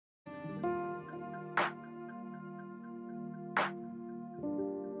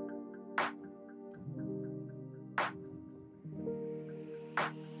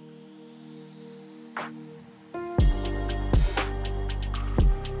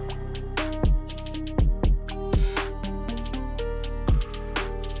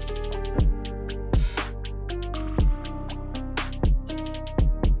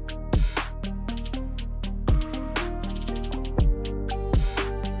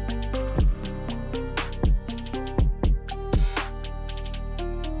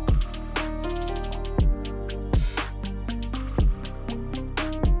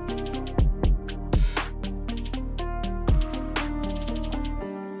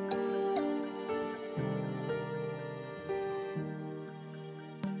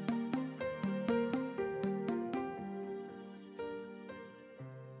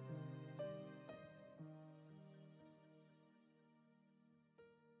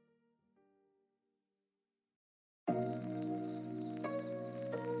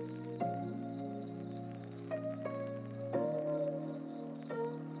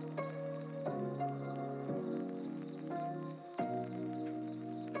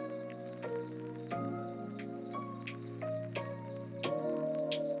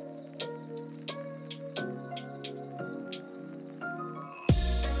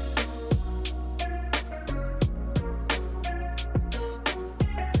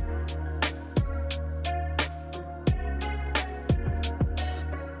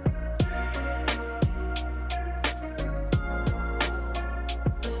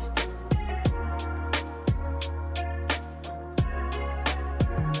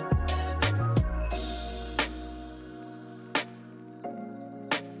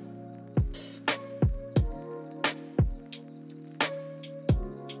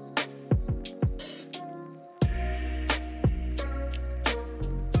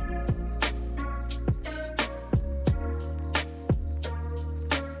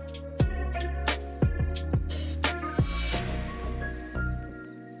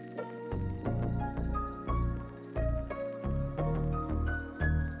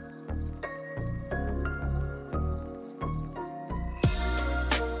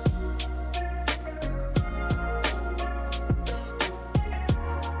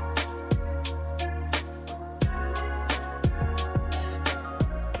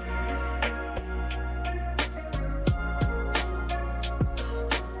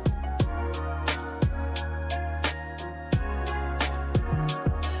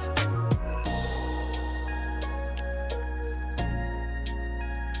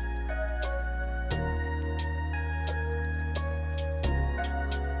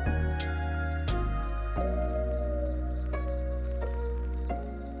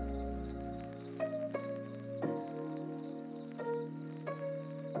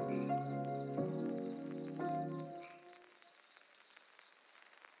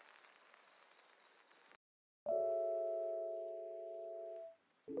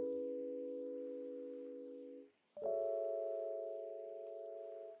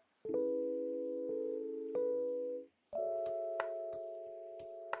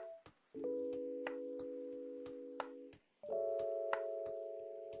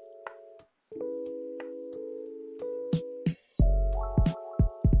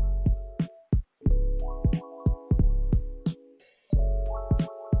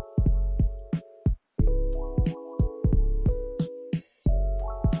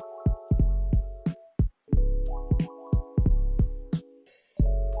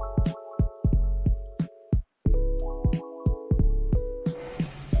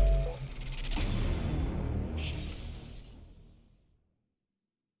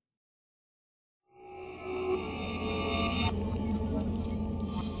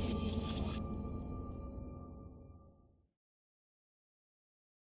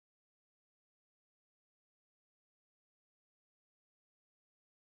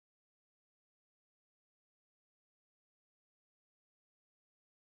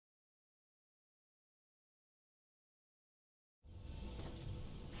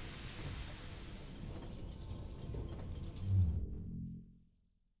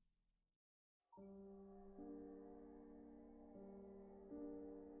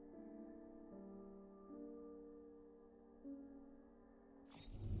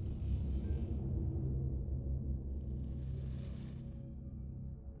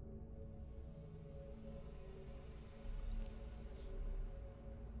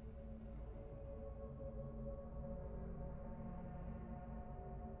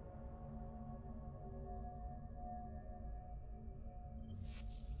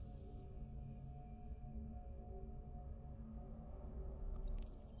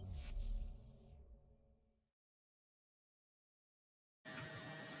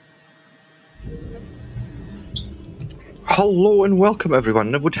Hello and welcome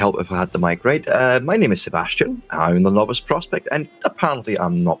everyone. It would help if I had the mic right. My name is Sebastian. I'm the novice prospect and apparently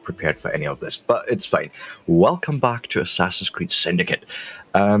I'm not prepared for any of this, but it's fine. Welcome back to Assassin's Creed Syndicate.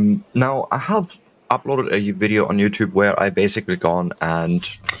 Now I have uploaded a video on YouTube where I basically gone and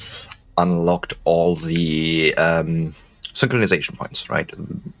unlocked all the synchronization points, right?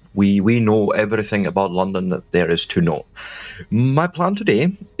 We know everything about London that there is to know. My plan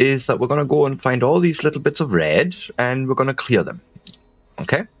today is that we're going to go and find all these little bits of red and we're going to clear them.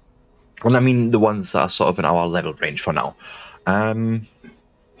 Okay? And I mean the ones that are sort of in our level range for now.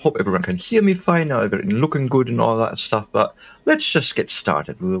 Hope everyone can hear me fine, everything looking good and all that stuff, but let's just get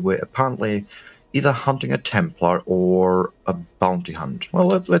started. We're apparently either hunting a Templar or a bounty hunt. Well,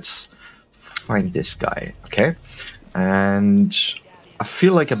 let's find this guy, okay? And I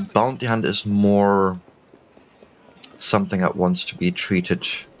feel like a bounty hunt is more something that wants to be treated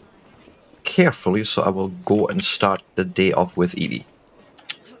carefully, so I will go and start the day off with Evie.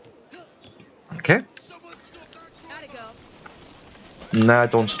 Okay? Nah,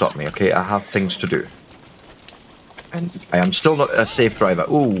 don't stop me, okay? I have things to do. And I am still not a safe driver.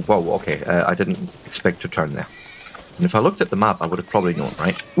 Ooh, whoa, okay. I didn't expect to turn there. And if I looked at the map, I would have probably known,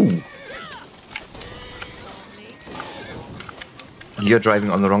 right? Ooh. You're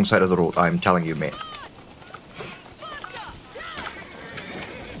driving on the wrong side of the road, I'm telling you, mate.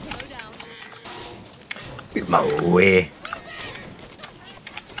 Get my way.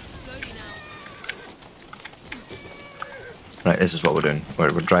 Right, this is what we're doing.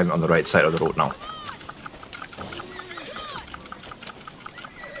 We're driving on the right side of the road now.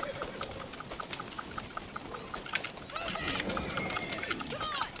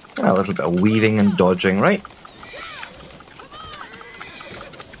 A little bit of weaving and dodging, right?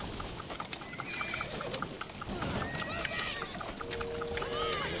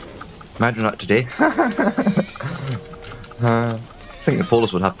 Imagine that today. I think the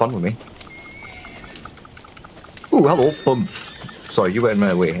police would have fun with me. Ooh, hello, Pumph. Sorry, you went in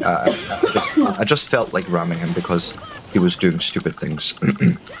my way. I just felt like ramming him because he was doing stupid things.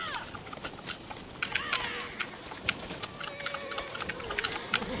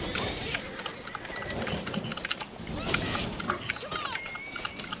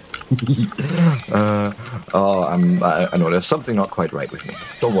 I know there's something not quite right with me.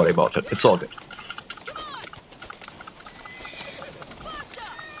 Don't worry about it. It's all good.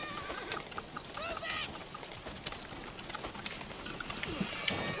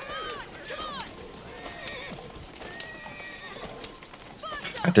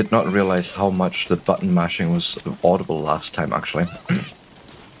 I did not realize how much the button mashing was audible last time, actually.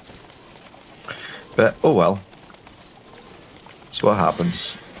 But, oh well. That's what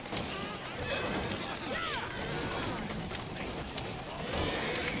happens.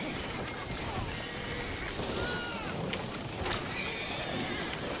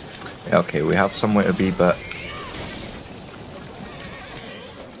 Okay, we have somewhere to be, but...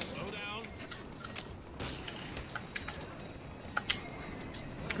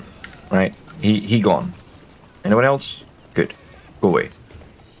 Right, he gone. Anyone else? Good. Go away.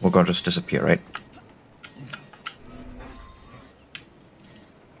 We're gonna just disappear, right?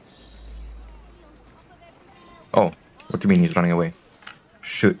 Oh, what do you mean he's running away?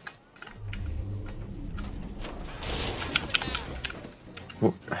 Shoot.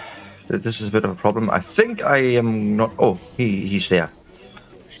 This is a bit of a problem. I think I am not... Oh, he's there.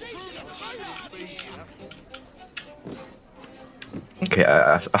 Okay,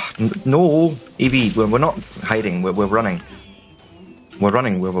 no, Evie, we're not hiding. We're running. We're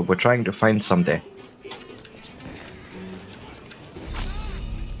running. We're trying to find something.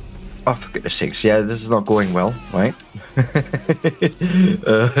 Oh, for goodness sakes! Yeah, this is not going well, right?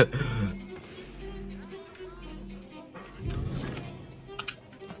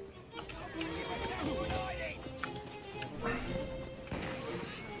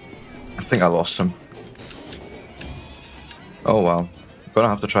 I think I lost him. Oh well, gonna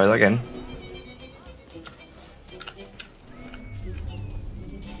have to try that again.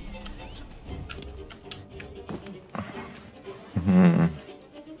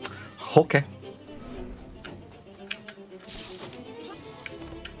 Okay.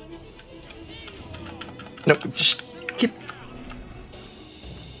 No, just keep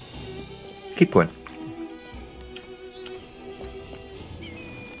going.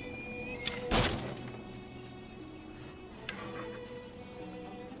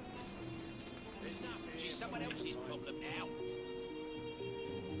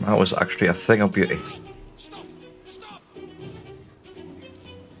 That was actually a thing of beauty.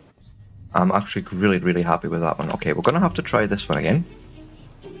 I'm actually really happy with that one. Okay, we're gonna have to try this one again.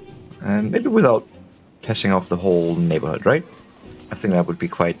 And maybe without pissing off the whole neighborhood, right? I think that would be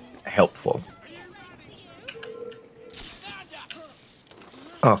quite helpful.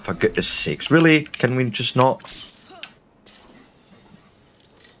 Oh, for goodness sakes. Really? Can we just not?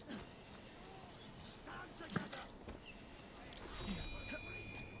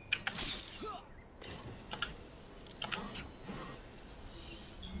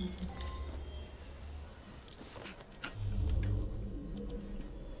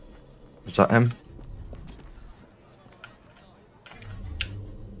 Is that him?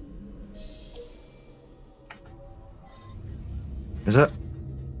 Is it?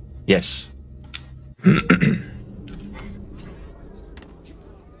 Yes.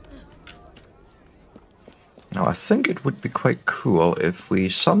 Now, I think it would be quite cool if we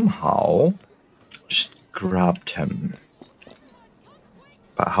somehow just grabbed him.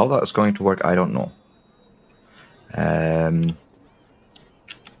 But how that's going to work, I don't know.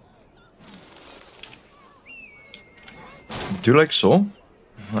 Do like so.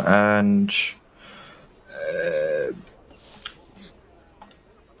 And...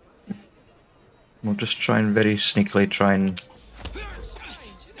 we'll just try and very sneakily try and...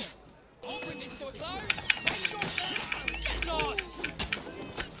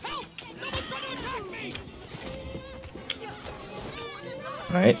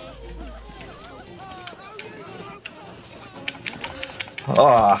 Right.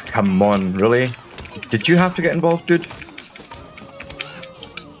 Oh, come on, really? Did you have to get involved, dude?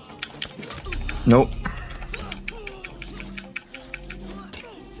 Nope.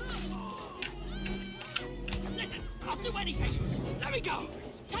 Listen, I'll do anything. Let me go.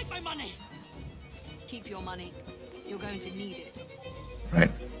 Take my money. Keep your money. You're going to need it.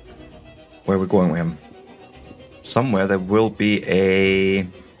 Right. Where are we going with him? Somewhere there will be a...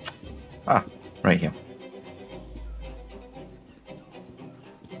 Ah, right here.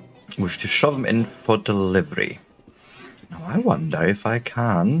 We have to shove him in for delivery. Now I wonder if I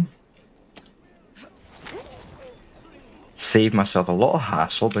can save myself a lot of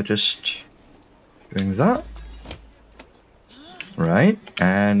hassle by just doing that. Right,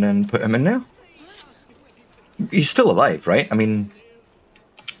 and then put him in there. He's still alive, right? I mean...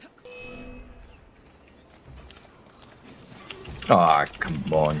 Ah, come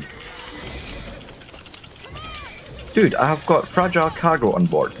on. Dude, I've got fragile cargo on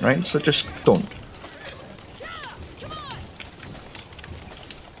board, right? So just don't.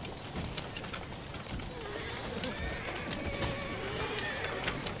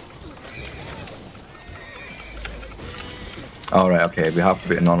 Alright, okay, we have to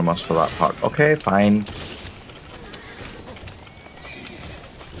be anonymous for that part. Okay, fine.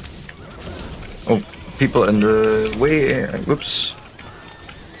 Oh, people in the way. Whoops.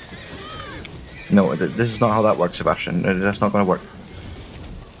 No, this is not how that works, Sebastian. That's not going to work.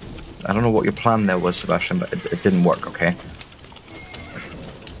 I don't know what your plan there was, Sebastian, but it didn't work, okay?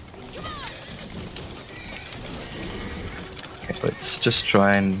 Okay, let's just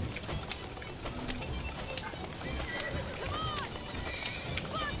try and...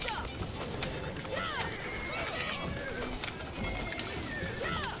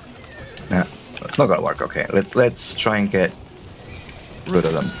 Nah, it's not going to work, okay. Let's try and get rid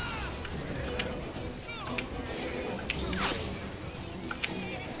of them.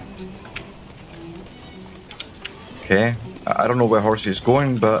 Okay, I don't know where Horsey is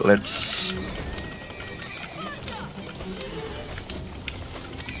going, but let's...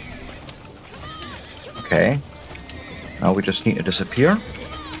 Okay, now we just need to disappear.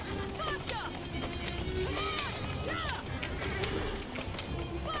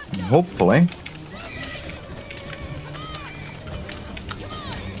 And hopefully...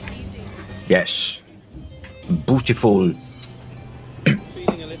 Yes. Beautiful.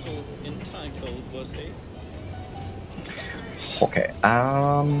 Feeling a little entitled, was he? Okay,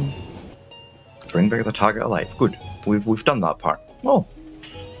 bring back the target alive. Good. We've done that part. Oh.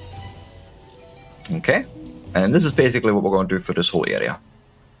 Okay. And this is basically what we're going to do for this whole area.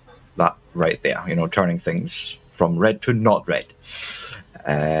 That right there, you know, turning things from red to not red.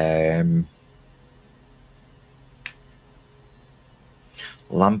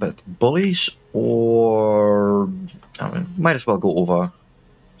 Lambeth Bullies, or might as well go over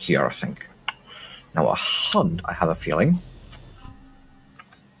here, I think. Now a hunt, I have a feeling.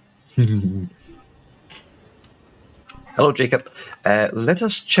 Hello, Jacob. Let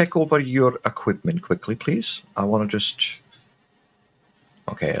us check over your equipment quickly, please. I want to just...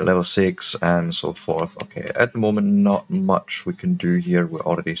 Okay, level 6 and so forth. Okay, at the moment, not much we can do here. We're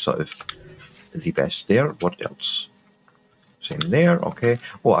already sort of the best there. What else? Same there, okay.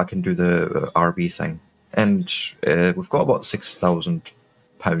 Oh, I can do the RB thing. And we've got about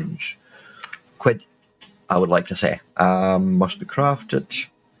 £6,000. Quid. I would like to say. Must be crafted.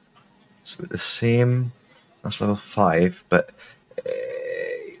 It's about the same. That's level 5, but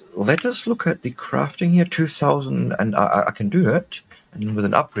let us look at the crafting here. 2,000, and I can do it. And with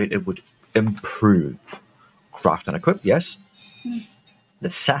an upgrade, it would improve. Craft and equip, yes. The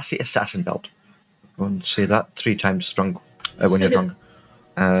Sassy Assassin Belt. I won't say that 3 times strong when you're drunk.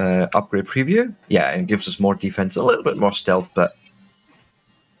 Upgrade preview. Yeah, and it gives us more defense, a little bit more stealth, but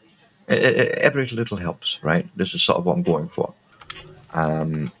every little helps, right? This is sort of what I'm going for.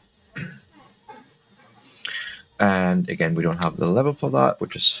 And again, we don't have the level for that,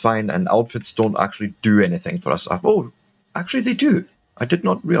 which is fine. And outfits don't actually do anything for us. Oh, actually they do. I did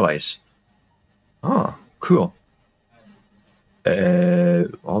not realize. Ah, cool.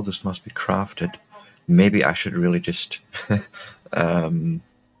 All this must be crafted. Maybe I should really just... no.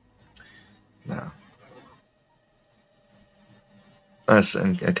 As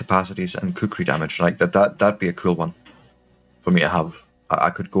and capacities and kukri damage, like that'd be a cool one for me to have.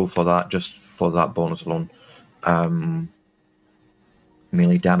 I could go for that just for that bonus alone.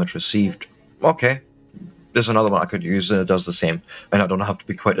 Melee damage received. Okay, there's another one I could use and it does the same, and I don't have to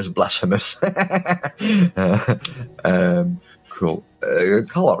be quite as blasphemous. Cool.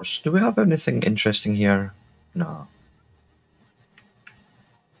 Colors. Do we have anything interesting here? No.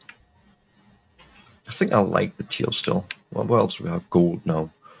 I think I like the teal still. What else do we have? Gold now.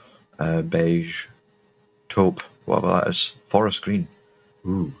 Beige. Taupe. Whatever that is. Forest green.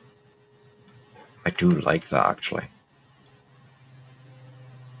 Ooh. I do like that, actually.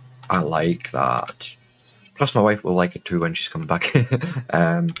 I like that. Plus my wife will like it too when she's coming back.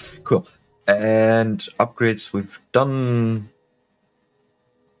 Cool. And upgrades, we've done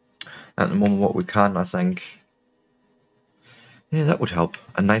at the moment what we can, I think. Yeah, that would help.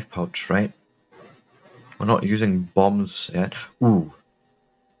 A knife pouch, right? We're not using bombs yet. Ooh.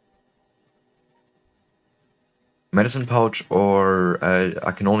 Medicine pouch, or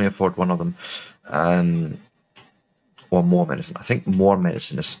I can only afford one of them. Or more medicine. I think more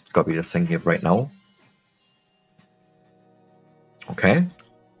medicine has got to be the thing here right now. Okay.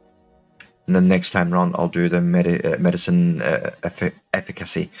 And then next time round, I'll do the medicine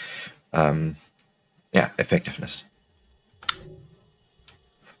efficacy. Yeah, effectiveness.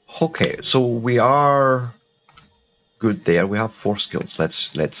 Okay, so we are good there. We have 4 skills.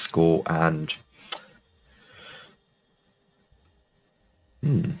 Let's go and...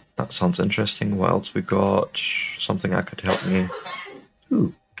 that sounds interesting. What else we got? Something that could help me.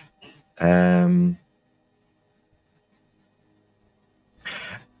 Ooh.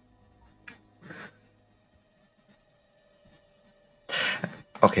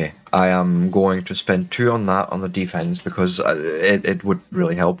 Okay, I am going to spend 2 on that on the defense because it would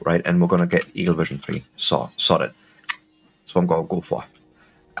really help, right? And we're going to get Eagle Vision 3. So, sorted. That's what I'm going to go for.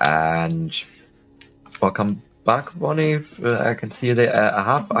 And welcome back, Bonnie. I can see you there. I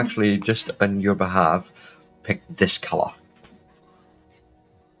have actually, just on your behalf, picked this color.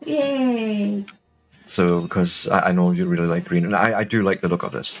 Yay! So, because I know you really like green, and I do like the look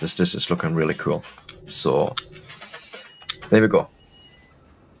of this. This is looking really cool. So, there we go.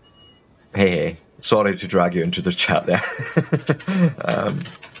 Hey, sorry to drag you into the chat there.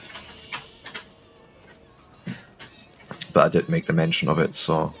 But I did make the mention of it,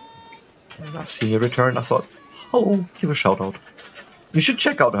 so when I see you return, I thought, oh, give a shout out. You should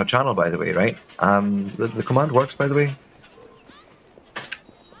check out her channel, by the way, right? The command works, by the way.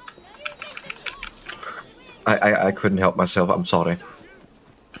 I couldn't help myself, I'm sorry.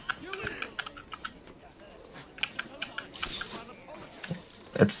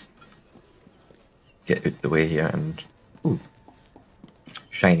 Let's get out the way here and... Ooh.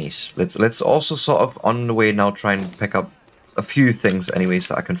 Shinies. Let's also sort of, on the way now, try and pick up a few things anyways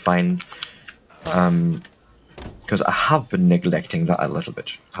that I can find. Because I have been neglecting that a little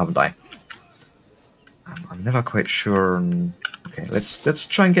bit, haven't I? I'm never quite sure. Okay, let's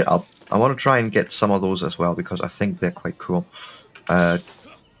try and get up. I want to try and get some of those as well because I think they're quite cool.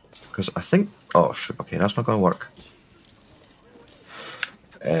 Because I think... Oh, shoot, okay, that's not going to work.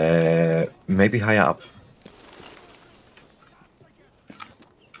 Maybe higher up.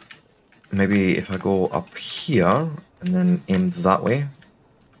 Maybe if I go up here and then aim that way.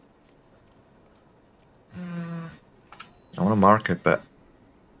 I want to mark it, but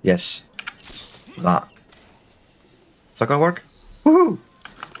yes, that. Is that gonna work? Woohoo!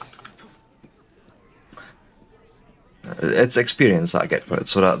 It's experience that I get for it,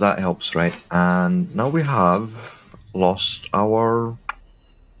 so that helps, right? And now we have lost our...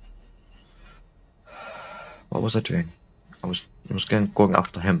 What was I doing? I was going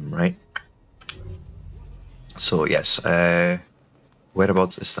after him, right? So yes,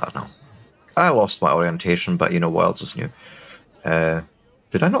 whereabouts is that now? I lost my orientation, but you know what else is new?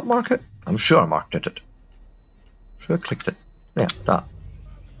 Did I not mark it? I'm sure I marked it. Sure I clicked it. Yeah, that.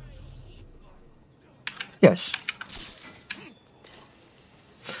 Yes.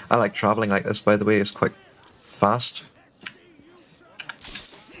 I like traveling like this, by the way. It's quite fast.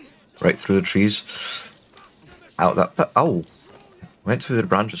 Right through the trees. Out that... Oh! Went through the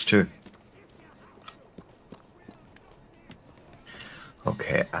branches too.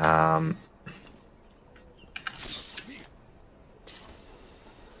 Okay, I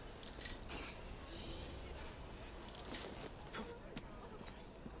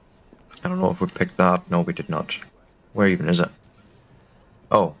don't know if we picked that up. No, we did not. Where even is it?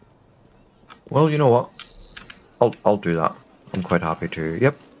 Oh. Well, you know what? I'll do that. I'm quite happy to.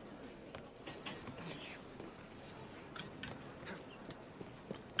 Yep.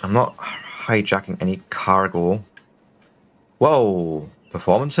 I'm not hijacking any cargo. Whoa!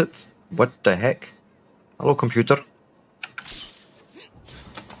 Performance hit? What the heck? Hello, computer.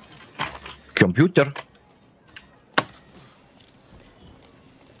 Computer?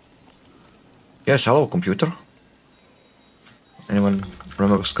 Yes, hello, computer. Anyone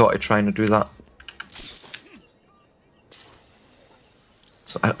remember Scotty trying to do that?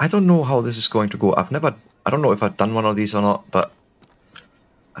 So I don't know how this is going to go. I don't know if I've done one of these or not, but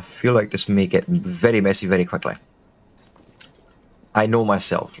I feel like this may get very messy very quickly. I know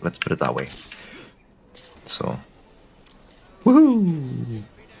myself, let's put it that way. So. Woohoo!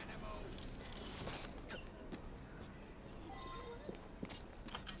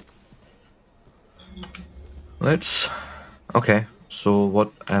 Let's... Okay, so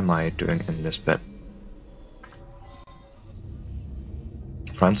what am I doing in this bit?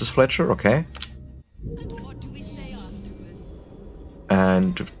 Francis Fletcher, okay. And what do we say afterwards?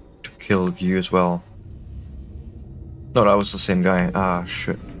 And to kill you as well. No, that was the same guy. Ah,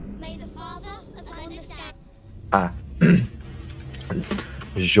 shit. May the Father of understand. Ah.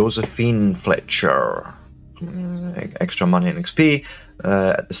 Josephine Fletcher. Extra money and XP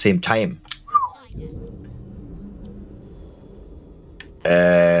at the same time.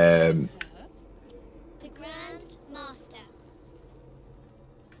 The Grand Master.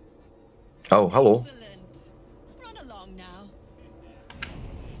 Oh, hello. Excellent. Run along now.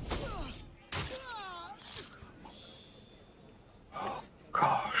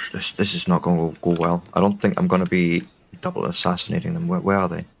 Gosh, this is not going to go well. I don't think I'm going to be double assassinating them. Where are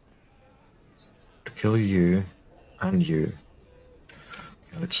they? To kill you and you.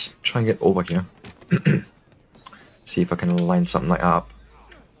 Okay, let's try and get over here. See if I can line something like that up.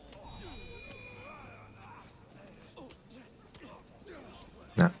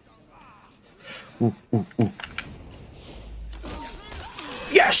 Nah. Ooh, ooh, ooh.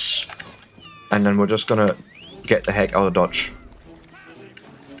 Yes! And then we're just gonna get the heck out of dodge.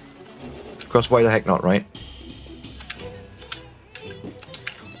 Because why the heck not, right?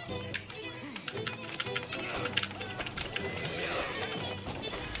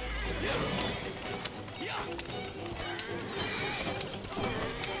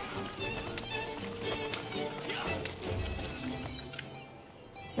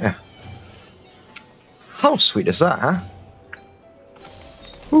 Yeah. How sweet is that, huh?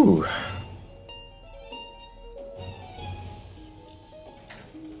 Ooh.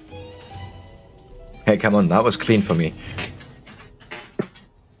 Hey, come on, that was clean for me.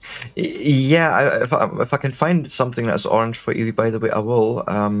 Yeah, if I can find something that's orange for Evie, by the way, I will.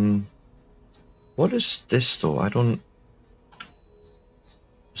 What is this though? I don't...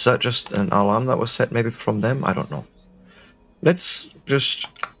 Is that just an alarm that was set maybe from them? I don't know. Let's just...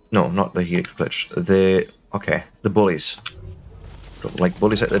 No, not the helix glitch. The... Okay, the bullies. Don't like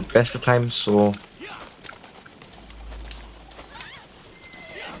bullies at the best of times, so...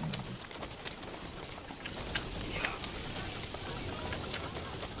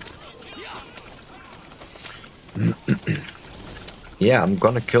 Yeah, I'm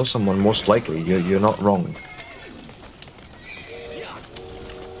gonna kill someone, most likely. You're not wrong.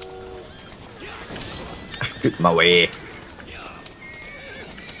 Get my way.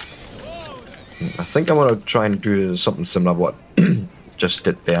 I think I'm gonna try and do something similar to what just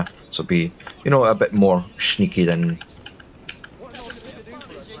did there. So be, you know, a bit more sneaky than...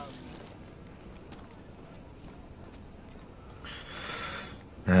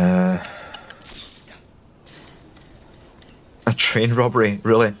 A train robbery,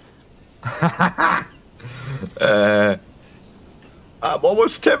 really? I'm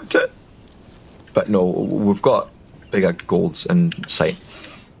almost tempted. But no, we've got bigger goals in sight.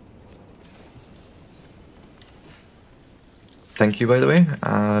 Thank you, by the way,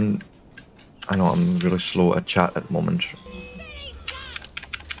 and I know I'm really slow at chat at the moment.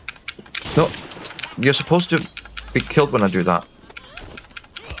 No, you're supposed to be killed when I do that.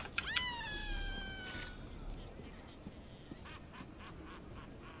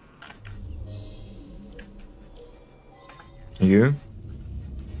 You?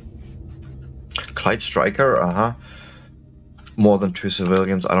 Clyde Striker, More than 2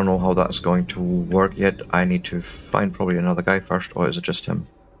 civilians. I don't know how that's going to work yet. I need to find probably another guy first, or is it just him?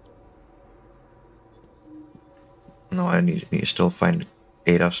 No, I need to still find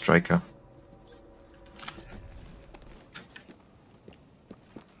Ada Striker.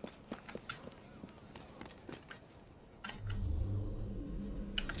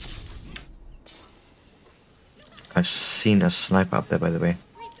 I've seen a sniper up there, by the way.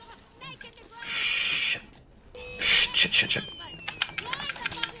 Shit. Shit.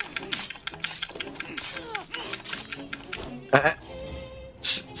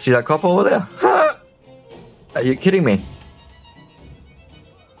 See that cop over there? Are you kidding me?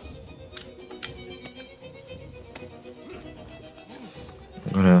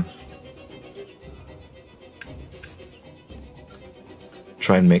 I'm gonna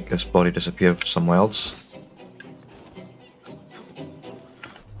try and make this body disappear somewhere else.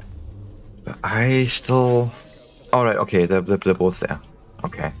 But I still... Alright, okay, they're both there.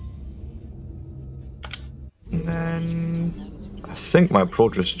 Okay. And then... I think my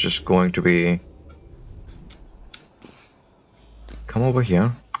approach is just going to be... Come over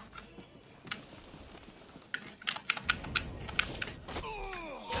here.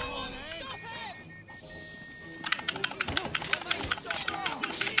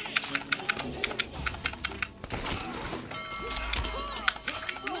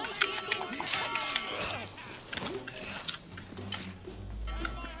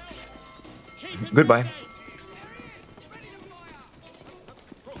 Goodbye.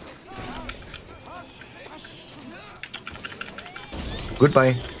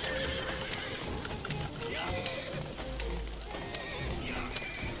 Goodbye.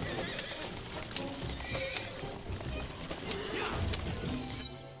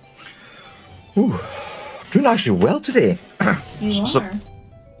 Ooh, doing actually well today. You are.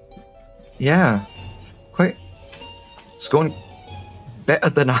 Yeah, quite. It's going better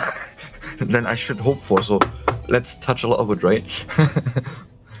than I should hope for. So let's touch a lot of wood, right?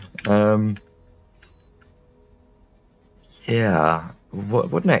 Yeah.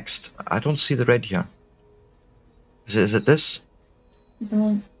 What next? I don't see the red here. Is it this?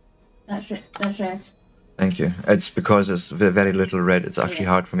 Don't. That's red. Thank you. It's because it's very little red. It's actually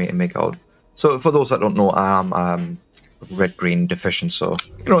hard for me to make out. So for those that don't know, I'm red-green deficient. So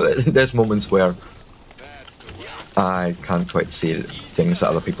you know, there's moments where I can't quite see things that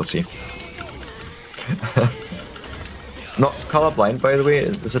other people see. Not colorblind, by the way.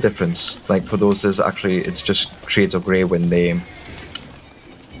 There's a difference. Like for those, it's just shades of grey when they.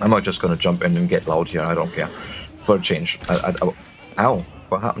 I'm not just gonna jump in and get loud here. I don't care. For a change. Ow!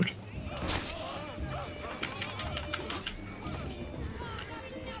 What happened?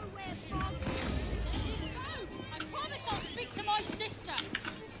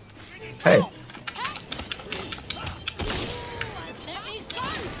 Hey.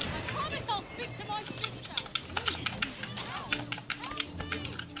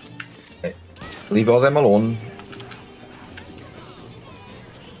 Hey. Leave all them alone.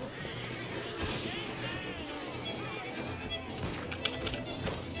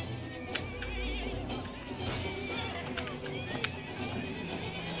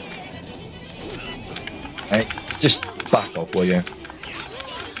 Hey, just back off, will you?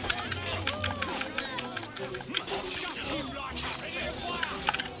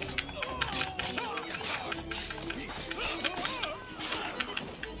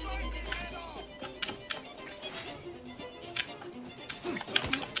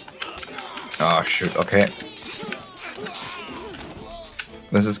 Oh shoot, okay.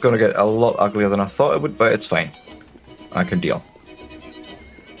 This is gonna get a lot uglier than I thought it would, but it's fine. I can deal.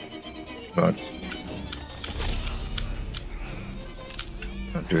 But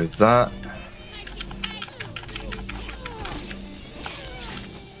I'll do that.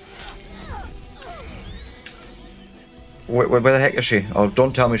 Where the heck is she? Oh,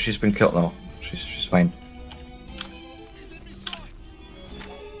 don't tell me she's been killed now. She's fine.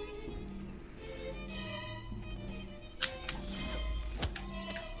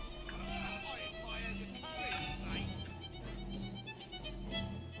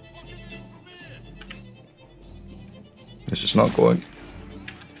 This is not going.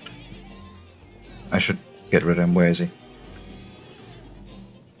 I should get rid of him. Where is he?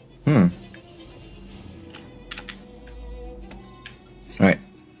 Alright.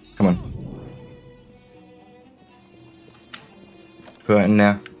 Come on. Put it in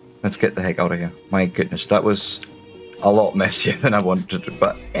there. Let's get the heck out of here. My goodness, that was a lot messier than I wanted to,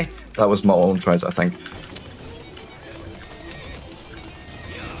 but that was my own choice, I think.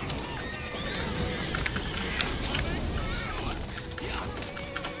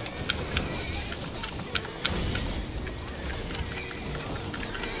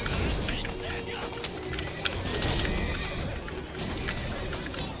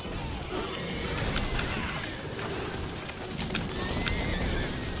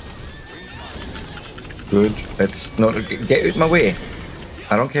 Good. Let's not get out of my way.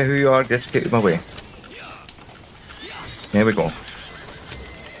 I don't care who you are, just get out of my way. There we go.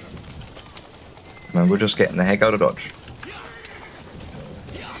 And we're just getting the heck out of dodge.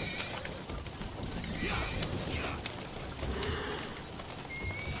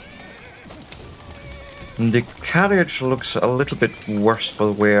 And the carriage looks a little bit worse for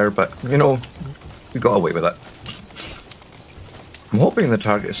the wear, but you know, we got away with it. I'm hoping the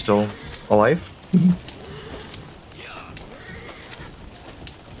target is still alive.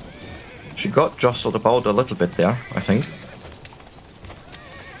 She got jostled about a little bit there, I think.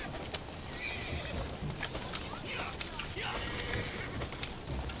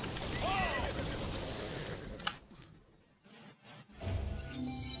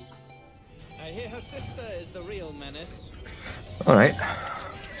 I hear her sister is the real menace. Alright.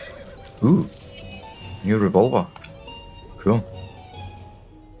 Ooh. New revolver. Cool.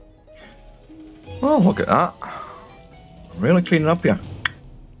 Oh, look at that. Really cleaning up here.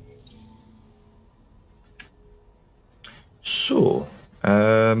 So,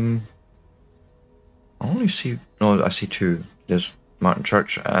 I only see, no, I see two. There's Martin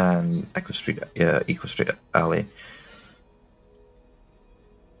Church and Echo Street Alley.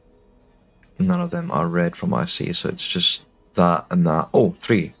 None of them are red from what I see, so it's just that and that. Oh,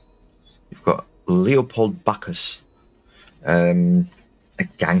 three. You've got Leopold Bacchus. A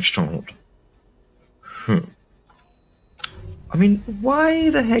gang stronghold. I mean, why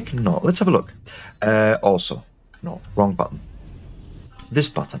the heck not? Let's have a look. Also, no, wrong button. This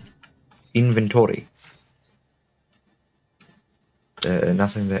button. Inventory.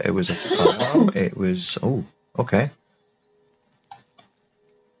 Nothing there. It was a farm. It was... Oh, okay.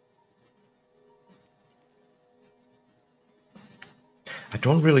 I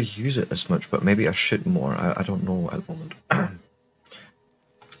don't really use it as much, but maybe I should more. I don't know at the moment.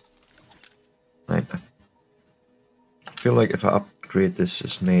 I feel like if I upgrade this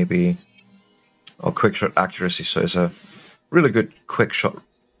as maybe... Oh, quick shot accuracy, so it's a really good quick shot.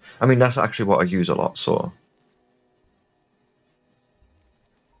 I mean, that's actually what I use a lot, so...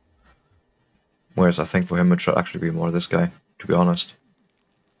 Whereas I think for him it should actually be more this guy, to be honest.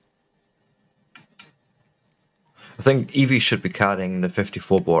 I think Evie should be carrying the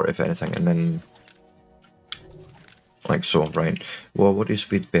 54 bore, if anything, and then... Like so, right? Well, what is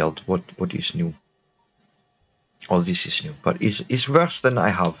with build? What is new? Oh, this is new, but it's worse than I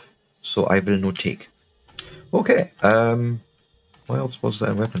have, so I will not take. Okay, what else was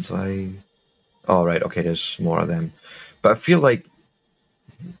there in weapons? Oh, right, okay, there's more of them. But I feel like...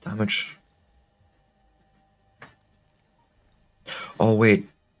 Damage... Oh, wait.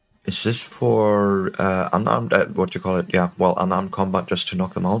 Is this for unarmed, what do you call it? Yeah, well, unarmed combat just to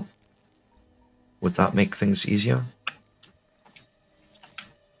knock them out? Would that make things easier?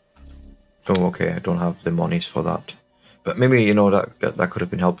 Oh, okay, I don't have the monies for that. But maybe, you know, that could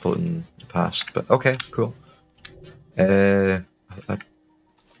have been helpful in the past. But okay, cool. I'm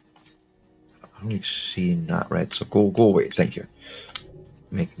only seeing that red, so go away, thank you.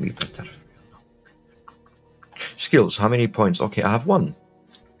 Make me better. Skills, how many points? Okay, I have one.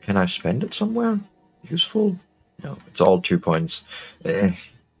 Can I spend it somewhere? Useful? No, it's all 2 points.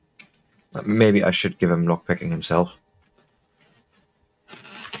 Maybe I should give him lockpicking himself.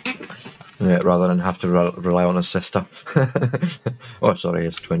 Yeah, rather than have to rely on his sister. Oh, sorry,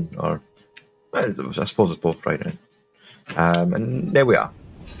 his twin. Or I suppose it's both right. And there we are.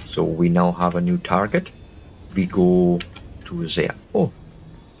 So we now have a new target. We go to there. Oh,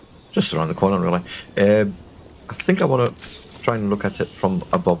 just around the corner, really. I think I want to try and look at it from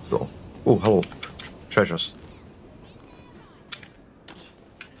above, though. Oh, hello. Treasures.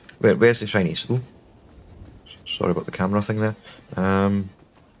 Where's the shinies? Ooh. Sorry about the camera thing there.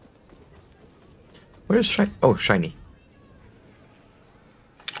 Where's shiny? Oh, shiny.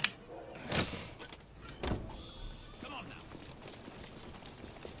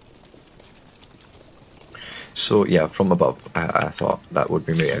 So, yeah, from above, I thought that would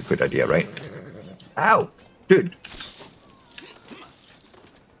be maybe a good idea, right? Ow! Dude!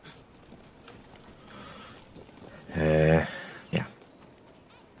 Yeah.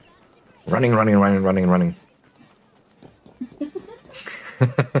 Running.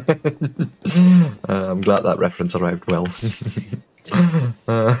 I'm glad that reference arrived well.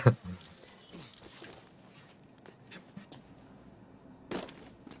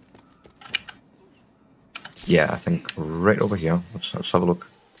 Yeah, I think right over here. Let's have a look.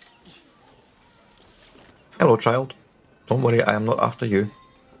 Hello, child. Don't worry, I am not after you.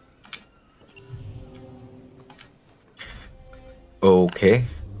 Okay.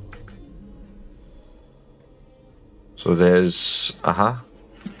 So there's...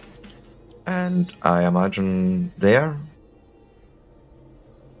 And I imagine there?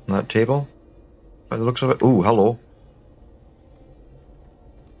 On that table? By the looks of it. Ooh, hello.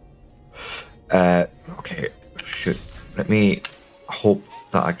 Okay. Shoot. Let me hope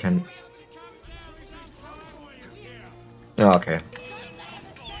that I can... Okay.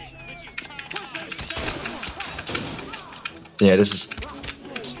 Yeah, this is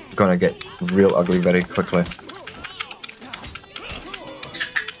gonna get real ugly very quickly.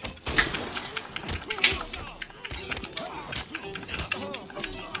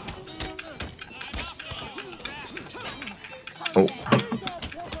 Oh.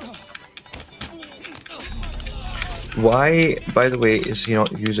 Why, by the way, is he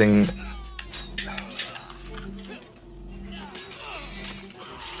not using...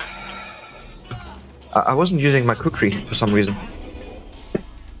 I wasn't using my kukri for some reason.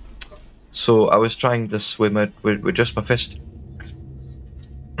 So I was trying this with just my fist.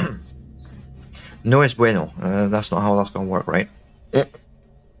 No es bueno. That's not how that's gonna work, right?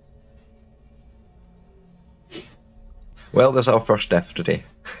 Well, there's our first death today.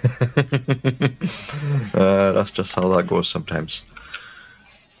 That's just how that goes sometimes.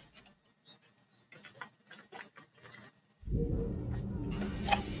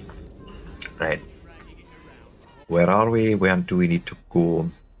 Right. Where are we? Where do we need to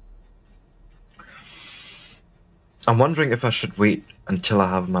go? I'm wondering if I should wait until I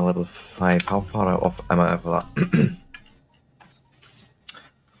have my level 5. How far off am I of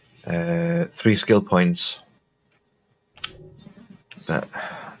that? 3 skill points. But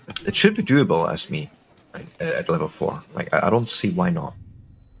it should be doable as me at level 4. Like, I don't see why not.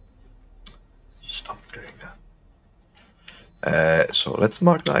 Stop doing that. So let's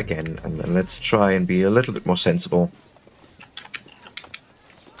mark that again, and then let's try and be a little bit more sensible.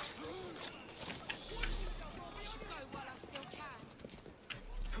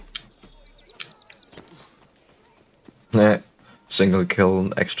 Single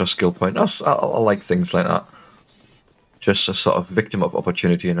kill, extra skill point. I like things like that. Just a sort of victim of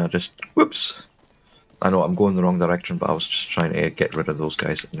opportunity, and I just... Whoops! I know I'm going the wrong direction, but I was just trying to get rid of those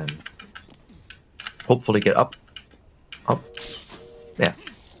guys, and then... hopefully get up. Up. Yeah.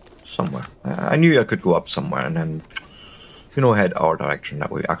 Somewhere. I knew I could go up somewhere, and then... you know, head our direction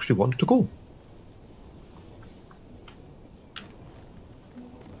that we actually want to go.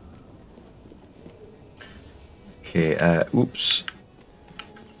 Okay, oops.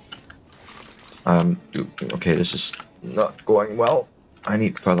 Okay, this is not going well. I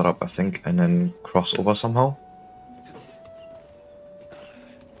need further up, I think, and then cross over somehow.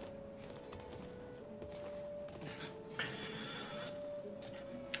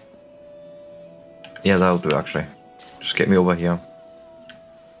 Yeah, that'll do, actually. Just get me over here.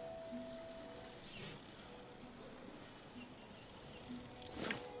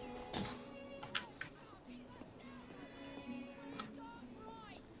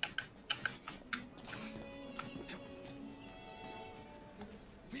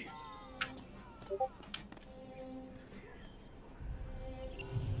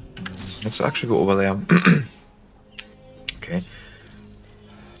 Let's actually go over there. Okay.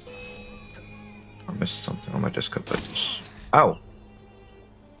 I missed something on my disc, but... Ow!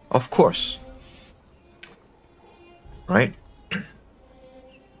 Of course! Right?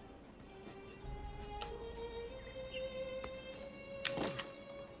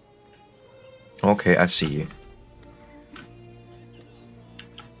 Okay, I see you.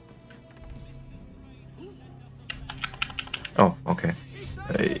 Oh, okay.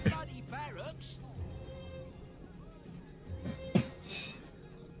 Hey.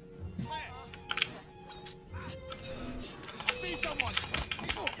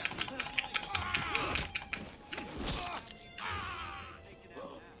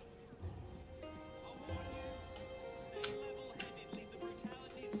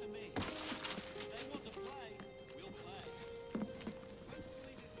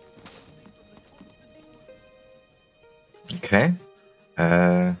 Okay.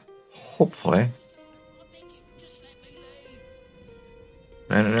 Hopefully.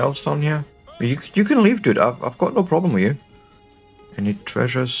 Anything else down here? You can leave, dude. I've got no problem with you. Any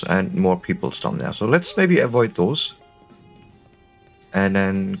treasures and more people's down there. So let's maybe avoid those. and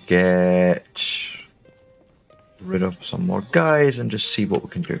then get rid of some more guys and just see what we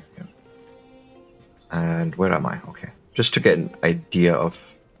can do. Yeah. And where am I? Okay, just to get an idea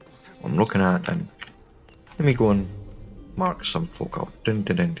of what I'm looking at, and let me go and mark some folk out. Ding,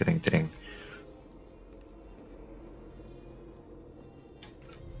 ding, ding, ding, ding.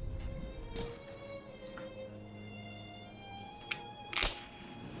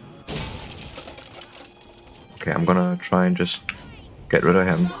 Okay, I'm gonna try and just get rid of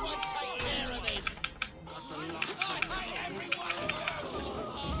him.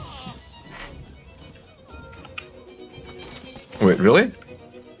 Wait, really?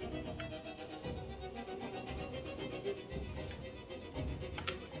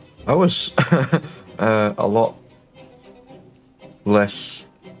 That was a lot less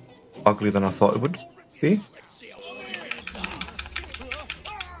ugly than I thought it would be.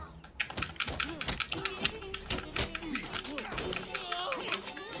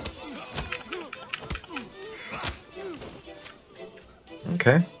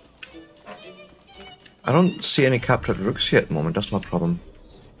 Okay. I don't see any captured rooks yet at the moment, that's my problem.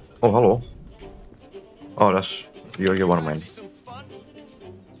 Oh, hello. Oh, that's... You're one of mine.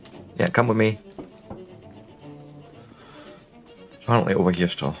 Yeah, come with me. Apparently over here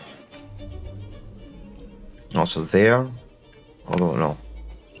still. Also there. Although, no.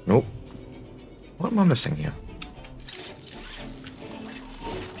 Nope. What am I missing here?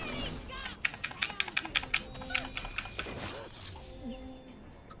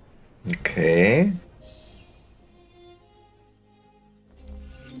 Okay.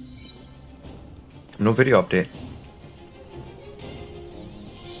 No video update.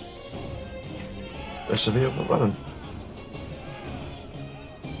 There's a video running.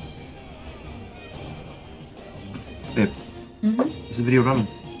 Babe, is the video running?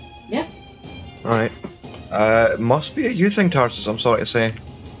 Yeah. Alright. It must be a you thing, Tarsus, I'm sorry to say.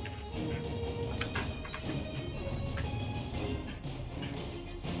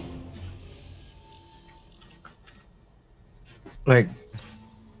 Like...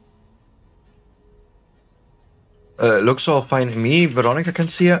 it looks all fine to me, Veronica can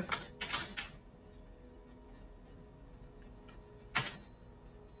see it.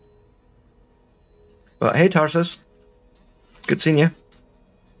 But hey, Tarsus. Good seeing you.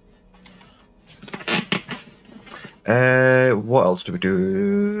 What else do we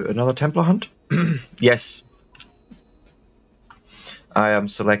do? Another Templar hunt? Yes. I am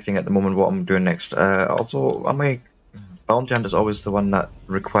selecting at the moment what I'm doing next. Also, my bounty hunt is always the one that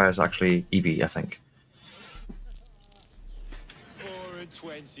requires actually EV, I think. 4 and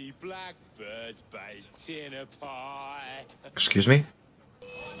 20 blackbirds baked in a pie. Excuse me?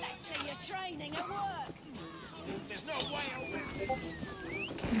 Let's see your training at work. There's no way I'll miss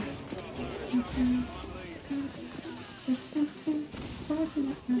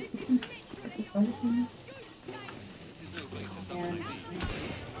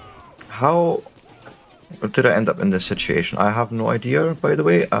How did I end up in this situation? I have no idea, by the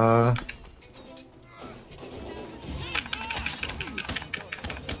way.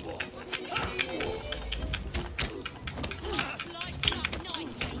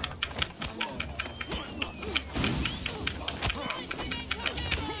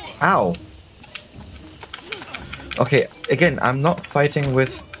 Ow. Okay, again, I'm not fighting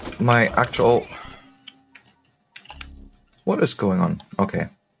with my actual... What is going on? Okay.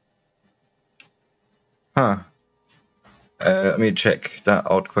 Huh. Let me check that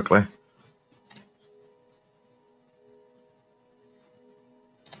out quickly.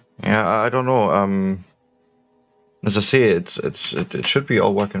 Yeah, I don't know. As I say, it should be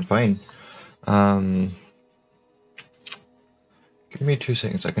all working fine. Give me 2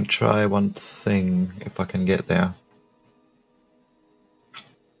 seconds. I can try one thing if I can get there.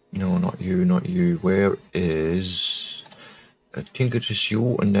 No, not you, not you. Where is... I think it is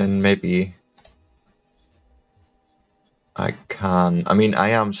you, and then maybe... I can... I mean, I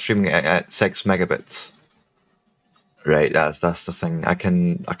am streaming it at 6 megabits. Right, that's the thing. I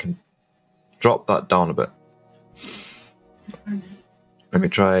can drop that down a bit. Let me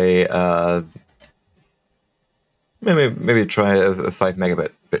try... Maybe try a 5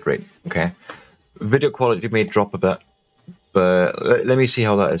 megabit bitrate. Okay. Video quality may drop a bit, but let me see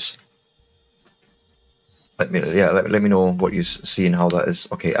how that is. Let me know what you see and how that is.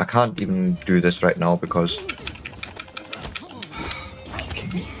 Okay, I can't even do this right now because.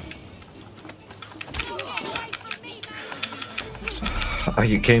 Are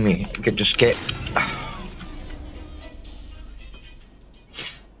you kidding me? Just get.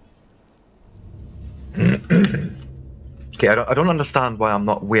 Okay, I don't understand why I'm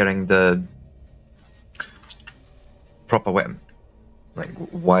not wearing the proper weapon. like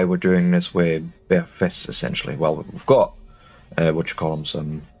why we're doing this with bare fists essentially. Well, we've got what you call them,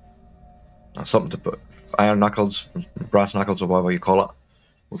 some something to put iron knuckles, brass knuckles, or whatever you call it.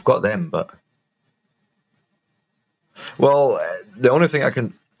 We've got them, but well, the only thing I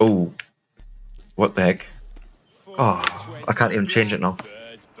can. Oh, what the heck? Oh, I can't even change it now.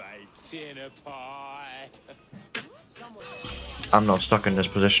 Birds baked in a pie. I'm not stuck in this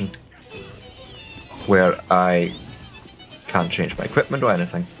position where I can't change my equipment or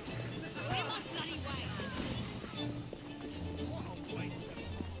anything.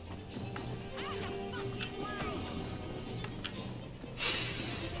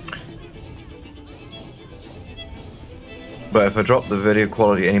 But if I drop the video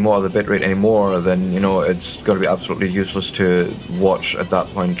quality anymore, the bitrate anymore, then, you know, it's going to be absolutely useless to watch at that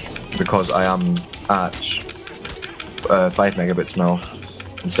point, because I am at 5 megabits now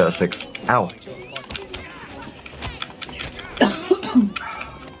instead of 6. Ow!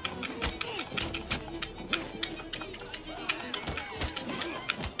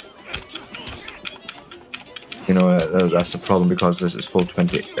 You know, that's the problem, because this is full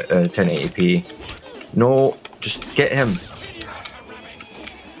 1080p. No, just get him.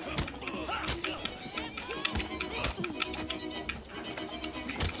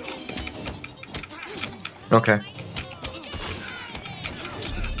 Okay.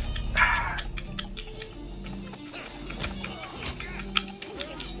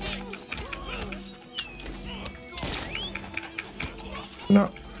 No.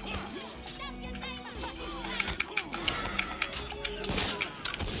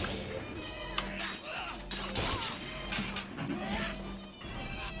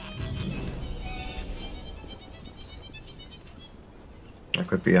 That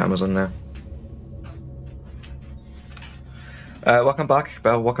could be Amazon there. Welcome back,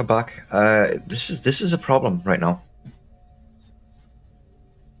 Belle. Welcome back. This is a problem right now,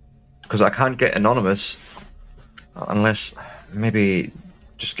 because I can't get anonymous unless maybe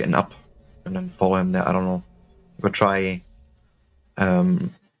just getting up and then follow him there. I don't know. We'll try.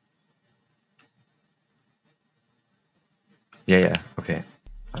 Yeah. Okay.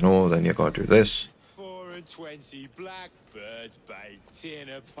 I know. Then you gotta do this. 4 and 20 blackbirds baked in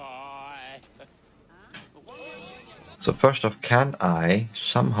a pie. So first off, can I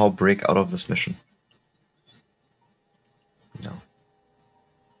somehow break out of this mission? No.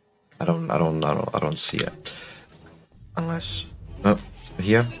 I don't see it. Unless, oh,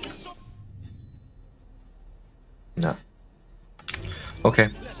 here. No. Okay.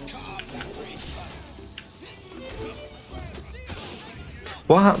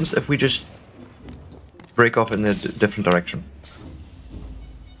 What happens if we just break off in a different direction?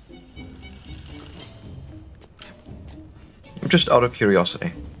 Just out of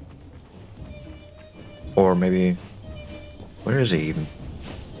curiosity. Or maybe... Where is he even?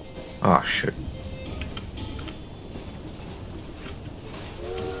 Ah, shit.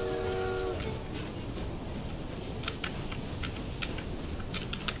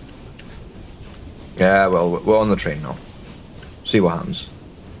 Yeah, well, we're on the train now. See what happens.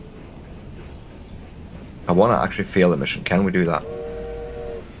 I want to actually fail the mission. Can we do that?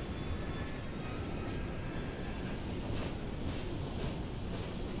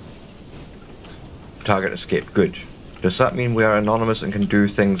 Target escape. Good. Does that mean we are anonymous and can do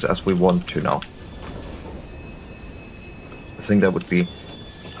things as we want to now? I think that would be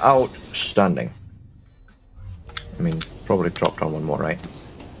outstanding. I mean, probably drop down one more, right?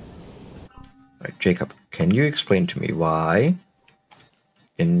 Right, Jacob, can you explain to me why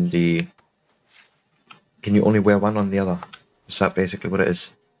in the... Can you only wear one on the other? Is that basically what it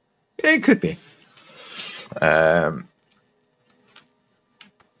is? It could be.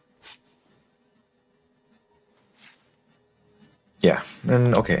 Yeah,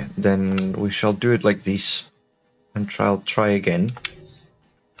 then okay, then we shall do it like this, and try again.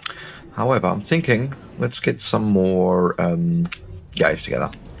 However, I'm thinking, let's get some more guys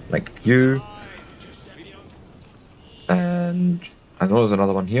together, like you, and I know there's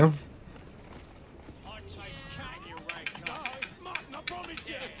another one here.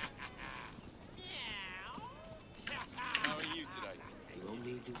 How are you today?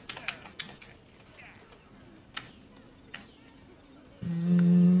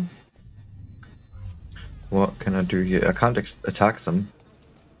 What can I do here? I can't attack them.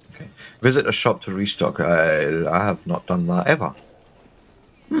 Okay. Visit a shop to restock. I have not done that ever.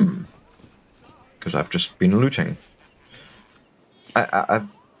 Because I've just been looting.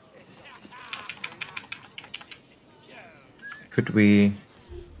 Could we...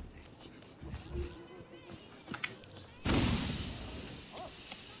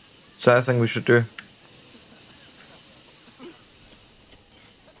 Is that a thing we should do?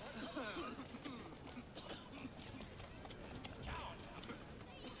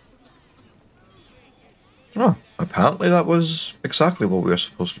 apparently that was exactly what we were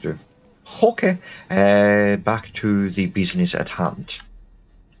supposed to do. Okay, back to the business at hand.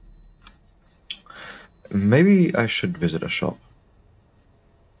 Maybe I should visit a shop.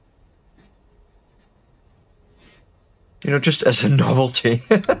 You know, just as a novelty.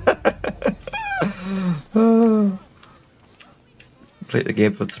 Played the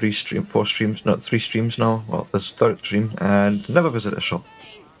game for 4 streams, not 3 streams now. Well, this is 3rd stream, and never visit a shop.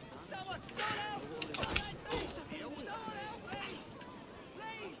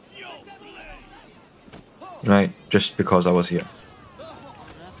 Right, just because I was here.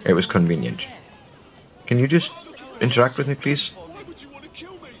 It was convenient. Can you just interact with me, please? Why would you want to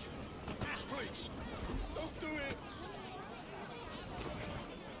kill me? Please, don't do it.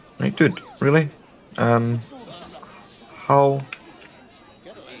 Right, dude, really? How?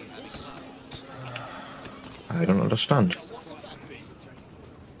 I don't understand.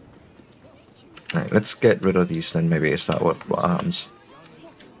 Right, let's get rid of these then, maybe is that what happens?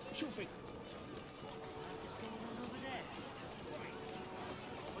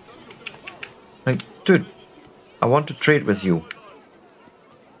 Like, dude, I want to trade with you.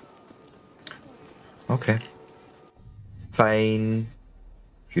 Okay. Fine.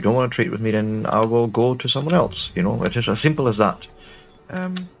 If you don't want to trade with me, then I will go to someone else. You know, it is as simple as that.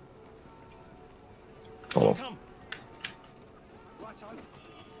 Follow.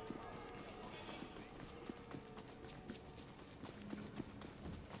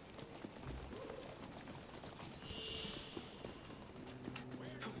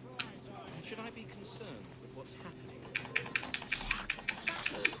 Should I be concerned with what's happening?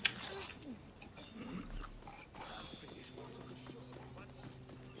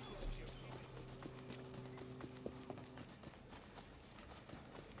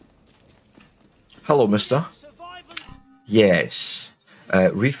 Hello, mister. Yes.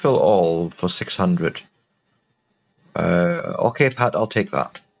 Refill all for 600. Okay, Pat, I'll take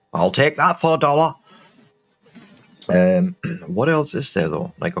that. I'll take that for $1. What else is there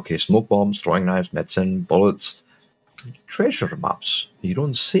though? Like, okay, smoke bombs, throwing knives, medicine, bullets, treasure maps. You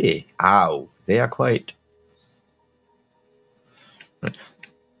don't say. Ow, they are quite.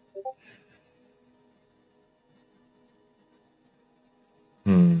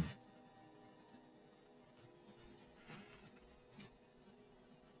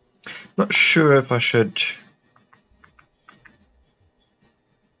 Not sure if I should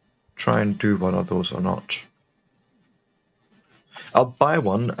try and do one of those or not. I'll buy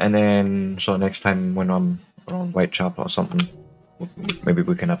one, and then so next time when I'm around Whitechapel or something, maybe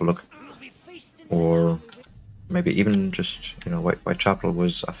we can have a look. Or maybe even just, you know, Whitechapel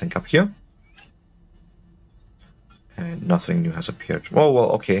was, I think, up here. And nothing new has appeared. Oh, well,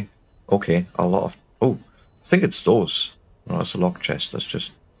 okay. Okay, a lot of... Oh, I think it's those. No, it's a lock chest. That's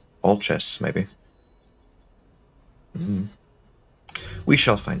just all chests, maybe. We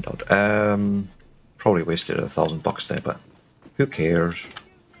shall find out. Probably wasted $1,000 there, but who cares?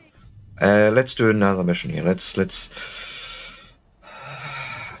 Let's do another mission here. Let's.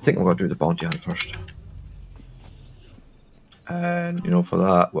 I think we're gonna do the bounty hunt first. And you know, for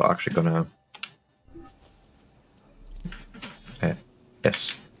that, we're actually gonna.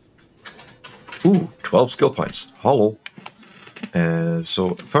 Yes. Ooh, 12 skill points. Hello.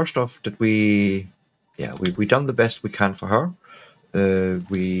 So first off, did we? Yeah, we done the best we can for her.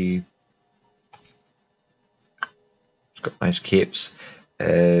 She's got nice capes.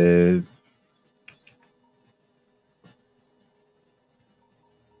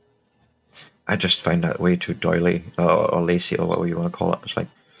 I just find that way too doily or lacy or whatever you want to call it. It's like,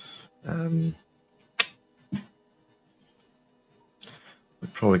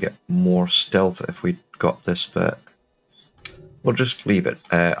 we'd probably get more stealth if we got this, but we'll just leave it.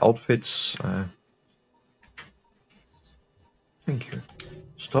 Outfits. Thank you.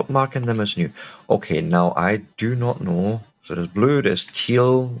 Stop marking them as new. Okay, now I do not know. So there's blue, there's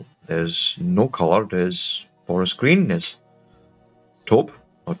teal, there's no color, there's forest green, there's taupe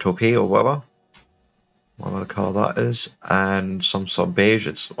or taupe or whatever the color that is, and some sort of beige.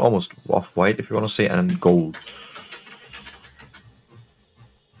 It's almost off-white if you want to say it, and gold.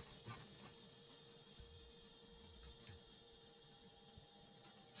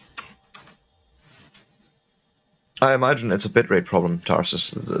 I imagine it's a bitrate problem,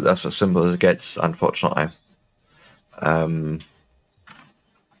 Tarsus. That's as simple as it gets, unfortunately.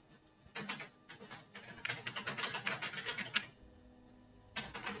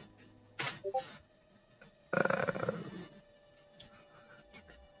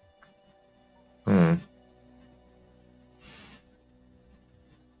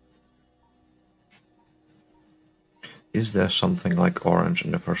 Is there something like orange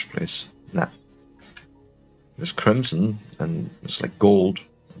in the first place? Nah. It's crimson, and it's like gold.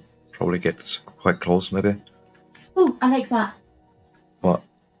 Probably gets quite close, maybe. Oh, I like that. What?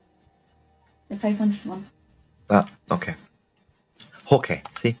 The 500 one. Ah, okay. Okay,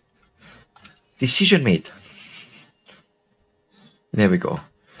 see? Decision made. There we go.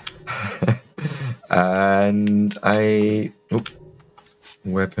 And Oop.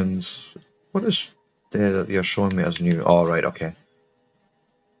 Weapons. What is there that you're showing me as new? Oh, right, okay.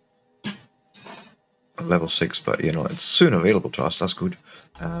 Level 6, but you know, it's soon available to us, that's good.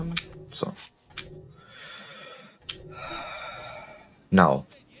 So. Now,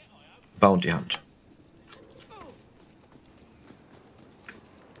 bounty hunt.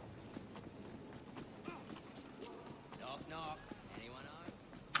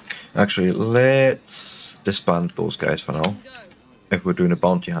 Actually, let's disband those guys for now. If we're doing a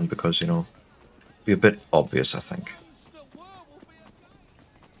bounty hunt, because, you know, be a bit obvious, I think.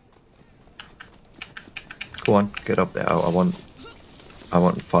 Go on, get up there. I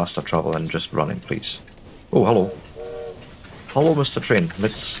want faster travel than just running, please. Oh, hello. Hello, Mr. Train.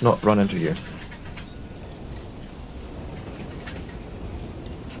 Let's not run into you.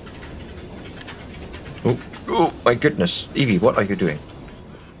 Oh, my goodness. Evie, what are you doing?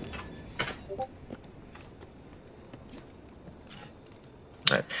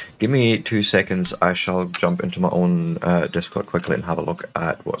 Right. Give me 2 seconds. I shall jump into my own Discord quickly and have a look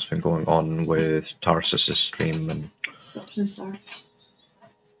at what's been going on with Tarsus's stream. And Stops and starts.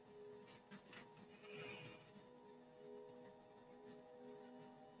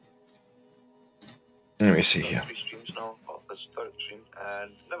 let me see here. 3 streams now. Oh, this third stream,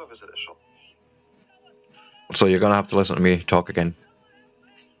 and never visit a shop. So you're gonna have to listen to me talk again.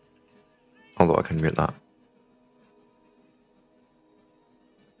 Although I can mute that.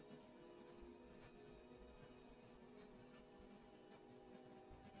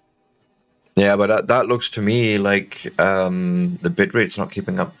 Yeah, but that looks to me like the bitrate's not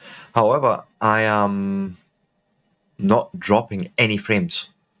keeping up. However, I am not dropping any frames.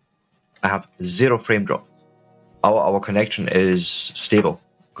 I have 0 frame drop. Our connection is stable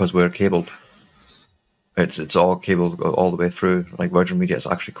because we're cabled. It's all cabled all the way through. Like Virgin Media is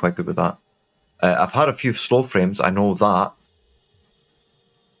actually quite good with that. I've had a few slow frames, I know that.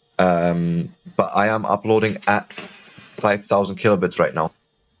 But I am uploading at 5,000 kilobits right now.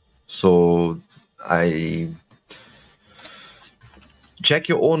 So I check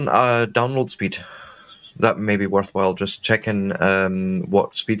your own download speed. That may be worthwhile. Just checking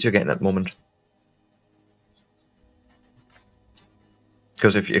what speeds you're getting at the moment.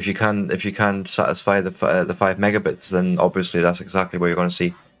 Because if you can satisfy the 5 megabits, then obviously that's exactly what you're going to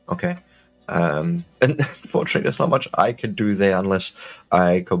see. Okay. And unfortunately, there's not much I can do there unless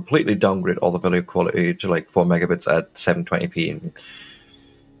I completely downgrade all the video quality to like 4 megabits at 720p. And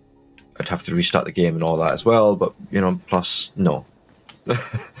I'd have to restart the game and all that as well. But you know, plus no.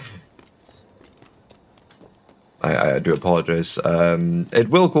 I do apologize. It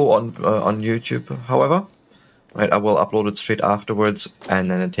will go on YouTube, however. Right, I will upload it straight afterwards, and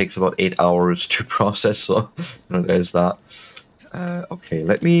then it takes about 8 hours to process. So, you know, there's that. Okay,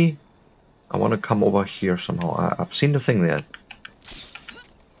 let me. I want to come over here somehow. I've seen the thing there.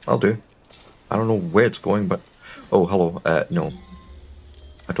 I'll do. I don't know where it's going, but oh, hello. No,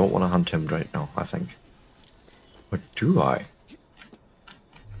 I don't want to hunt him right now. I think. Or do I?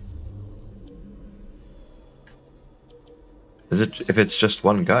 Is it? If it's just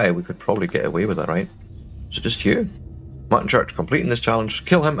one guy, we could probably get away with it, right? So just you. Martin Church, completing this challenge,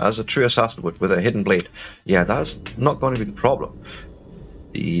 kill him as a true assassin would with a hidden blade. Yeah, that's not going to be the problem.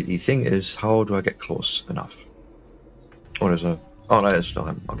 The thing is, how do I get close enough? Or is it? Oh, no, it's still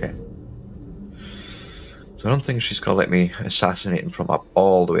him. Okay. So I don't think she's going to let me assassinate him from up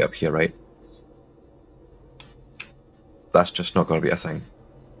all the way up here, right? That's just not going to be a thing.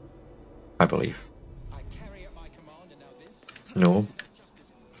 I believe. No.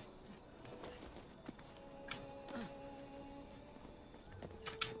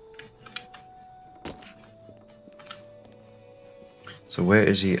 So where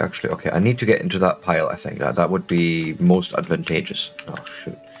is he actually? Okay, I need to get into that pile, I think. That would be most advantageous. Oh,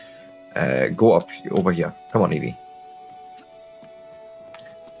 shoot. Go up over here. Come on, Evie.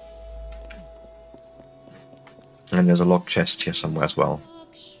 And there's a locked chest here somewhere as well.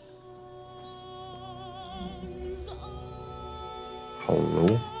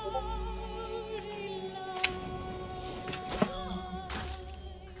 Hello?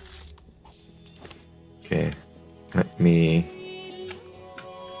 Okay, let me...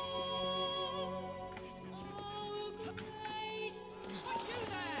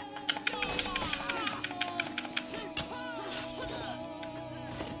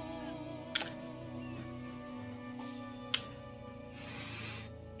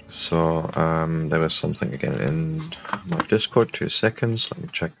 So, there was something again in my Discord. 2 seconds. Let me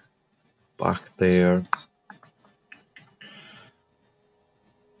check back there.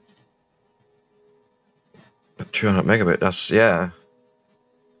 A 200 megabit. That's, yeah.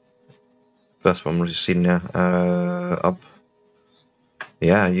 First one was seen there. Up.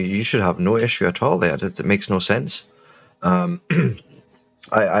 Yeah, you should have no issue at all there. That makes no sense. I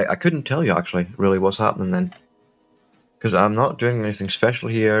couldn't tell you actually really what's happening then, because I'm not doing anything special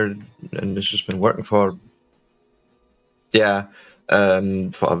here, and it's just been working for, yeah,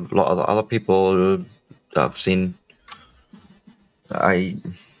 for a lot of the other people that I've seen. I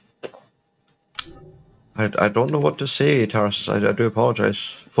don't know what to say, Taras. I do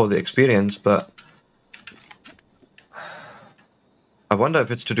apologize for the experience, but I wonder if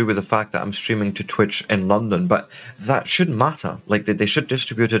it's to do with the fact that I'm streaming to Twitch in London, but that shouldn't matter. Like, they should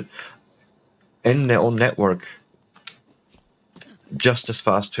distribute it in their own network just as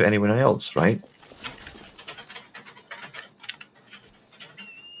fast to anyone else, right?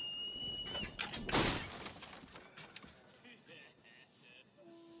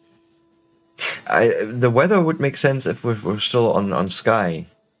 The weather would make sense if we're still on Sky,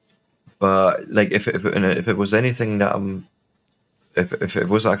 but like if it was anything that if it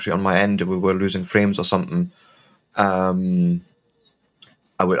was actually on my end, we were losing frames or something, I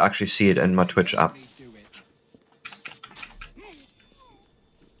would actually see it in my Twitch app.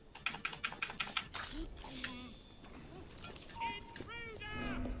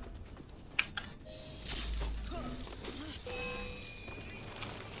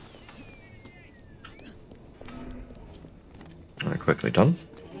 Alright, quickly done.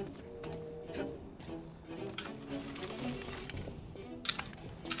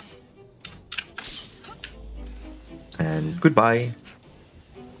 And goodbye.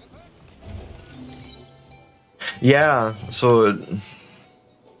 Yeah, so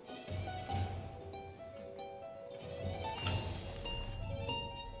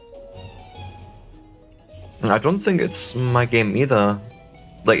I don't think it's my game either.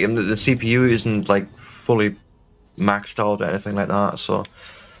 Like, the CPU isn't like fully maxed out or anything like that, so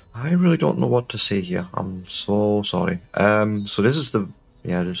I really don't know what to say here. I'm so sorry. So this is the,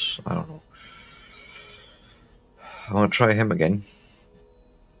 yeah, this, I don't know. I want to try him again.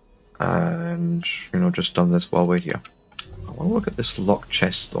 And, you know, just done this while we're here. I want to look at this locked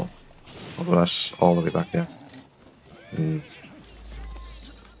chest though. Although that's all the way back there.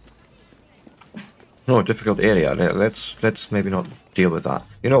 No, difficult area. Let's maybe not deal with that.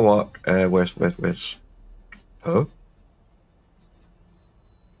 You know what? Where's oh?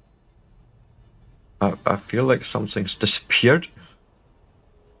 I feel like something's disappeared.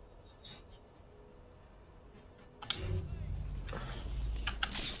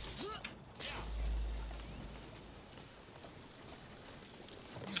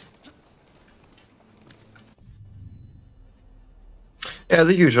 Yeah,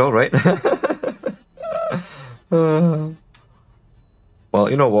 the usual, right? Well,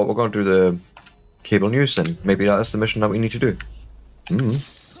 you know what? We're going to do the cable news then. Maybe that's the mission that we need to do.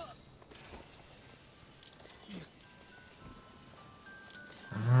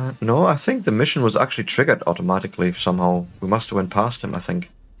 No, I think the mission was actually triggered automatically somehow. We must have went past him, I think.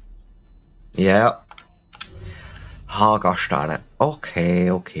 Yeah. Oh, gosh darn it. Okay,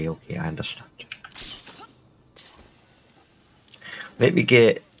 I understand. Let me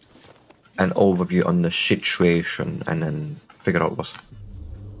get an overview on the situation and then figure out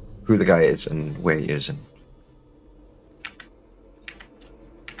who the guy is and where he is and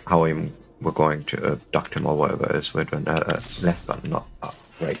how we're going to abduct him or whatever it is we're doing. Left button, not up,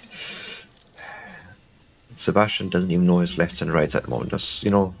 right. Sebastian doesn't even know his lefts and rights at the moment. That's, you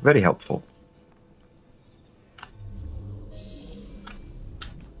know, very helpful.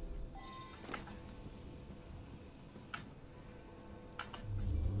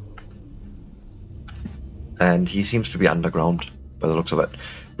 And he seems to be underground by the looks of it.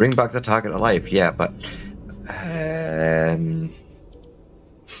 Bring back the target alive, yeah, but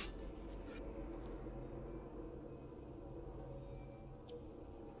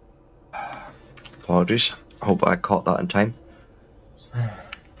apologies. I hope I caught that in time.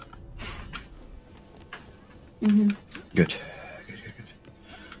 Good.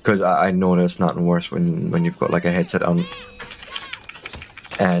 Because I know there's nothing worse when you've got like a headset on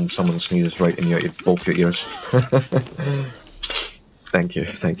and someone sneezes right in both your ears. Thank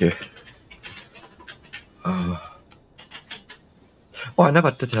you. Oh, I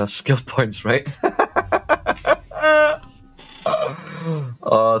never did have skill points, right?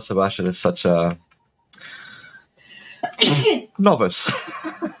 Oh, Sebastian is such a novice.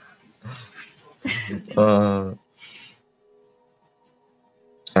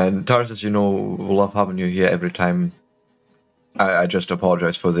 And Tarsus, you know, we love having you here every time. I just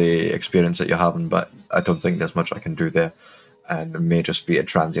apologise for the experience that you're having, but I don't think there's much I can do there. And it may just be a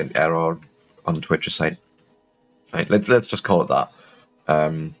transient error on Twitch's side. Right, let's just call it that.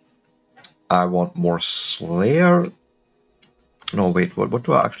 I want more Slayer. No, wait, what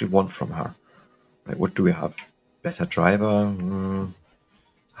do I actually want from her? Right, what do we have? Better driver.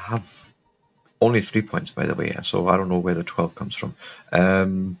 I have only 3 points, by the way, so I don't know where the 12 comes from.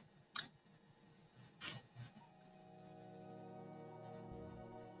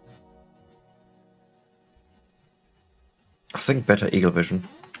 I think better eagle vision,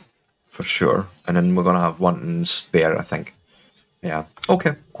 for sure. And then we're going to have one in spare, I think. Yeah,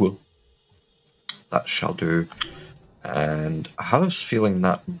 okay, cool. That shall do. And I have this feeling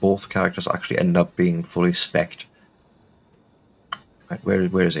that both characters actually end up being fully spec'd. Right,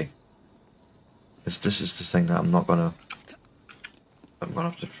 where is he? This is the thing that I'm gonna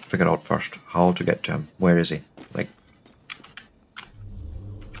have to figure out first how to get to him. Where is he? Like,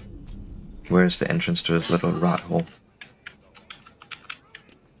 where is the entrance to his little rat hole?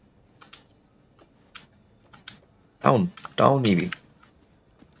 Down, Evie.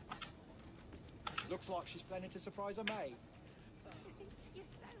 Looks like she's planning to surprise her mate.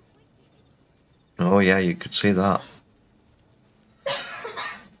 Oh yeah, you could say that.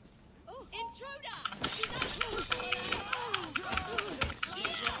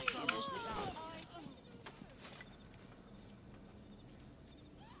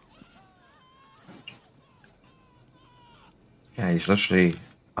 Yeah, he's literally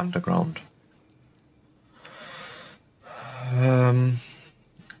underground.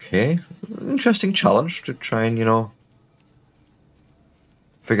 Okay, interesting challenge to try and, you know,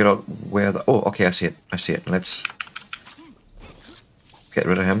 figure out where the... Oh, okay, I see it. Let's get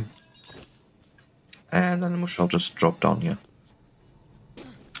rid of him. And then we shall just drop down here.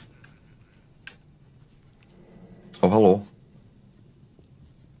 Oh, hello.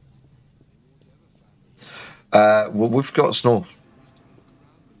 Well, we've got snow.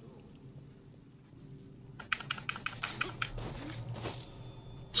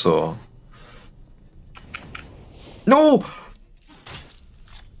 So... No!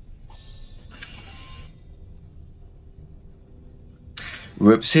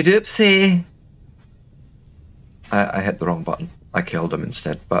 Whoopsie doopsie! I hit the wrong button. I killed him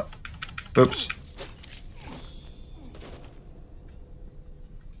instead, but... Oops.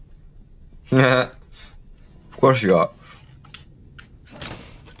 Of course you are.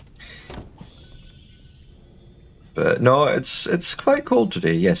 But no, it's quite cold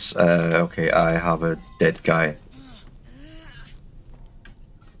today, yes. Okay, I have a dead guy.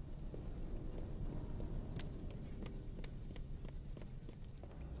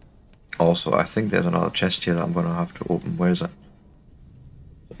 Also, I think there's another chest here that I'm going to have to open. Where is it?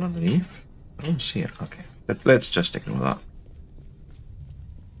 Underneath? I don't see it. Okay, but let's just ignore that.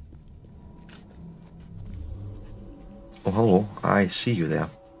 Oh, hello. I see you there.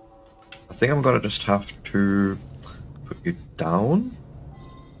 I think I'm going to just have to put you down.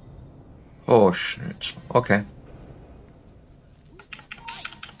 Oh, shit. Okay.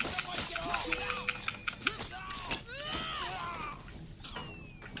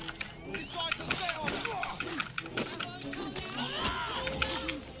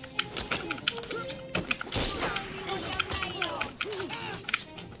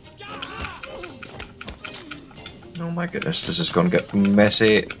 Oh my goodness, this is going to get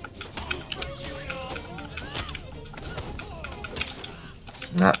messy.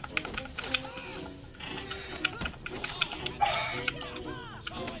 Nah.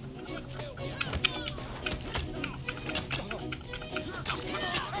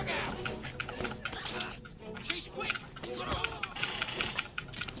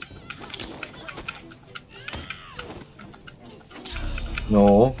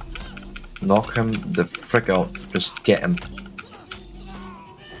 No. Knock him the frick out. Just get him.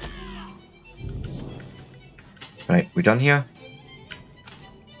 Right, we done here?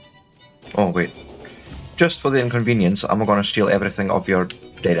 Oh, wait. Just for the inconvenience, I'm gonna steal everything of your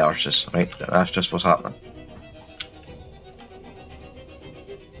dead arses, right? That's just what's happening.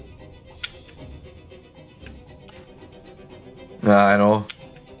 I know.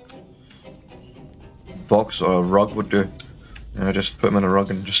 Box or a rug would do. Just put him in a rug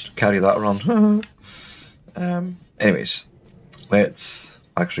and just carry that around. Anyways, let's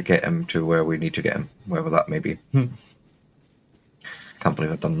actually get him to where we need to get him, wherever that may be. Can't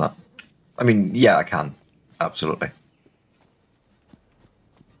believe I've done that. I mean, yeah, I can. Absolutely.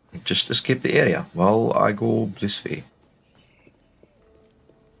 Just escape the area while I go this way.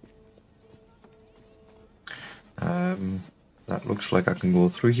 That looks like I can go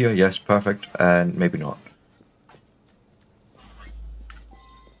through here. Yes, perfect. And maybe not.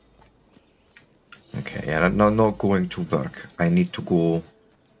 Okay, yeah, not going to work. I need to go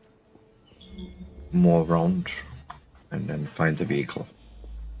more around and then find the vehicle.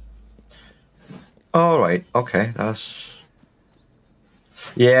 Alright, okay, that's...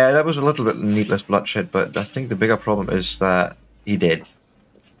 Yeah, that was a little bit needless bloodshed, but I think the bigger problem is that he did.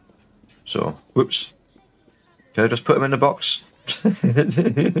 So, whoops. Can I just put him in the box?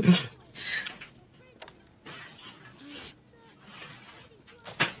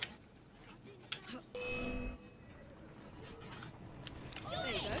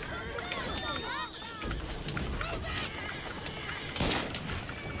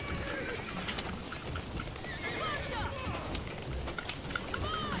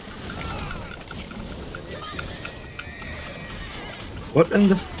 What in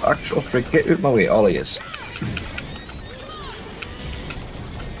the actual frick? Get out my way, all he is.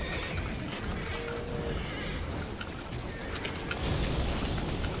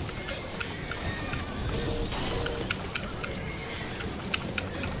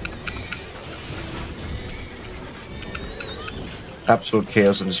 Absolute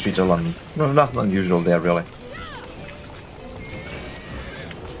chaos in the streets of London. No, nothing unusual there, really.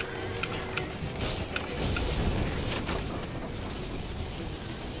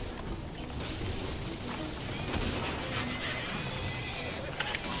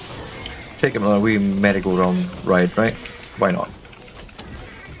 Take him on a wee merry-go-round ride, right? Why not?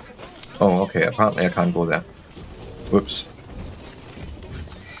 Oh, okay, apparently I can't go there. Whoops.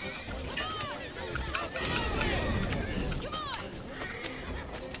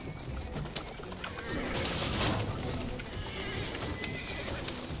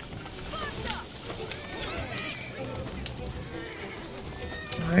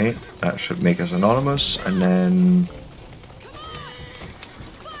 Right, that should make us anonymous, and then...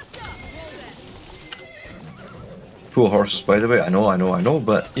 Poor horses, by the way. I know,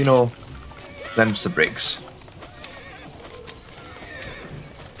 but, you know, them's the breaks.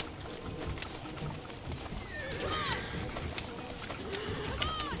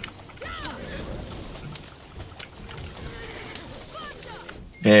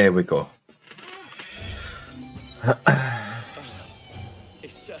 There we go. He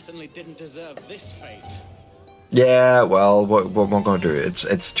certainly didn't deserve this fate. Yeah, well, what we're gonna do?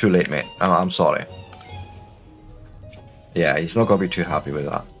 It's too late, mate. I'm sorry. Yeah, he's not gonna be too happy with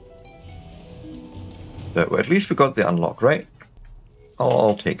that. But at least we got the unlock, right?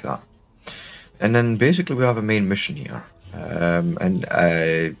 I'll take that. And then basically we have a main mission here. And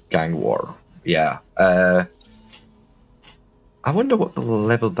gang war. Yeah. I wonder what the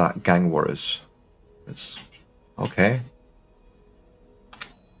level that gang war is. It's okay.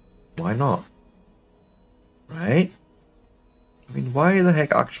 Why not? Right? I mean, why the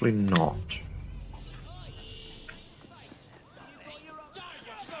heck actually not?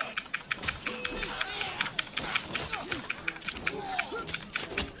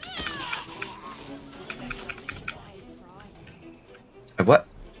 What?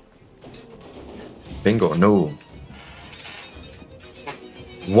 Bingo, no.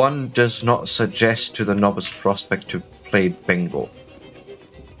 One does not suggest to the novice prospect to play bingo.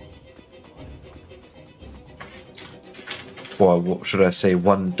 Or what should I say,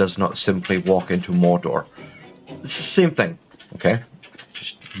 one does not simply walk into Mordor. It's the same thing, okay?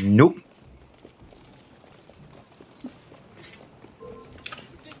 Just nope.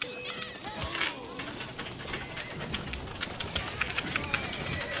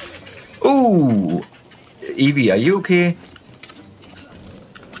 Ooh! Evie, are you okay?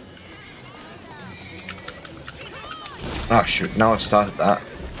 Ah, shoot, now I've started that.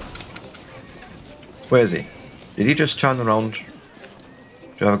 Where is he? Did he just turn around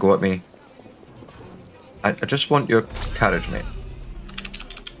to have a go at me? I just want your carriage, mate.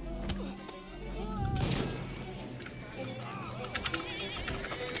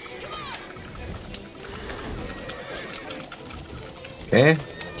 Okay,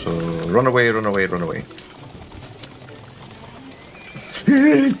 so run away, run away, run away.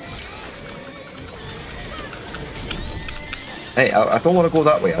 Hey, I don't want to go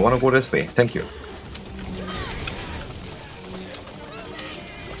that way. I want to go this way. Thank you.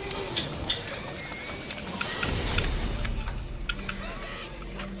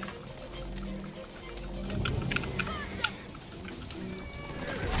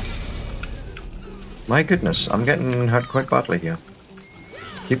 My goodness, I'm getting hurt quite badly here.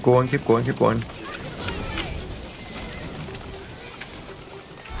 Keep going, keep going, keep going.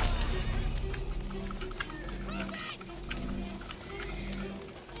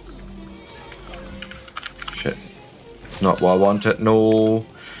 Shit. Not what I wanted. No.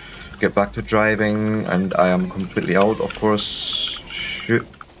 Get back to driving, and I am completely out, of course. Shoot.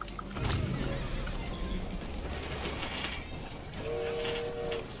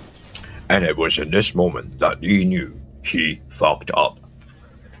 And it was in this moment that he knew he fucked up.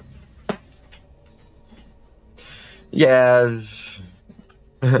 Yes.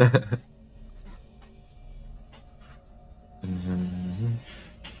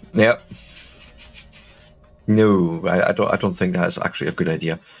 Yep. No, I don't think that's actually a good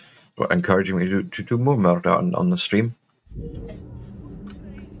idea. But encouraging me to do more murder on the stream.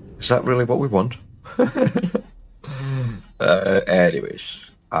 Is that really what we want? Anyways,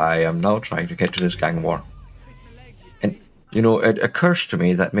 I am now trying to get to this gang war. And, you know, it occurs to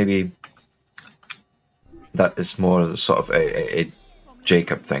me that maybe that is more sort of a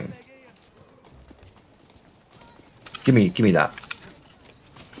Jacob thing. Give me that.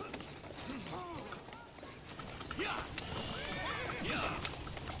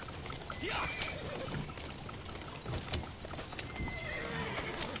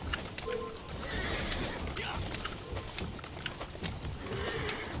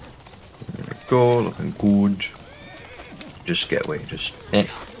 Go, looking good. Just get away, just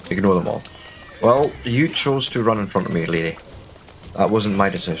ignore them all. Well, you chose to run in front of me, lady. That wasn't my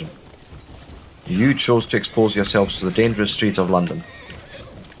decision. You chose to expose yourselves to the dangerous streets of London.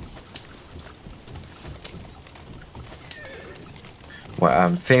 Where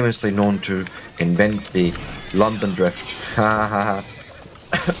I'm famously known to invent the London drift. Ha ha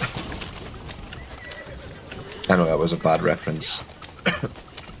ha. I know that was a bad reference.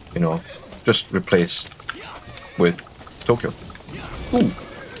 You know. Just replace with Tokyo. Ooh.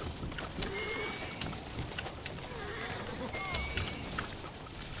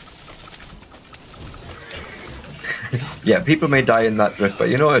 Yeah, people may die in that drift, but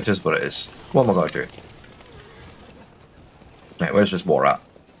you know it is what it is. What am I going to do? Right, where's this war at?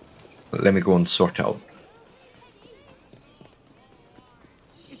 Let me go and sort it out.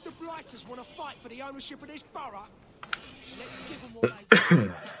 If the blighters want to fight for the ownership of this borough, let's give them what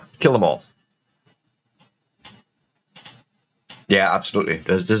they Kill them all. Yeah, absolutely.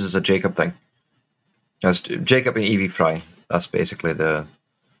 This is a Jacob thing. That's Jacob and Evie Fry. That's basically the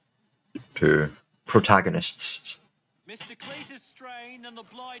two protagonists. Mr. Cletus Strain and the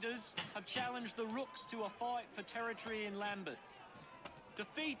Blighters have challenged the Rooks to a fight for territory in Lambeth.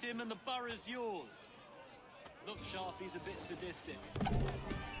 Defeat him and the borough's yours. Look, Sharpie's a bit sadistic.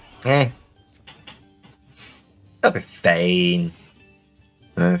 That'll be fine.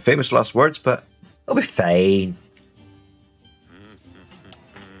 Famous last words, but it'll be fine.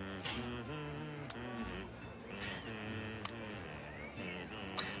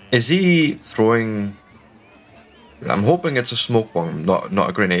 Is he throwing... I'm hoping it's a smoke bomb, not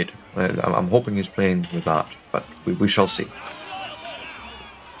a grenade. I'm hoping he's playing with that, but we shall see.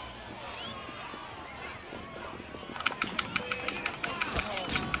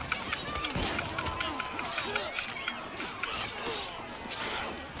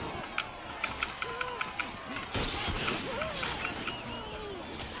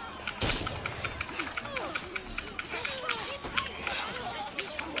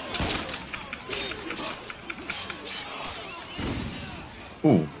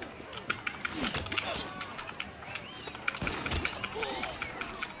 Ooh.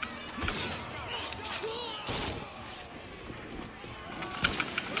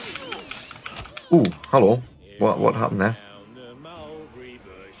 Ooh, hello. What happened there?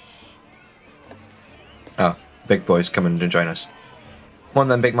 Ah, big boys coming to join us. Come on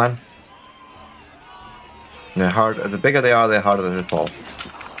then, big man. The bigger they are, the harder they fall.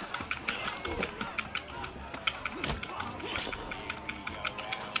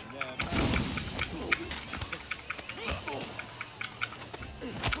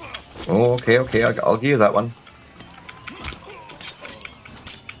 Oh, okay, I'll give you that one.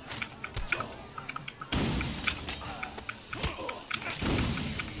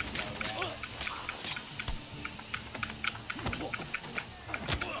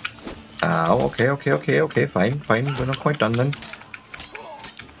 Oh, okay, fine, we're not quite done then.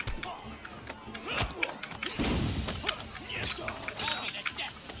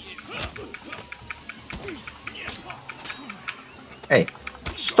 Hey,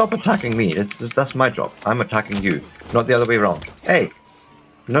 stop attacking me, that's my job. I'm attacking you, not the other way around. Hey!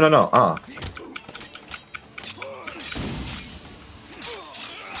 No,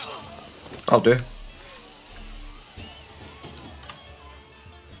 I'll do.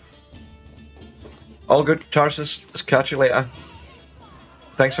 All good, Tarsus. Let's catch you later.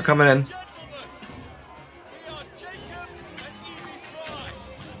 Thanks for coming in. Gentlemen, we are Jacob and Evie Fry.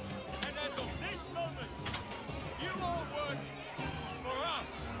 And as of this moment, you are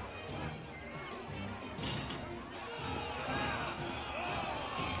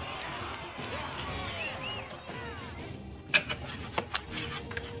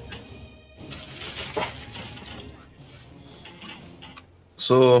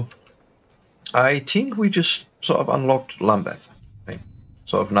So I think we just sort of unlocked Lambeth, right?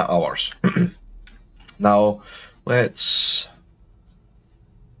 Sort of not ours. Now let's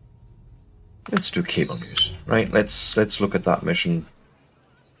do cable news, right? Let's look at that mission.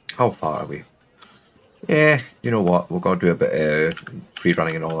 How far are we? Yeah, you know what? We're gonna do a bit of free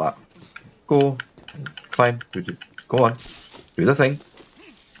running and all that. Go, climb, go on, do the thing.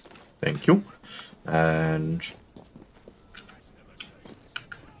 Thank you. And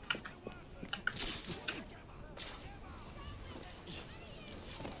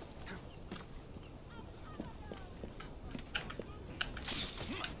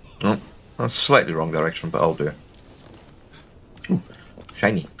oh, that's slightly wrong direction, but I'll do it. Ooh,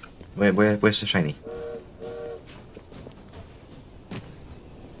 shiny. Where's the shiny?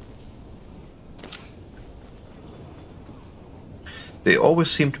 They always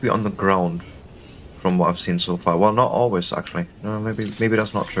seem to be on the ground, from what I've seen so far. Well, not always, actually. No, maybe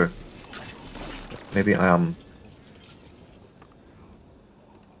that's not true. Maybe I am.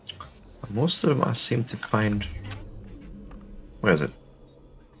 Most of them I seem to find. Where is it?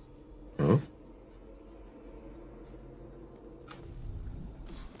 Oh.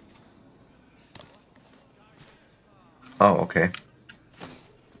 Oh, okay.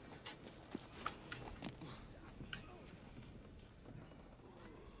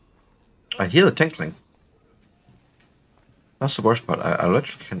 I hear the tinkling. That's the worst part. I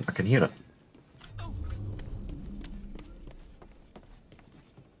literally can hear it.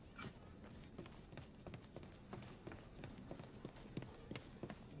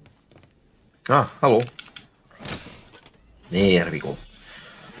 Ah, hello. There we go.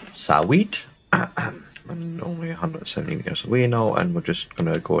 Sweet. And only 170 meters away now, and we're just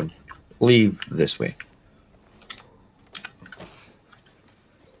gonna go and leave this way.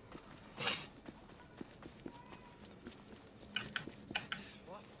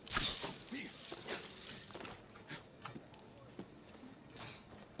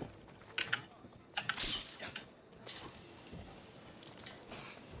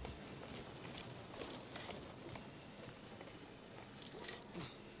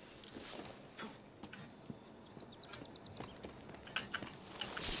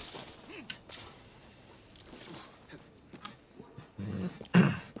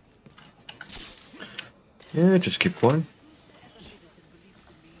 Yeah, just keep going.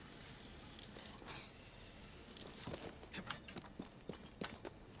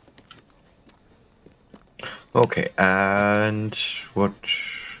 Okay, and what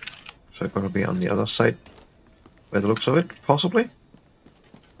is that going to be on the other side? By the looks of it, possibly?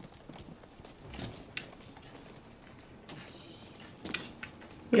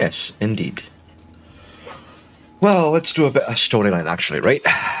 Yes, indeed. Well, let's do a bit of storyline, actually, right?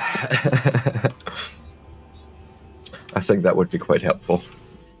 I think that would be quite helpful.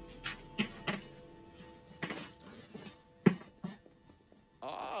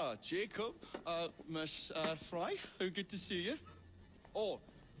 Ah, Jacob. Miss Fry, how good to see you. Oh,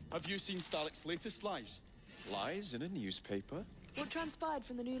 have you seen Starrick's latest lies? Lies in a newspaper? What transpired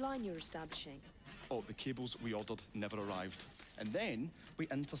from the new line you're establishing? Oh, the cables we ordered never arrived. And then we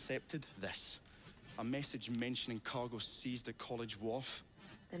intercepted this. A message mentioning cargo seized at College Wharf.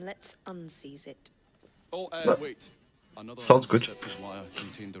 Then let's unseize it. Oh, wait. Another Sounds good. intercepted wire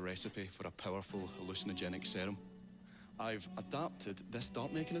contained the recipe for a powerful hallucinogenic serum. I've adapted this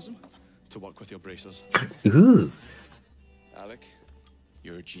dart mechanism to work with your bracers. Ooh. Alec,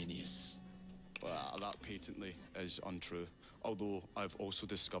 You're a genius. well, that patently is untrue. Although I've also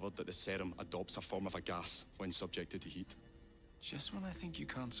discovered that the serum adopts a form of a gas when subjected to heat. Just when I think you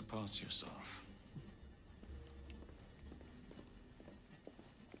can't surpass yourself.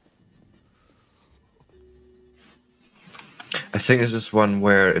 I think this is one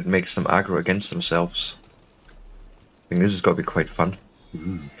where it makes them aggro against themselves. I think this has got to be quite fun.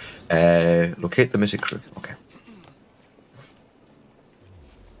 Locate the missing crew. Okay.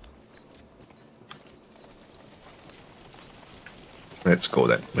 Let's go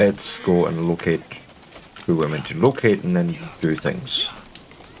then. Let's go and locate who we're meant to locate and then do things.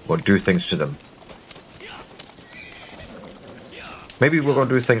 Or do things to them. Maybe we're going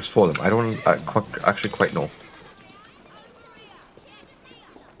to do things for them. I don't actually quite know.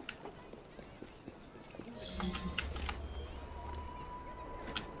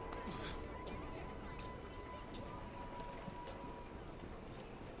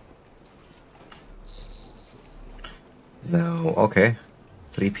 No, okay.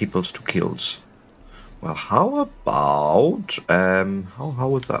 3 peoples, 2 kills. Well, how about how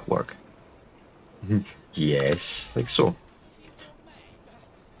would that work? Yes, like so.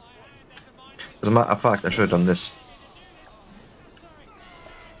 As a matter of fact, I should have done this.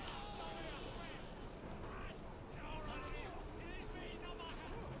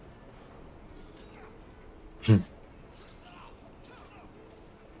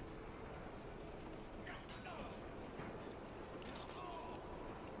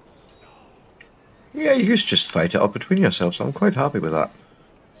 Yeah, you just fight it out between yourselves. I'm quite happy with that.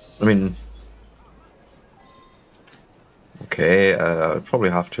 I mean... Okay, I'd probably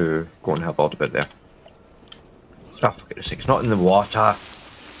have to go and help out a bit there. Ah, for goodness sake, it's not in the water!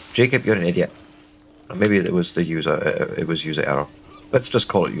 Jacob, you're an idiot. Or maybe it was the user, it was user error. Let's just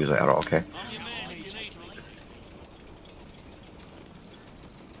call it user error, okay?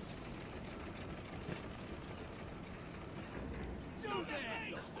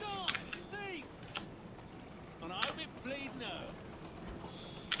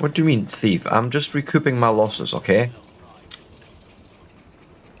 What do you mean, thief? I'm just recouping my losses, okay?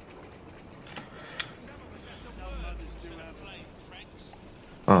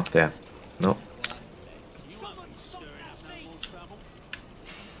 Oh, there. No.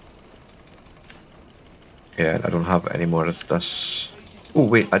 Yeah, I don't have any more of this. Oh,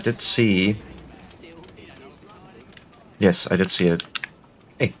 wait, I did see... Yes, I did see it.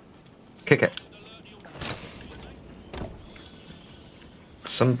 Hey, kick it.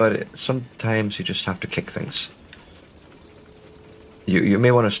 Sometimes you just have to kick things. You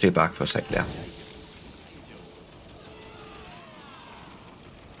may want to stay back for a sec there.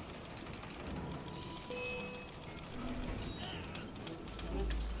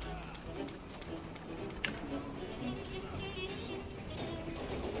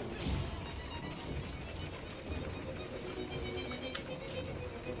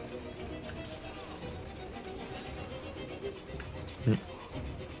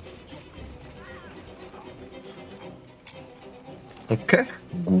 Okay,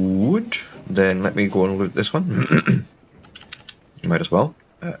 good. Then let me go and loot this one. Might as well.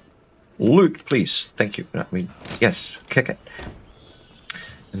 Loot, please. Thank you. I mean, yes, kick it.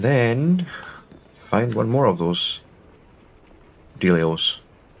 And then find one more of those dealios.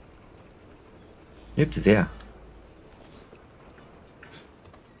 Yep, there.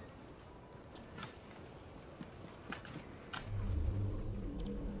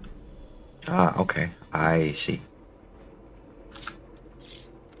 Ah, okay. I see.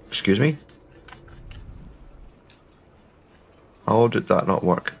 Excuse me? How did that not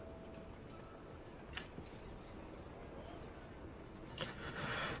work?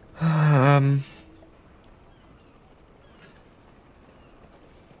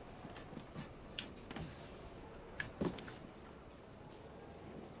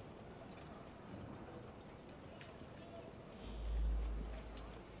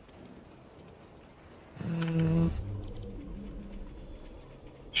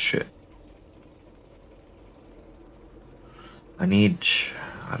 Shit. I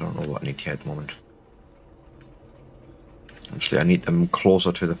don't know what I need here at the moment. Actually, I need them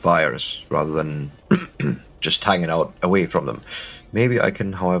closer to the fires rather than just hanging out away from them. Maybe I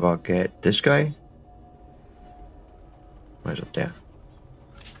can, however, get this guy. Where's it there?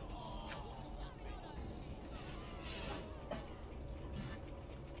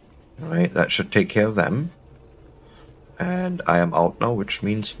 Alright, that should take care of them. And I am out now, which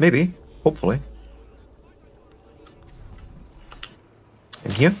means maybe, hopefully.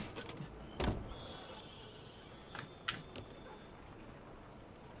 In here.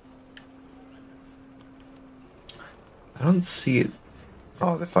 I don't see it.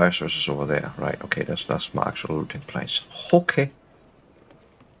 Oh, the fire source is over there. Right, okay, that's my actual looting place. Okay.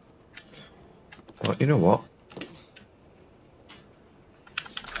 Well, you know what?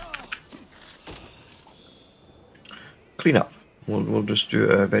 Clean up. We'll just do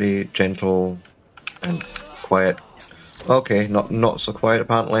a very gentle and quiet. Okay, not so quiet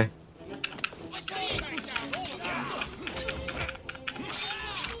apparently.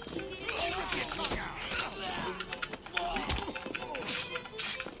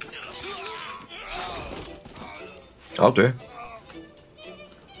 I'll do.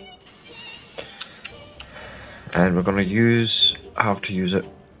 And we're gonna have to use it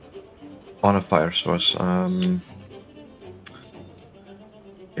on a fire source.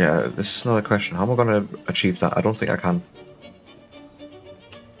 Yeah, this is another question. How am I gonna achieve that? I don't think I can.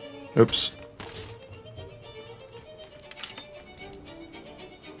 Oops.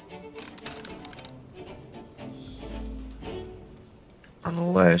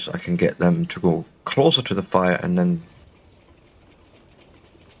 Unless I can get them to go closer to the fire and then...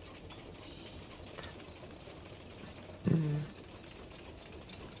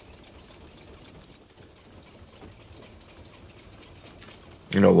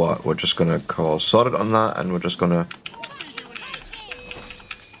 You know what, we're just gonna call sorted on that and we're just gonna...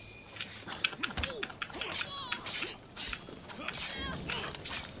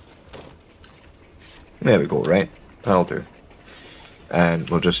 There we go, right? That'll do. And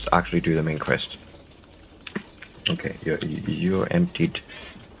we'll just actually do the main quest. Okay, you're emptied.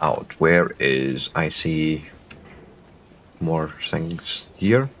 out. Where is... I see more things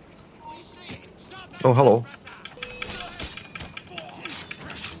here. Oh, hello.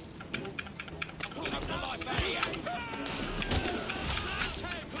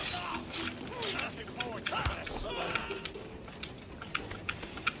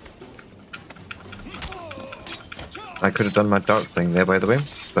 I could have done my dart thing there, by the way,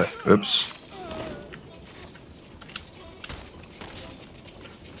 but oops.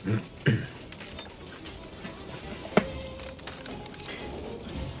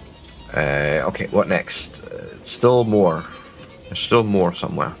 Okay, what next? Still more. There's still more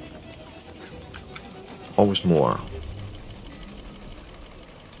somewhere. Always more.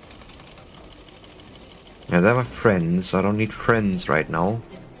 Yeah, they're my friends. I don't need friends right now.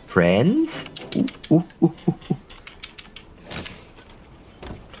 Friends? Ooh, ooh, ooh, ooh, ooh.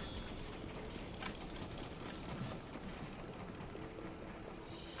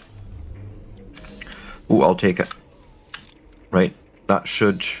 Ooh, I'll take it. Right, that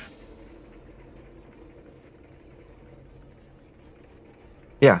should...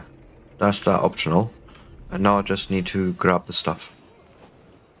 Yeah, that's that optional. And now I just need to grab the stuff.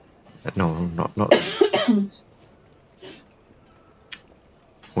 No, not...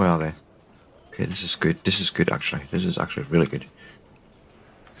 Where are they? Okay, this is good. This is good, actually. This is actually really good.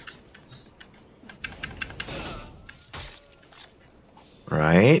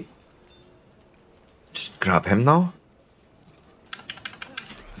 Right. Just grab him now.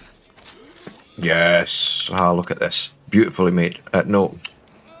 Yes. Ah, look at this. Beautifully made. No.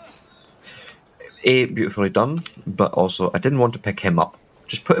 A, beautifully done, but also I didn't want to pick him up.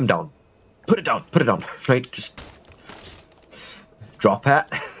 Just put him down. Put it down. Put it down. Right? Just drop it.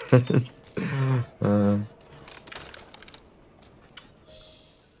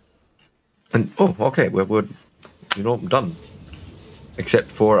 And oh, okay, we're you know, done.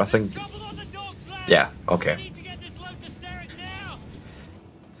 Except for I think. Yeah. Okay.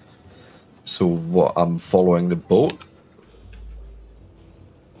 So what? I'm following the boat.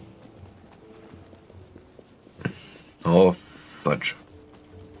 Oh fudge!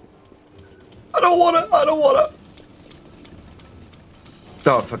 I don't want it. I don't want it.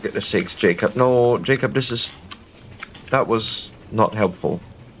 Oh, for goodness sakes, Jacob! No, Jacob. That was not helpful.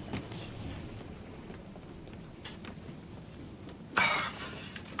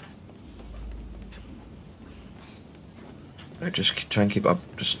 I just try and keep up.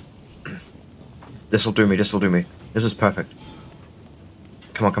 Just this'll do me. This'll do me. This is perfect.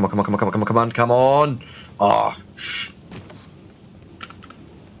 Come on! Come on! Come on! Come on! Come on! Come on! Come on! Come on! Ah! Oh,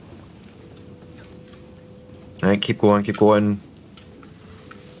 Alright, keep going. Keep going.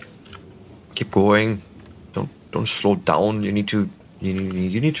 Keep going. Don't slow down. You need to. You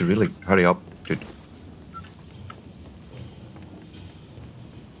need to really hurry up, dude.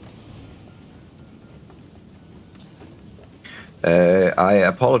 I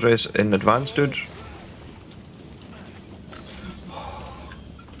apologize in advance, dude.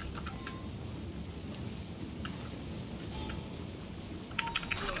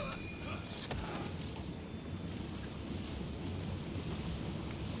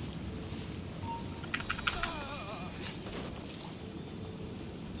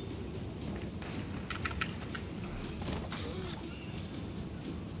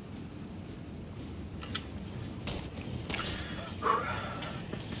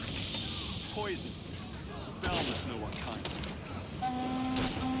 Poison. Boundless know what kind.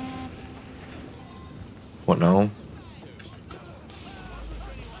 What now?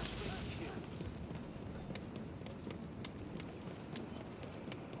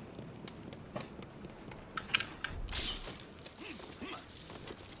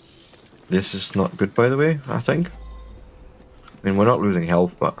 This is not good, by the way, I think. I mean, we're not losing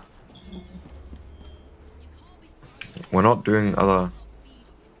health, but... We're not doing other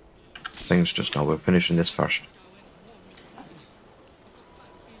things just now. We're finishing this first.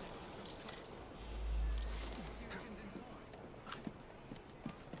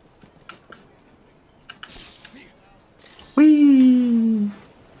 Whee!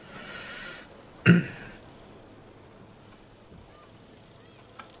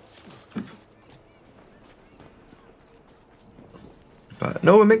 But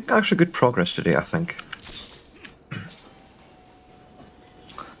no, we're making actually good progress today, I think.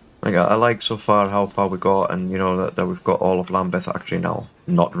 Like, I like so far how far we got, and you know that we've got all of Lambeth actually now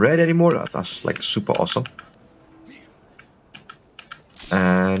not red anymore. That's like super awesome.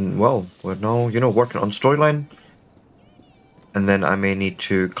 And well, we're now, you know, working on storyline, and then I may need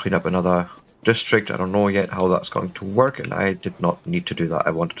to clean up another district. I don't know yet how that's going to work, and I did not need to do that.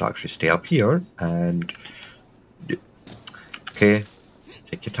 I wanted to actually stay up here and okay,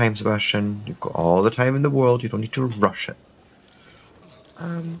 Take your time, Sebastian. You've got all the time in the world. You don't need to rush it.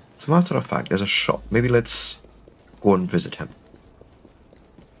 As a matter of fact, there's a shop. Maybe let's go and visit him.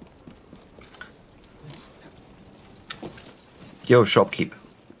 Yo, shopkeep.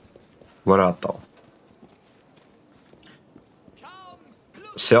 What art thou?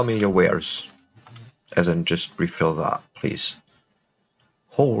 Sell me your wares. As in, just refill that, please.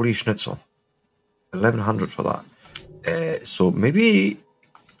 Holy schnitzel. 1100 for that. So maybe,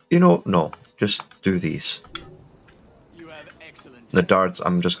 you know, no. Just do these. The darts,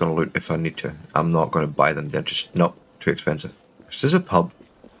 I'm just going to loot if I need to. I'm not going to buy them. They're just, no, too expensive. This is a pub.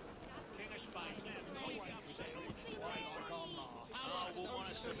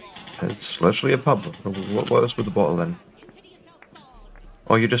 It's literally a pub. What else with the bottle then?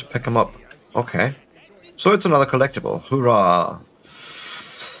 Oh, you just pick them up. Okay. So it's another collectible. Hoorah!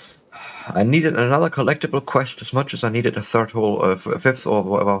 I needed another collectible quest as much as I needed a third hole, fifth or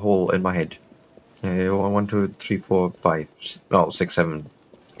whatever hole in my head. 1, 2, 3, 4, 5. No, 6, 7.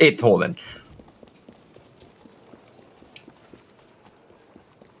 8th hole then.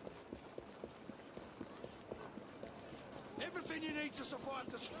 Everything you need to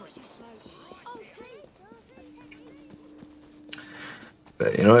survive the streets.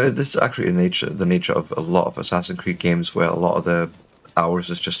 But, you know, this is actually the nature of a lot of Assassin's Creed games, where a lot of the hours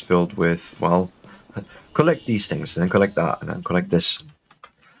is just filled with, well, collect these things, and then collect that, and then collect this.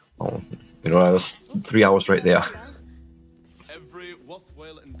 Oh, you know, that's 3 hours right there. Every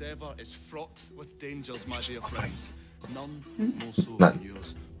worthwhile endeavour is fraught with dangers, my dear friends. None more so than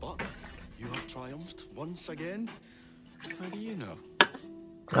yours. But you have triumphed once again. How do you know?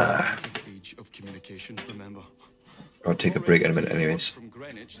 Age of communication, remember. I'll take a break in a minute anyways. From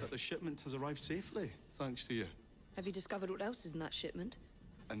Greenwich that the shipment has arrived safely, thanks to you. Have you discovered what else is in that shipment?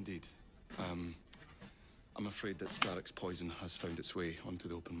 Indeed. I'm afraid that Starrick's poison has found its way onto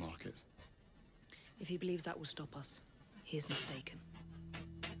the open market. If he believes that will stop us, he is mistaken.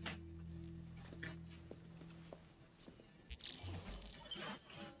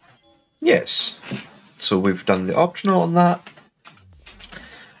 Yes. So we've done the optional on that.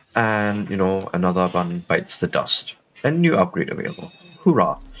 And, you know, another one bites the dust. A new upgrade available.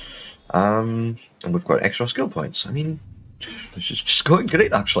 Hoorah. And we've got extra skill points. I mean, this is just going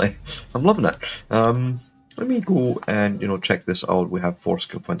great, actually. I'm loving it. Let me go and, you know, check this out. We have 4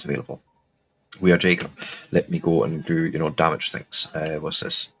 skill points available. We are Jacob. Let me go and do, you know, damage things. What's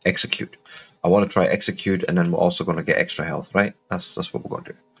this? Execute. I want to try execute, and then we're also going to get extra health, right? That's what we're going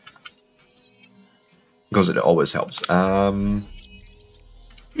to do. Because it always helps.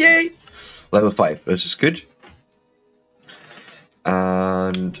 Yay! Level 5. This is good.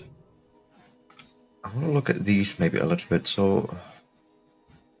 And I want to look at these maybe a little bit. So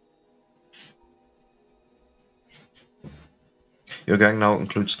your gang now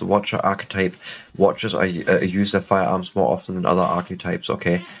includes the Watcher archetype. Watchers are use their firearms more often than other archetypes.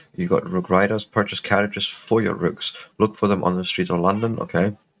 Okay, you got Rook Riders. Purchase carriages for your Rooks. Look for them on the streets of London.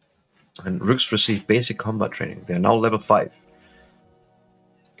 Okay, and Rooks receive basic combat training. They are now level 5.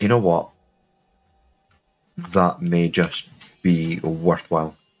 You know what? That may just be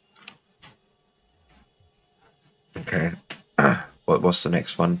worthwhile. Okay, what's the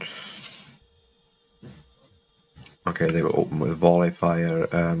next one? Okay, they were open with volley fire.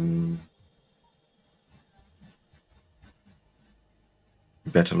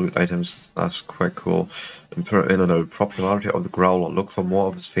 Better loot items. That's quite cool. In the popularity of the Growler, look for more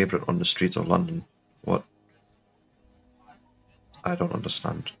of his favorite on the streets of London. What? I don't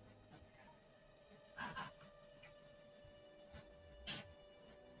understand.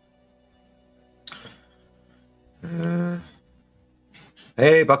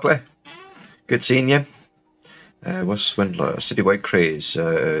 Hey, Buckley. Good seeing you. What's Swindler? Citywide Craze.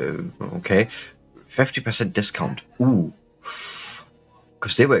 Okay. 50% discount. Ooh.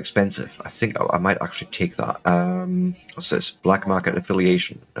 Because they were expensive. I think I might actually take that. What's this? Black market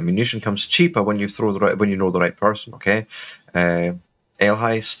affiliation. Ammunition comes cheaper when you know the right person. Okay. Ale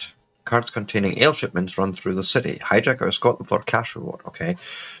heist. Cards containing ale shipments run through the city. Hijacker escort them for a cash reward. Okay.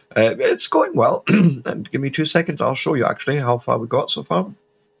 It's going well. And give me 2 seconds. I'll show you actually how far we got so far.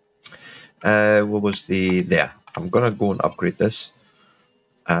 What was there? I'm gonna go and upgrade this,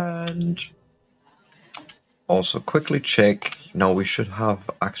 and also quickly check. Now we should have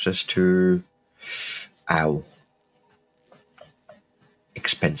access to. Ow.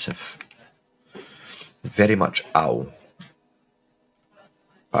 Expensive. Very much ow.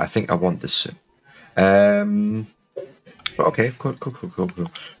 But I think I want this soon. Okay, cool.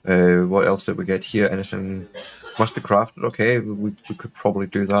 What else did we get here? Anything must be crafted. Okay, we could probably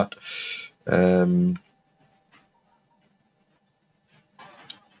do that.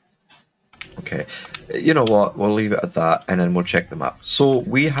 Okay, you know what? We'll leave it at that, and then we'll check the map. So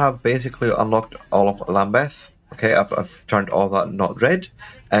we have basically unlocked all of Lambeth. Okay, I've turned all that not red,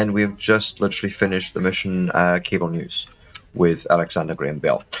 and we've just literally finished the mission Cable News with Alexander Graham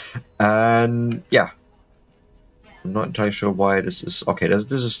Bell. And yeah, I'm not entirely sure why this is... Okay, this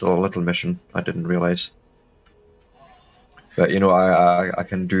is still a little mission. I didn't realize. But, you know, I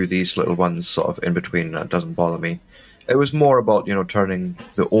can do these little ones sort of in between. That doesn't bother me. It was more about, you know, turning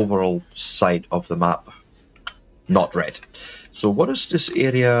the overall side of the map not red. So what is this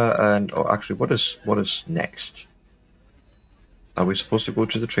area, and oh, actually, what is next? Are we supposed to go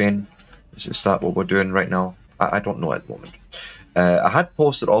to the train? Is that what we're doing right now? I don't know at the moment. I had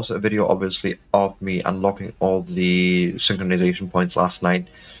posted also a video, obviously, of me unlocking all the synchronization points last night,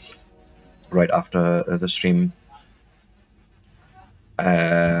 right after the stream.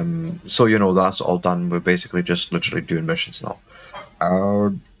 So, you know, that's all done. We're basically just literally doing missions now.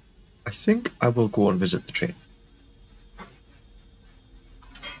 I think I will go and visit the train.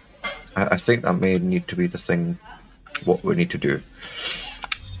 I think that may need to be the thing, what we need to do.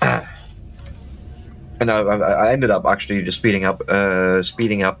 And I ended up actually just speeding up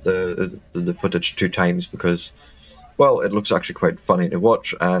the footage 2 times because, well, it looks actually quite funny to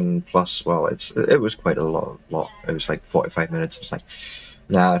watch, and plus, well, it was quite a lot. It was like 45 minutes. It's like,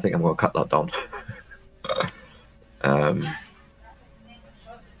 nah, I think I'm gonna cut that down.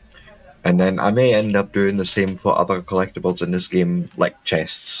 And then I may end up doing the same for other collectibles in this game, like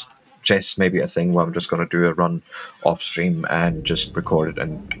chests. Chests may be a thing where I'm just going to do a run off stream and just record it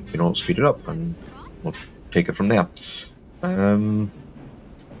and, you know, speed it up, and we'll take it from there.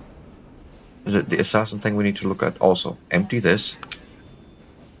 Is it the assassin thing we need to look at? Also, empty this.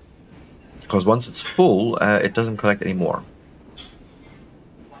 Because once it's full, it doesn't collect anymore.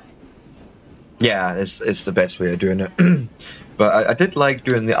 Yeah, it's the best way of doing it. But I did like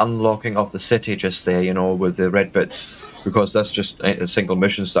doing the unlocking of the city just there, you know, with the red bits, because that's just single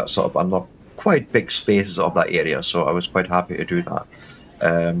missions that sort of unlock quite big spaces of that area, so I was quite happy to do that.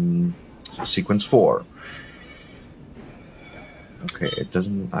 So sequence 4. Okay, it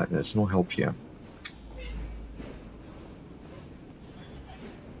doesn't... there's no help here.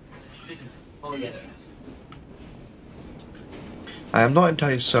 I am not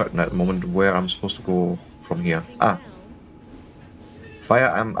entirely certain at the moment where I'm supposed to go from here.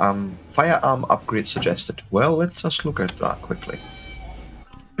 Firearm upgrade suggested. Well, let's just look at that quickly.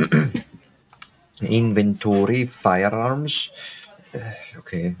 Inventory, firearms.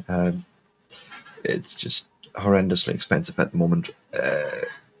 Okay, it's just horrendously expensive at the moment.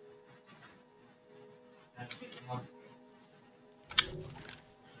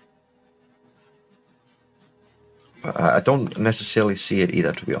 But I don't necessarily see it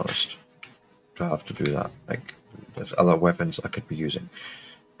either, to be honest. To have to do that. Like, there's other weapons I could be using.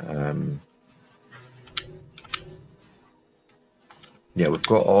 Yeah, we've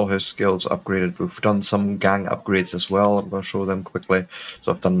got all his skills upgraded. We've done some gang upgrades as well. I'm going to show them quickly.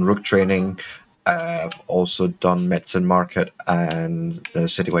 So I've done rook training. I've also done medicine market and the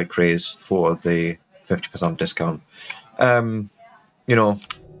citywide craze for the 50% discount. You know,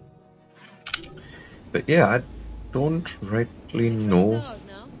 but yeah, I don't rightly know.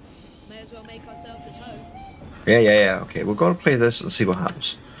 Yeah. Okay, we're going to play this and see what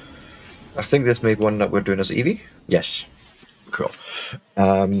happens. I think this may be one that we're doing as Eevee. Yes. Cool.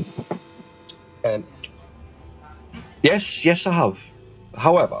 And yes, I have.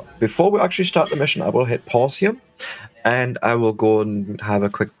 However, before we actually start the mission, I will hit pause here, and I will go and have a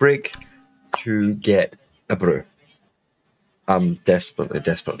quick break to get a brew. I'm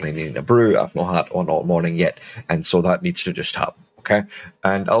desperately needing a brew. I've not had one all morning yet, and so that needs to just happen, okay?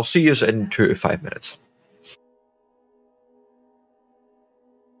 And I'll see you in 2 to 5 minutes.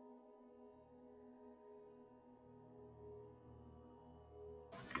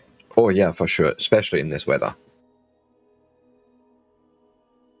 Oh yeah, for sure, especially in this weather.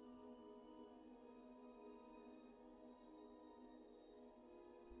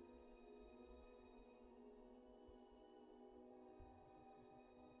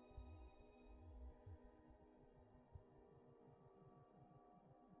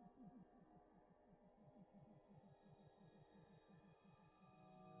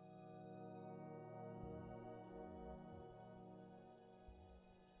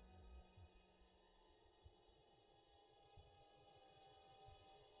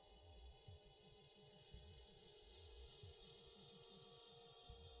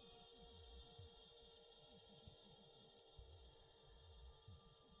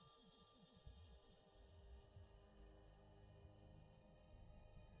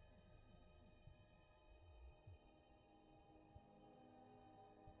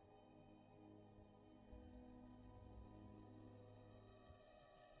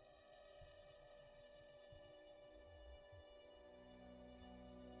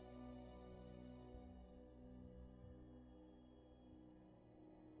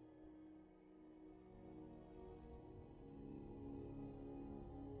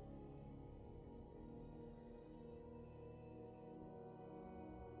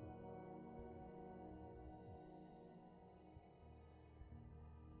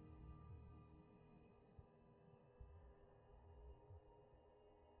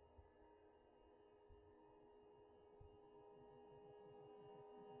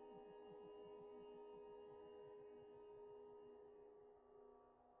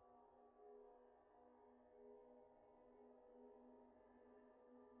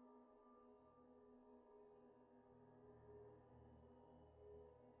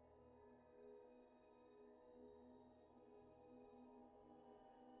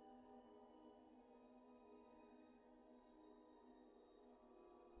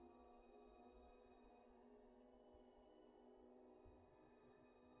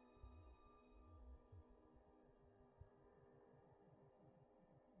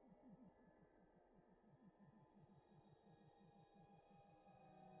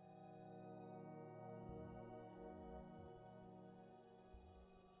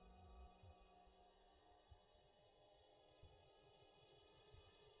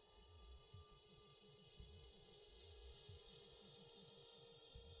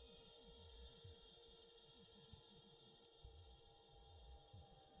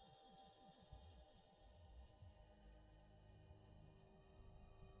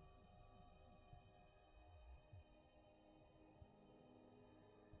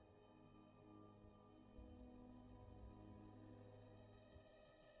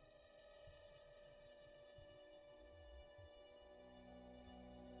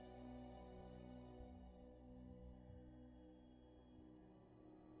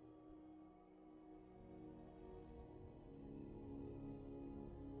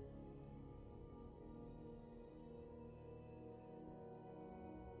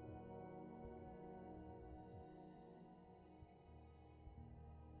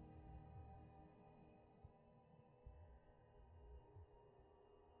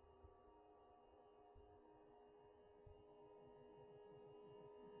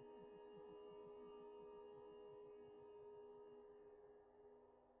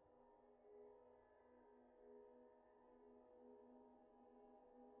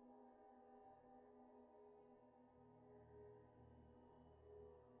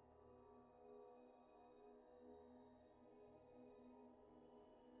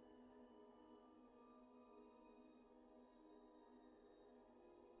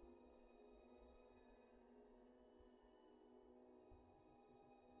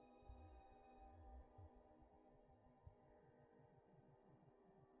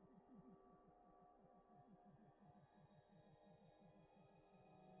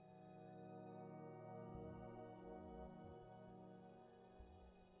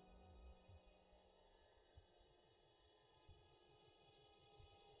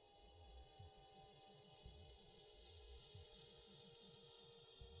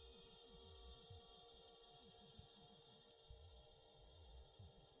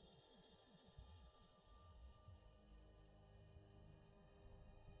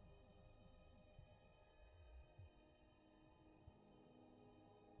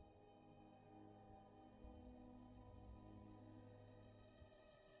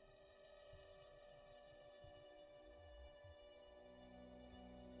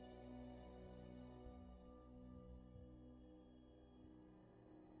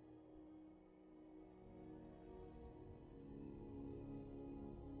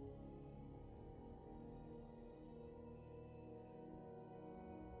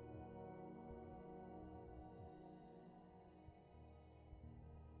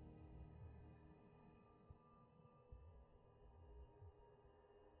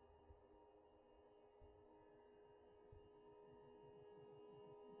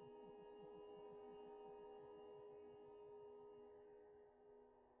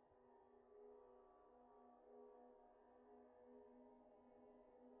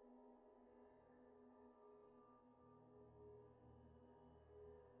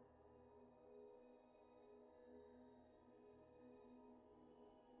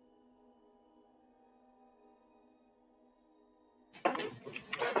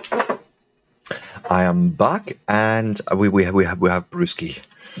 I am back, and we have Brewski.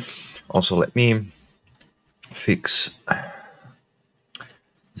 Also, let me fix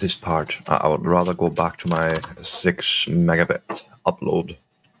this part. I would rather go back to my 6 megabit upload.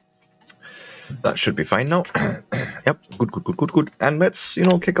 That should be fine now. Yep, good. And let's,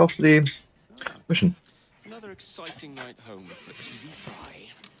 kick off the mission. Another exciting night home with the TV fry.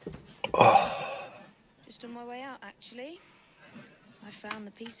 Just on my way out, actually. I found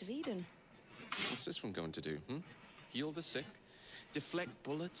the piece of Eden. What's this one going to do? Heal the sick, deflect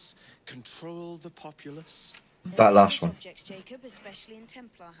bullets, control the populace. That last one. Objects, Jacob, especially in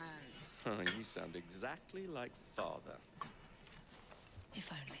Templar hands. Oh, you sound exactly like Father.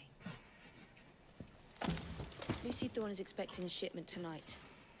 If only. Lucy Thorne is expecting a shipment tonight.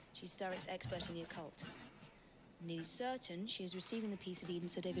 She's Starrick's expert in the occult. Nearly certain she is receiving the piece of Eden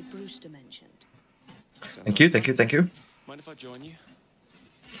Sir David Brewster mentioned. Thank you. Mind if I join you?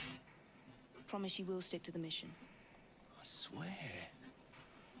 Promise you will stick to the mission. I swear.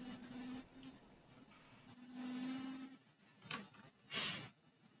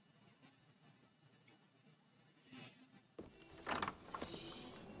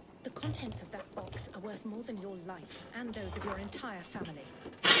 The contents of that box are worth more than your life and those of your entire family.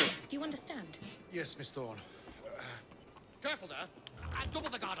 Do you understand? Yes, Miss Thorne. Careful there. And double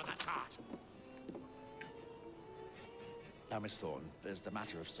the guard on that cart. Now, Miss Thorne, there's the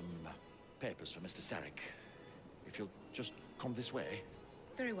matter of some papers for Mr. Starrick. If you'll just come this way.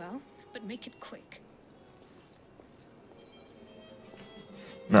 Very well, but make it quick.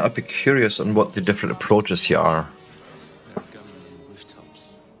 Now, I'd be curious on what the different approaches here are.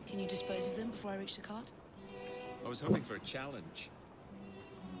 Can you dispose of them before I reach the cart? I was hoping for a challenge.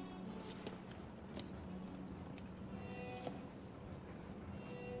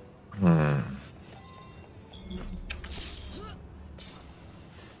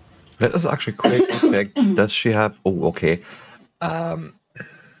 Let us actually quick check. Does she have... Oh, okay. I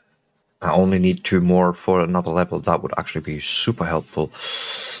only need 2 more for another level. That would actually be super helpful.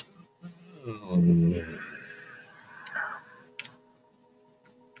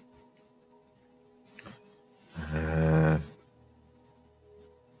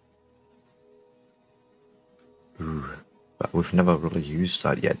 But we've never really used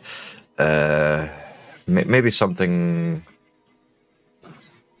that yet. Maybe something...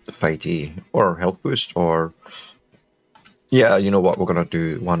 fighty or health boost, or yeah, you know what, we're gonna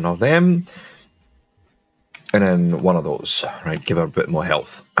do one of them and then one of those, right? Give her a bit more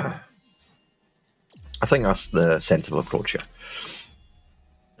health. I think that's the sensible approach here.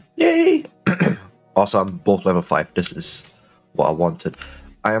 Yay! Awesome, both level 5. This is what I wanted.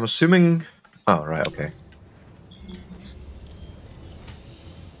 I am assuming... Oh, right, okay.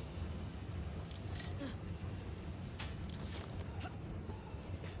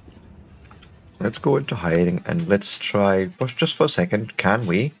 Let's go into hiding and let's try, just for a second, can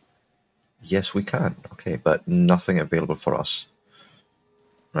we? Yes, we can. Okay, but nothing available for us.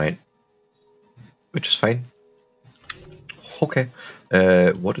 Right. Which is fine. Okay.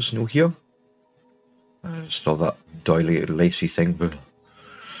 What is new here? Still that doily, lacy thing. But,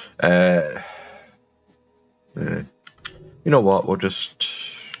 you know what? We'll just...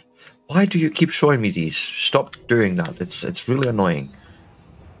 Why do you keep showing me these? Stop doing that. It's really annoying.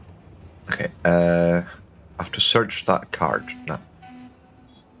 Okay, I have to search that card. Now,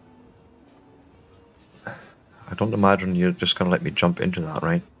 I don't imagine you're just going to let me jump into that,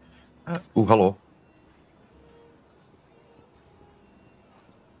 right? Oh, hello.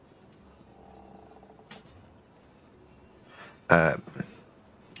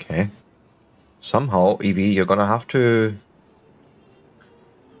 Okay. Somehow, Evie, you're going to have to...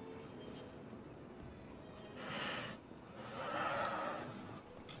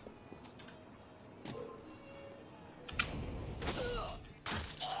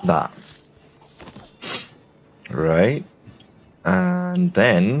 That. Right. And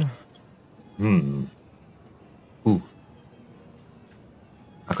then... Ooh.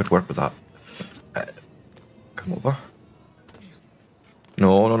 I could work with that. Come over.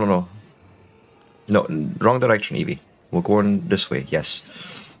 No. No, wrong direction, Evie. We're going this way,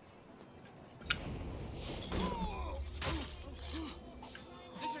 yes.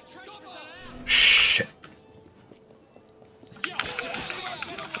 Shit.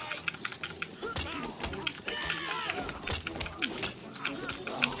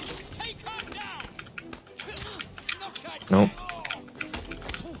 Nope.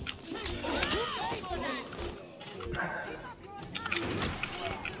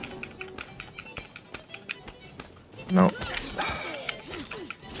 No.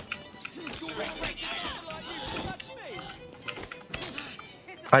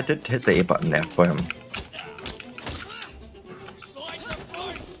 I did hit the A button there for him.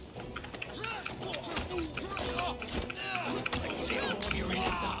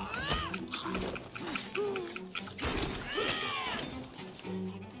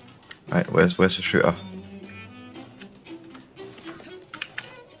 Right, where's the shooter?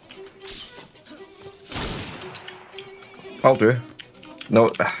 I'll do.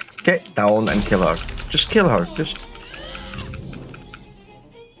 No, get down and kill her. Just kill her. Just.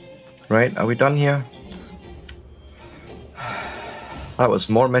 Right, are we done here? That was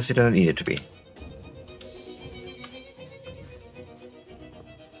more messy than it needed to be.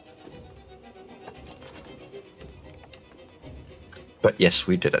 But yes,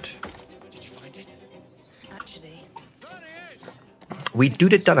 we did it. Did you find it? Actually. We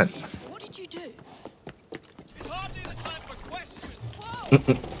done it. What did you do? It's hardly the time for questions. Whoa!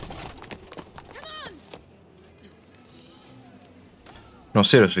 Come on! No,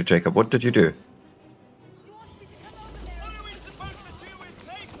 seriously, Jacob, what did you do? What are we supposed to do with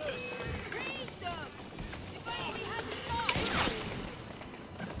papers? Read them! If only we had the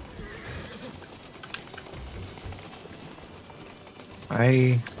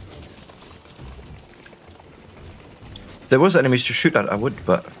time! If there was enemies to shoot at, I would,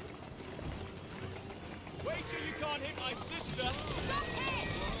 but... Wait till you can't hit my sister.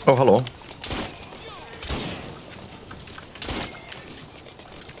 Oh, hello.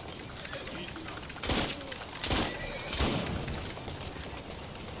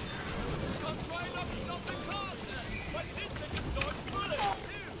 I'm trying not to stop the car. My sister can dodge bullets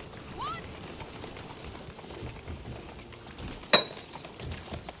too. What?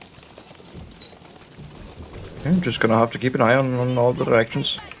 I'm just gonna have to keep an eye on all the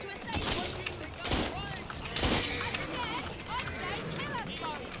directions.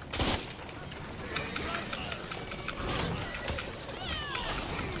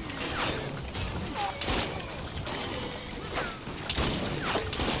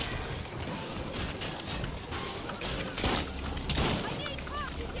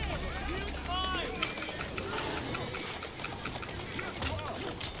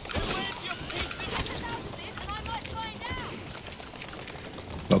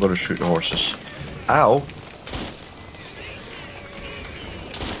 Not gonna shoot the horses. Ow!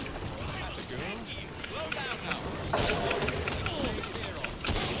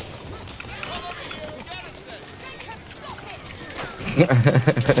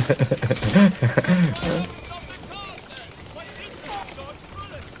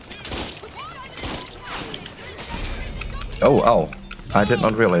 Oh, ow. I did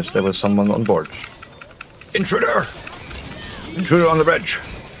not realize there was someone on board. Intruder! Intruder on the bridge!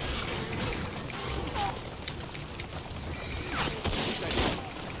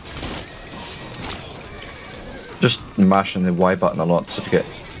 Just mashing the Y button a lot so to get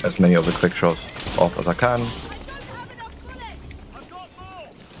as many of the quick shots off as I can. I've got more.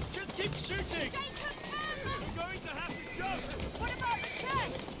 Just keep shooting. You're going to have to jump. What about the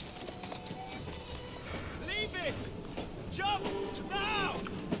chest? Leave it. Jump now.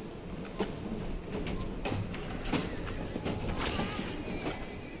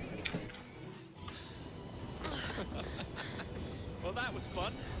 Well, that was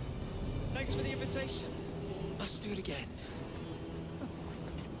fun. Thanks for the invitation. Let's do it again.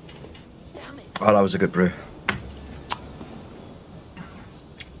 Damn it. Oh, that was a good brew.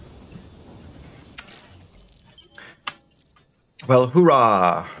 Well,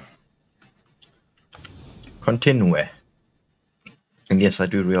 hurrah! Continue. And yes, I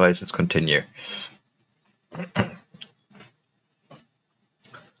do realize it's continue.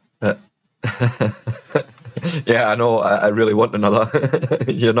 Yeah, I know, I really want another.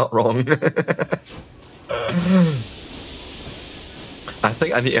 You're not wrong. I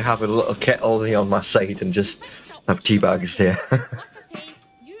think I need to have a little kettle there on my side and just have tea bags there.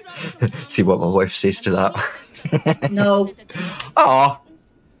 See what my wife says to that. No. Aw.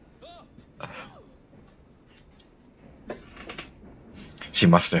 She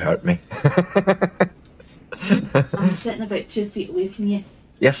must have hurt me. I'm sitting about 2 feet away from you.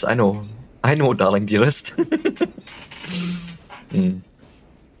 Yes, I know. I know, darling dearest. Mm.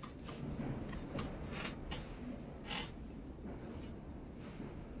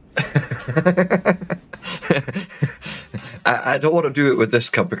 I don't want to do it with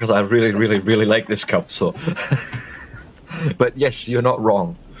this cup because I really, really, really like this cup, so... But yes, you're not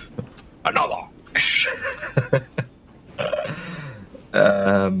wrong. Another!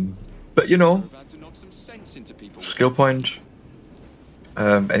 But you know, skill point.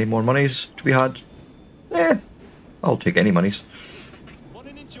 Any more monies to be had? I'll take any monies.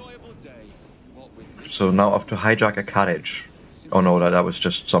 So now I have to hijack a carriage. Oh no, that was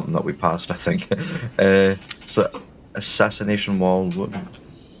just something that we passed, I think. So, assassination wall.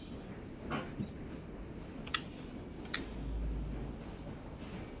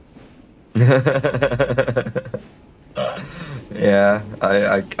 Yeah,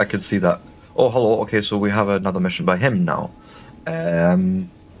 I could see that. Oh, hello. Okay, so we have another mission by him now.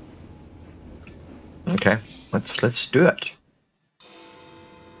 Okay, let's do it.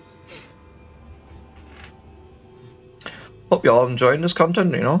 Hope y'all enjoying this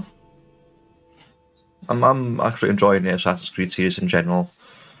content. You know, I'm actually enjoying the Assassin's Creed series in general.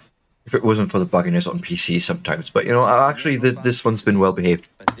 If it wasn't for the bugginess on PC sometimes, but you know, actually this one's been well behaved.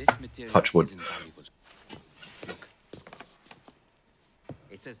 Touch wood. Look.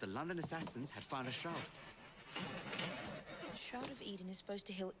 It says the London assassins had found a shroud. Shroud of Eden is supposed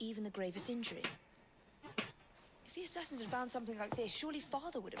to heal even the gravest injury. If the assassins had found something like this, surely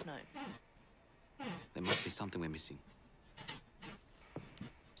Father would have known. There must be something we're missing.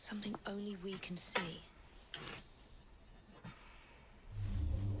 Something only we can see.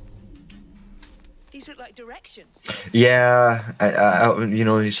 These look like directions. Yeah, I you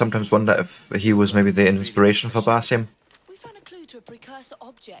know, you sometimes wonder if he was maybe the inspiration for Basim. We found a clue to a precursor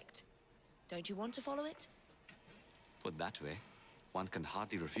object. Don't you want to follow it? Put that way, one can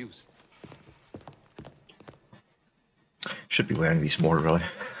hardly refuse. Should be wearing these more, really.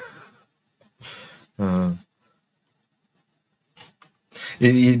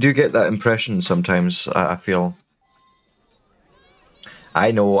 You do get that impression sometimes, I feel.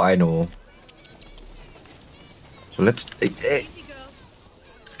 I know. So let's...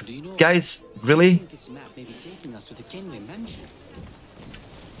 guys, really? This map may be taking us to the Kenway mansion.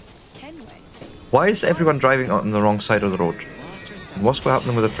 Kenway? Why is everyone driving on the wrong side of the road? What's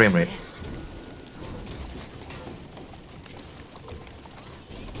happening with the frame rate?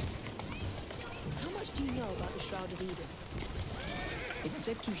 How much do you know about the Shroud of Eden? It's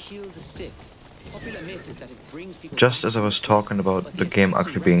said to heal the sick. Popular myth is that it brings people... Just as I was talking about the game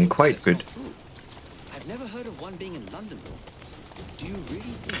actually being quite good. I've never heard of one being in London though. Do you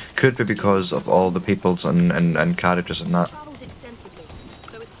really think... Could be because of all the peoples and characters and that. Traveled extensively,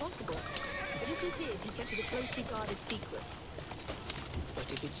 so it's possible. But if he did, he kept it a closely guarded secret.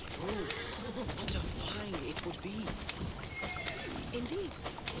 But if it's true, what a find it would be. Indeed.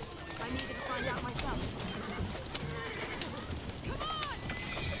 I'm eager to find out myself. Come on!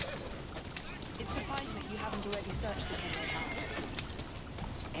 It's surprising that you haven't already searched the Kenway house.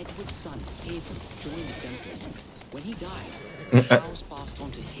 Edward's son, Haven, joined the Templars. When he died, the house passed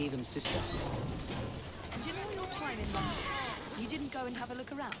on to Haven's sister. During your time in London, you didn't go and have a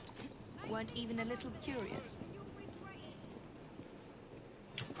look around? Weren't even a little curious?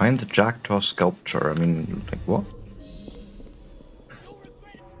 Find the Jackdaw sculpture. I mean, like what?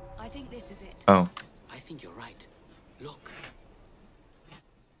 I think this is it. Oh. I think you're right. Look.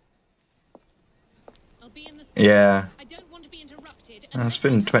 Yeah. It's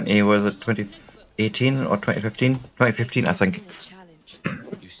been 2018 or 2015? 2015, I think.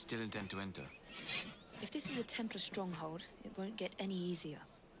 You still intend to enter? If this is a Templar stronghold, it won't get any easier.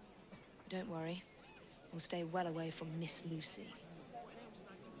 Don't worry. We'll stay well away from Miss Lucy.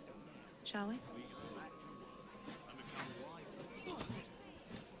 Shall we?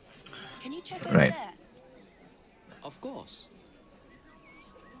 Can you check over Right. there? Of course.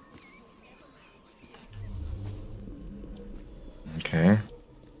 Okay.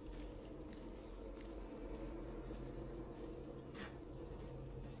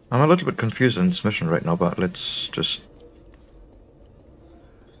 I'm a little bit confused in this mission right now, but let's just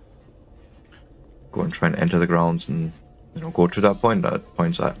go and try and enter the grounds and, you know, go to that point that it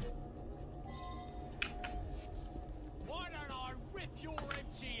points at. Why don't I rip your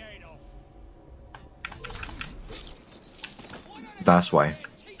empty head off? That's why.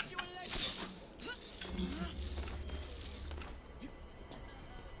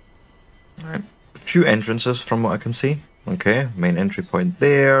 Alright, a few entrances from what I can see. Okay, main entry point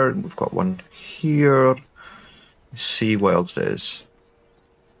there. We've got one here. Let's see what else there is.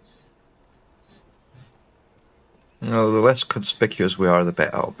 No, the less conspicuous we are, the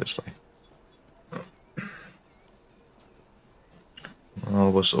better, obviously.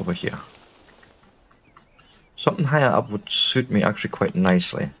 Always over here. Something higher up would suit me actually quite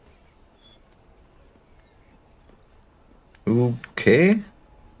nicely. Okay.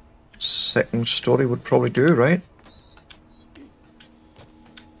 Second story would probably do, right?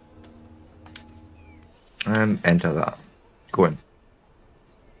 And enter that. Go in.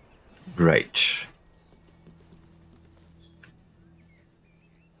 Right.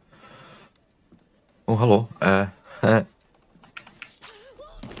 Oh, hello.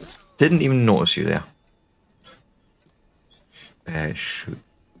 Didn't even notice you there. Shoot.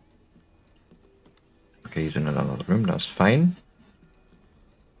 Okay, he's in another room, that's fine.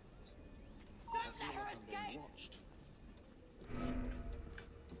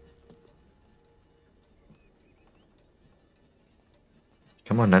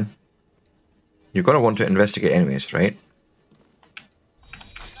 Come on then. You're gonna want to investigate anyways, right?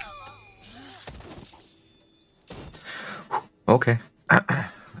 Okay.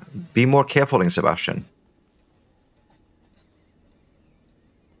 Be more careful, Sebastian.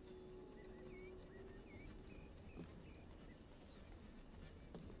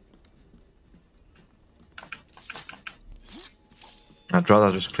 I'd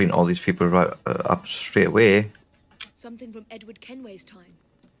rather just clean all these people right up straight away. Something from Edward Kenway's time.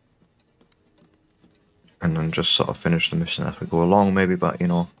 And then just sort of finish the mission as we go along, maybe, but you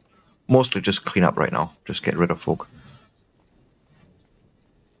know, mostly just clean up right now. Just get rid of folk.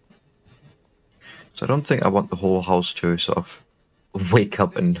 So I don't think I want the whole house to sort of wake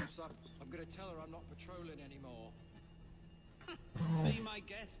up and. I'm gonna tell her I'm not patrolling anymore. Be my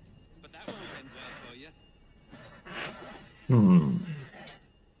guest, but that won't end well for you.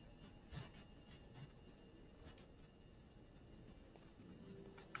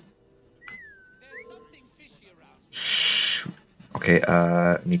 Shoot. Okay,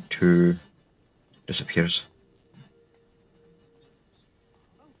 need to disappears.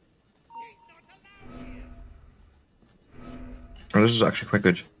 Oh, this is actually quite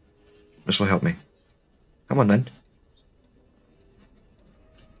good. This will help me. Come on then.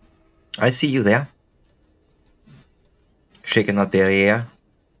 I see you there. Shaking that there air.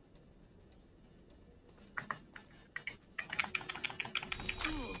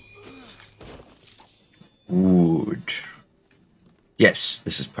 Good. Yes,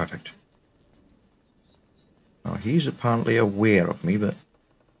 this is perfect. Now he's apparently aware of me, but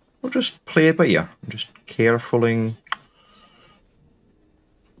we'll just play it by ear. I'm just carefully.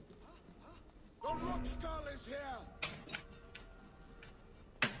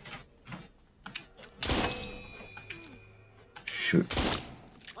 Shoot.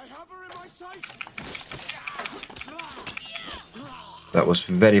 That was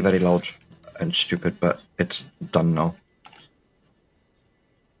very, very loud and stupid, but it's done now.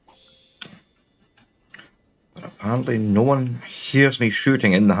 But apparently no one hears me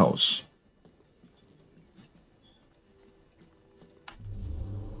shooting in the house.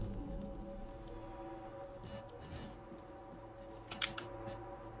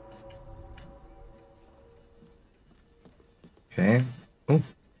 Okay. Oh.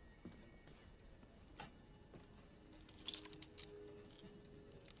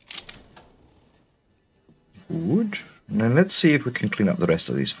 Good. Now let's see if we can clean up the rest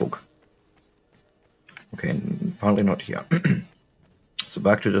of these folk. Okay, apparently not here. So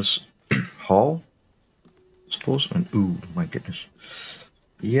back to this hall, I suppose. And ooh, my goodness.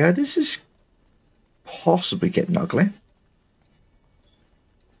 Yeah, this is possibly getting ugly.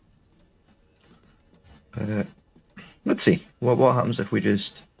 Let's see. What happens if we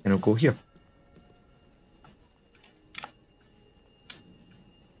just, you know, go here?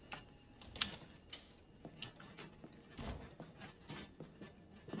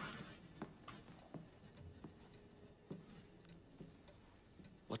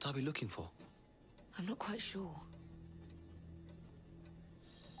 What are we looking for? I'm not quite sure.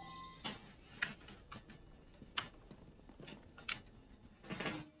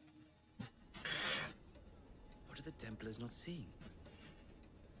 What are the Templars not seeing?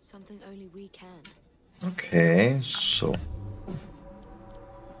 Something only we can. Okay, so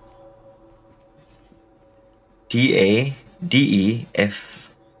D-A-D-E-F-D.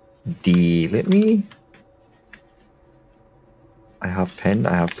 Let me. I have pen,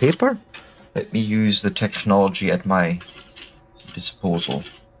 I have paper. Let me use the technology at my disposal.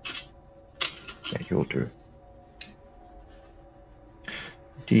 Yeah, you'll do.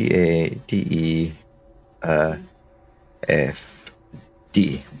 D-A-D-E-F-D.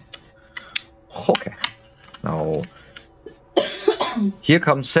 Okay. Now, here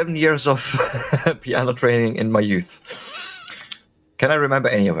comes 7 years of piano training in my youth. Can I remember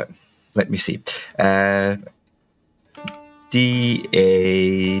any of it? Let me see.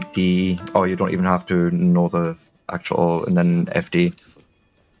 D-A-D. Oh, you don't even have to know the actual, and then F-D.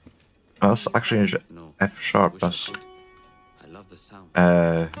 Oh, that's actually F sharp. That's I love the sound.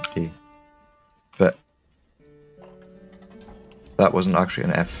 D. But that wasn't actually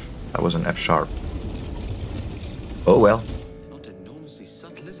an F. That was an F sharp. Oh well. Not enormously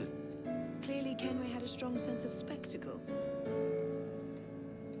subtle, is it? Clearly Kenway had a strong sense of spectacle.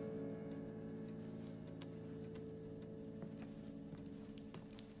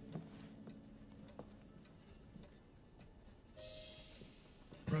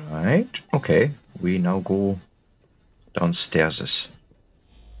 Right, okay. We now go downstairs.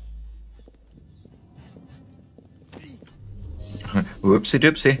 Whoopsie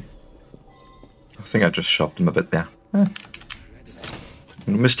doopsie. I think I just shoved him a bit there.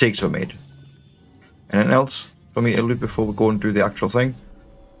 Mistakes were made. Anything else for me to loot before we go and do the actual thing?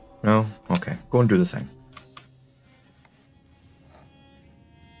 No? Okay, go and do the thing.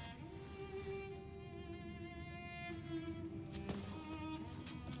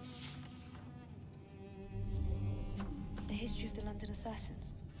 The history of the London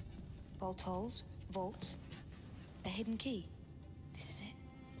assassins. Bolt holes, vaults, a hidden key. This is it.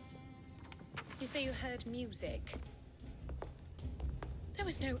 You say you heard music. There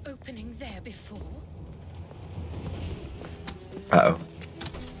was no opening there before. Uh-oh.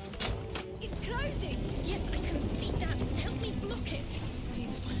 It's closing! Yes, I can see that. Help me block it. We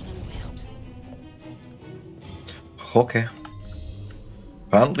need to find another way out. Okay.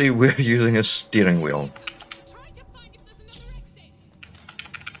 Apparently we're using a steering wheel.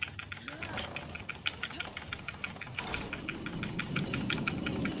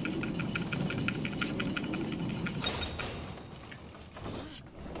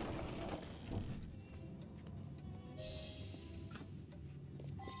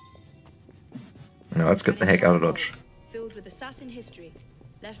 Now let's get the heck out of Dodge. Filled with assassin history,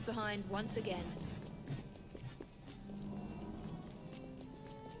 left behind once again.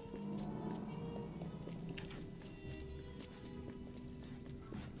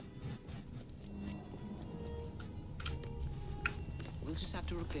 We'll just have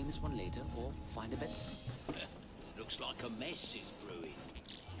to reclaim this one later, or find a bed. Looks like a mess is brewing.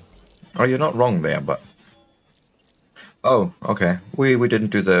 Oh, you're not wrong there, but... Oh, okay. We didn't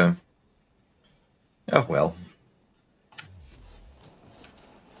do the... Oh, well.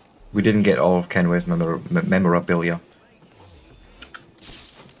 We didn't get all of Kenway's memorabilia.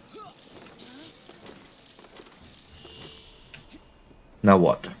 Now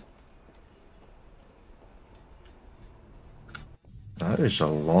what? That is a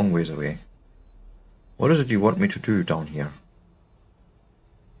long ways away. What is it you want me to do down here?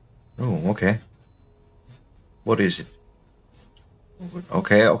 Oh, okay. What is it?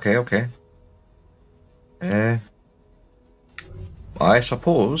 Okay. I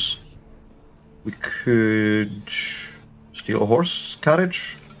suppose we could steal a horse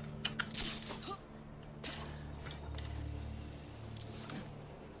carriage.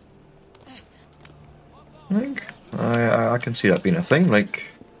 I think I can see that being a thing.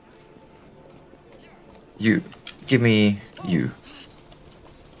 Like, you give me you.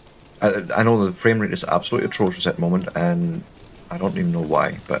 I know the frame rate is absolutely atrocious at the moment, and I don't even know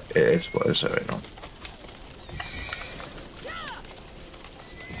why, but it is what it is right now.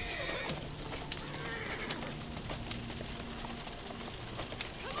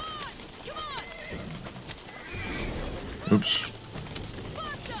 Oops.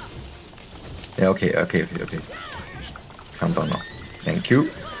 Yeah, okay. Just calm down now. Thank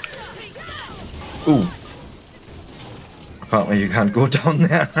you. Ooh. Apparently you can't go down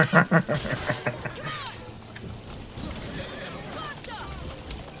there.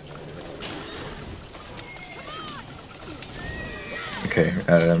 Okay,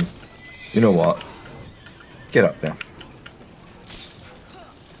 you know what? Get up there.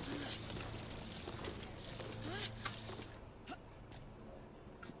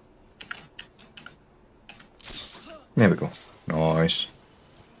 There we go. Nice.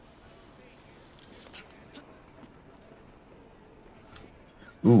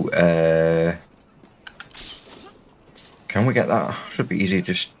 Ooh, can we get that? Should be easy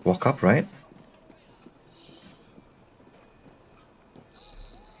to just walk up, right?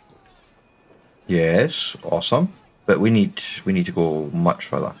 Yes, awesome. But we need to go much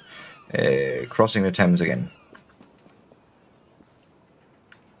further. Crossing the Thames again.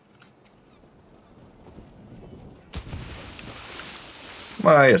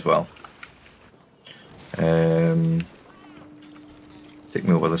 Might as well. Take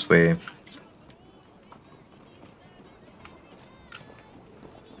me over this way.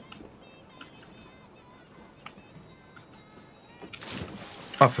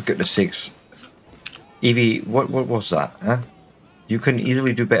 Oh, for goodness sakes. Evie, what was that, huh? You can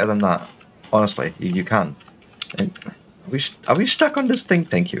easily do better than that. Honestly, you can. And are we stuck on this thing?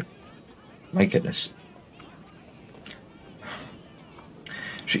 Thank you. My goodness.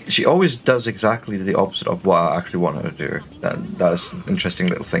 She always does exactly the opposite of what I actually want her to do. That's an interesting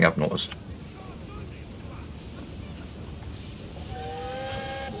little thing I've noticed.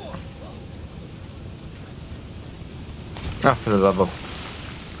 Ah, for the love of...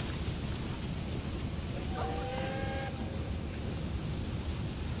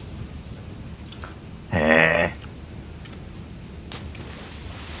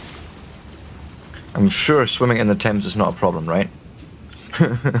 I'm sure swimming in the Thames is not a problem, right?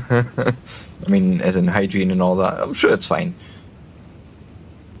 I mean, as in hygiene and all that. I'm sure it's fine.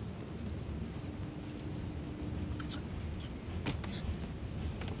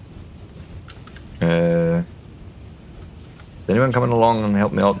 Is anyone coming along and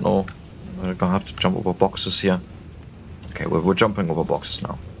help me out? No. We're gonna have to jump over boxes here. Okay, we're jumping over boxes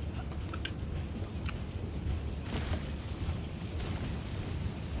now.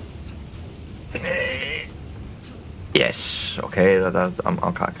 Yes, okay,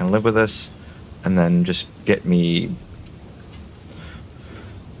 I can live with this. And then just get me...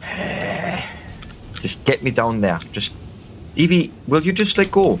 Just get me down there. Just... Evie, will you just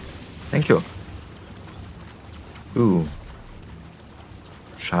let go? Thank you. Ooh.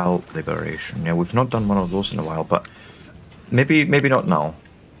 Child liberation. Yeah, we've not done one of those in a while, but... Maybe not now.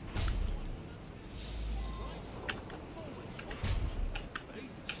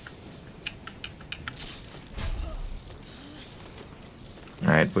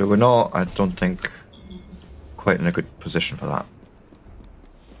 Alright, but we're not, I don't think, quite in a good position for that.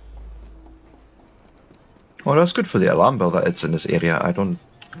 Well, that's good for the alarm bell that it's in this area. I don't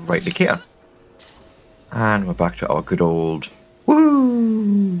rightly care. And we're back to our good old...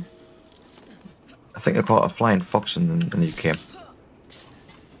 Woo! I think they call it a flying fox in the UK.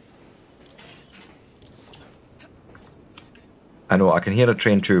 I know, I can hear a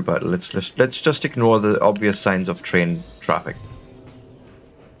train too, but let's just ignore the obvious signs of train traffic.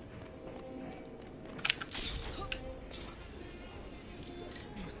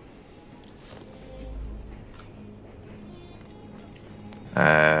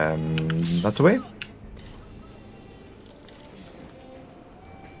 That's the way.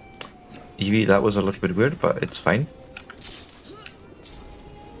 Evie, that was a little bit weird, but it's fine.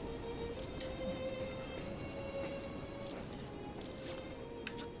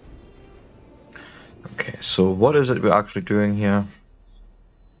 Okay, so what is it we're actually doing here?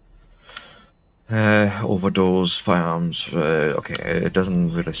 Overdose, firearms, okay, it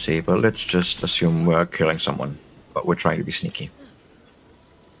doesn't really say, but let's just assume we're killing someone, but we're trying to be sneaky.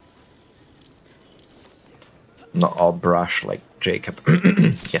 Not all brash like Jacob.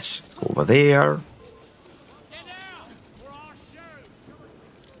 Yes, go over there.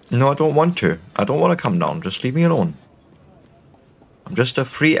 No, I don't want to. I don't want to come down. Just leave me alone. I'm just a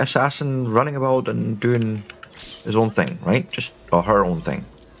free assassin running about and doing his own thing, right? Just, or her own thing.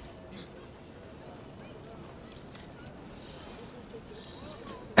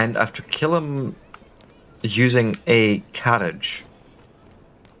 And I have to kill him using a carriage.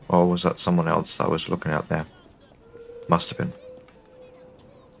 Or was that someone else I was looking at there? Must have been.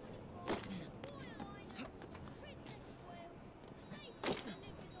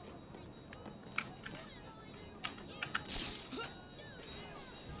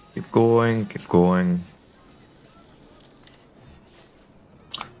 Keep going, keep going.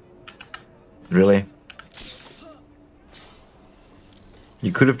 Really?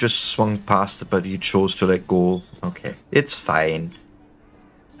 You could have just swung past it, but you chose to let go. Okay, it's fine.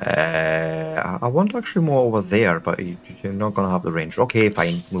 I want actually more over there, but you're not gonna have the range. Okay,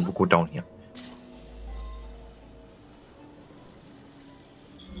 fine. We'll go down here.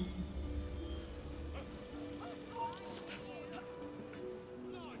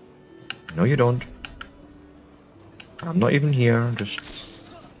 No, you don't. I'm not even here. Just...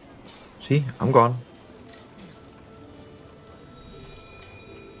 See? I'm gone.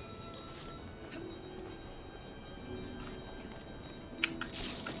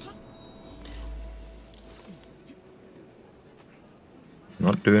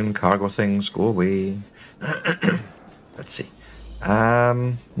 Not doing cargo things. Go away. Let's see.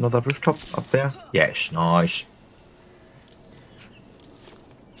 Another rooftop up there? Yes, nice.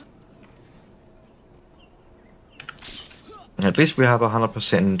 At least we have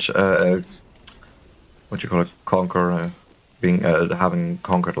 100%, what do you call it, conquer, having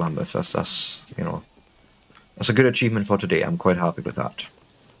conquered Lambeth. That's, you know, that's a good achievement for today. I'm quite happy with that.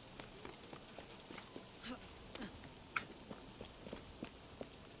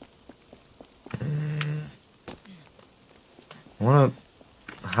 I want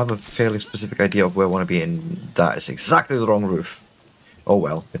to have a fairly specific idea of where I want to be, and that is exactly the wrong roof. Oh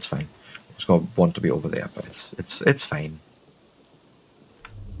well, it's fine. I was going to want to be over there, but it's fine.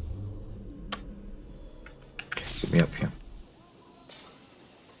 Okay, get me up here.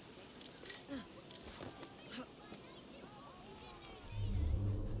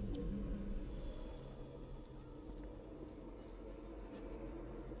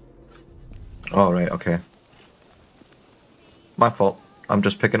 All right, okay. My fault. I'm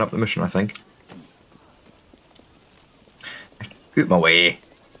just picking up the mission, I think. Out my way.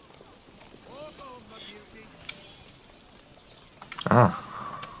 Ah.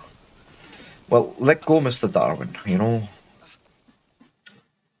 Well, let go, Mr. Darwin, you know.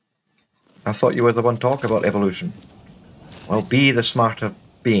 I thought you were the one talking about evolution. Well, be the smarter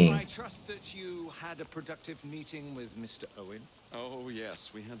being. I trust that you had a productive meeting with Mr. Owen. Oh,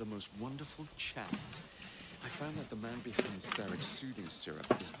 yes, we had the most wonderful chat. I found out the man behind Starrick's soothing syrup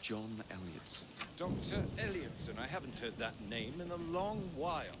is John Elliotson. Dr. Elliotson, I haven't heard that name in a long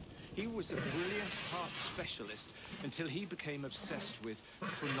while. He was a brilliant heart specialist until he became obsessed with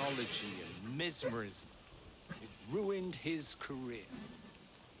phrenology and mesmerism. It ruined his career.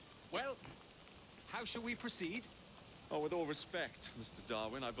 Well, how shall we proceed? Oh, with all respect, Mr.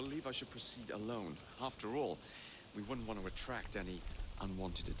 Darwin, I believe I should proceed alone. After all, we wouldn't want to attract any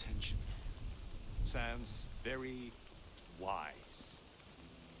unwanted attention. Sounds very wise.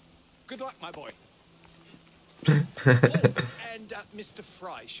 Good luck, my boy. And Mr.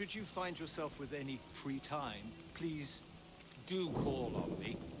 Fry, should you find yourself with any free time, please do call on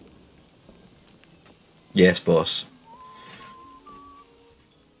me. Yes, boss.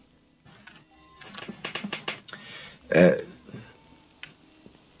 I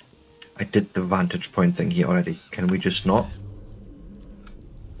did the vantage point thing here already. Can we just not?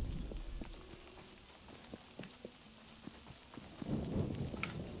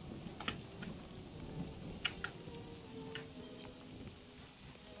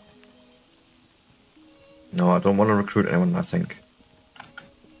 No, I don't want to recruit anyone, I think.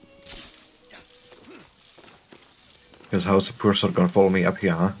 Because how's the poor sort going to follow me up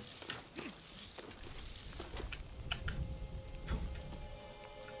here, huh?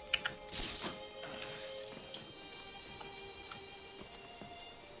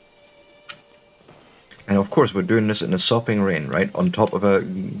 And of course we're doing this in a sopping rain, right? On top of a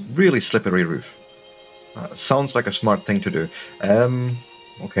really slippery roof. Sounds like a smart thing to do.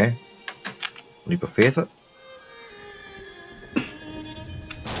 Okay. Leap of faith it.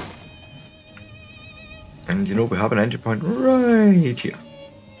 And you know, we have an entry point right here.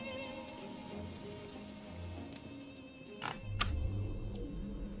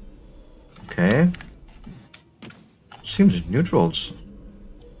 Okay. Seems neutrals.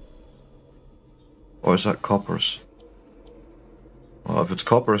 Or is that coppers? Well, if it's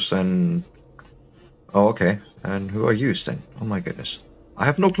coppers, then... Oh, okay. And who are you then? Oh my goodness. I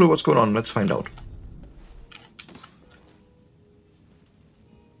have no clue what's going on. Let's find out.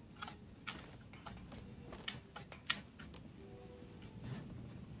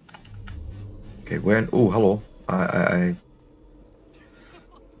 Okay, when... Oh, hello.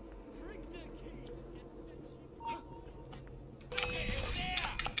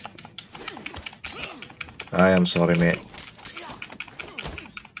 I am sorry, mate.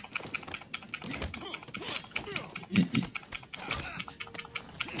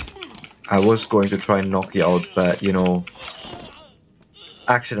 I was going to try and knock you out, but you know,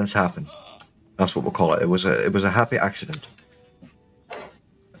 accidents happen. That's what we'll call it. It was a happy accident.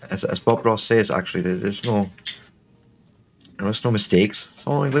 As Bob Ross says, actually, there's no mistakes. It's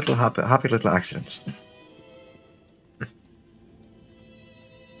only little happy little accidents.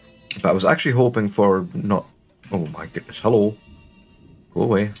 But I was actually hoping for not... Oh my goodness, hello. Go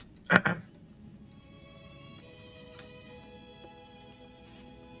away.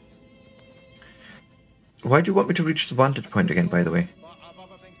 Why do you want me to reach the vantage point again, by the way?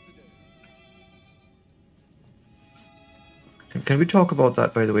 Can we talk about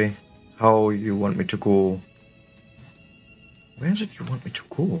that, by the way? How you want me to go... Where is it you want me to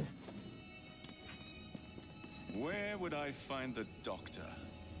go? Where would I find the doctor?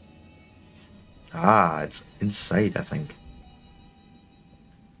 Ah, it's inside, I think.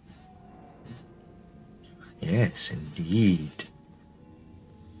 Yes, indeed.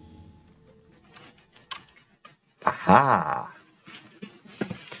 Aha!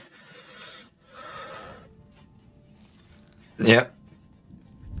 Yep.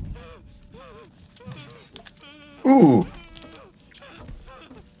 Ooh!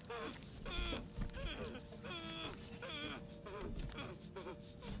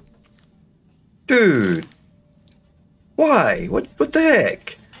 Dude! Why? What the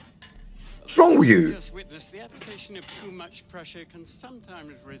heck? What's wrong with you? Just witness the application of too much pressure can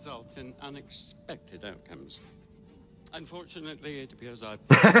sometimes result in unexpected outcomes. Unfortunately, it appears I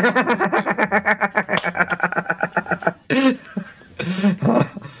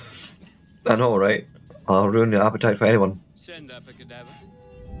know, right? I'll ruin the appetite for anyone. Send up a cadaver.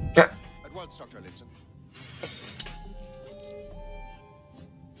 Yeah. At once, Dr. Elliotson.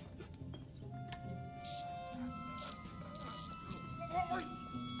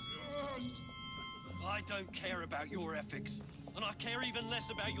 I don't care about your ethics, and I care even less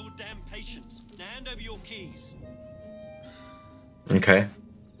about your damn patience. Now hand over your keys. Okay.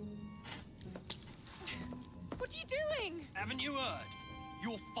 What are you doing? Haven't you heard?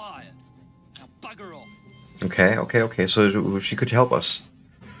 You're fired. Now bugger off. Okay, okay, okay. So she could help us.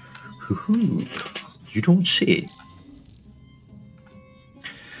 Hoo-hoo. You don't say.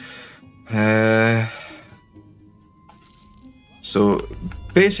 So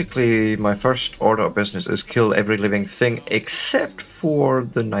basically, my first order of business is kill every living thing except for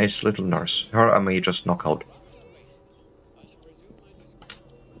the nice little nurse. Her I may just knock out.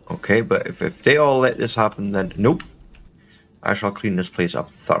 Okay, but if they all let this happen, then nope. I shall clean this place up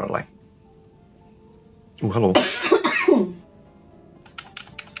thoroughly. Oh, hello.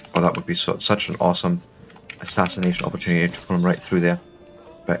 Oh, that would be such an awesome assassination opportunity to put him right through there.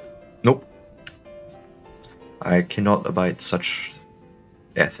 But nope. I cannot abide such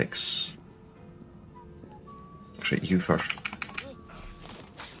ethics. Actually, you first.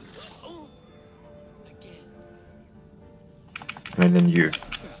 And then you.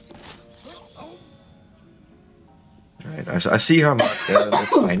 Right, I see her mark there, that's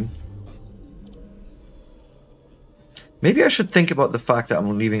fine. Maybe I should think about the fact that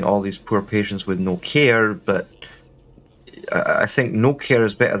I'm leaving all these poor patients with no care, but I think no care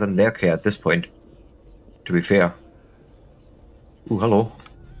is better than their care at this point, to be fair. Ooh, hello.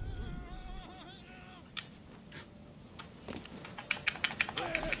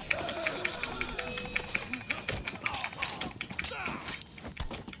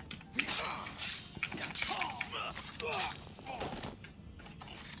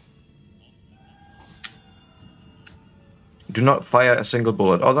 Do not fire a single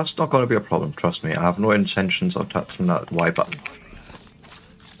bullet. Oh, that's not going to be a problem, trust me. I have no intentions of touching that Y button.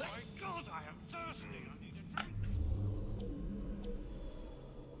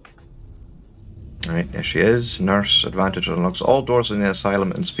 Alright, there she is. Nurse, advantage unlocks all doors in the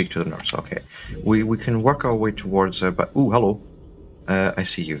asylum and speak to the nurse. Okay. We can work our way towards her, but... Ooh, hello. I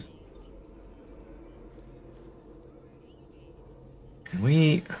see you. Can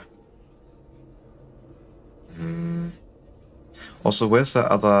we... Also, where's that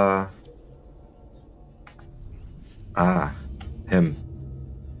other... Ah, him.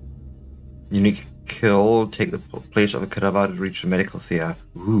 Unique kill, take the place of a cadaver to reach the medical theatre.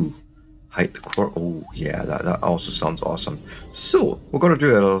 Ooh. Hide the core. Oh, yeah, that also sounds awesome. So, we're going to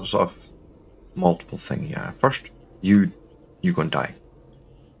do a sort of multiple thing here. First, you gonna die.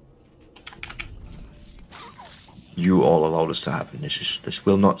 You all allowed this to happen. This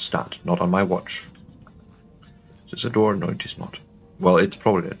will not stand. Not on my watch. Is this a door? No, it is not. Well, it's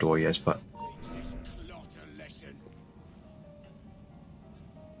probably a door, yes, but...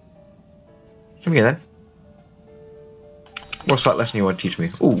 Come here, then. What's that lesson you want to teach me?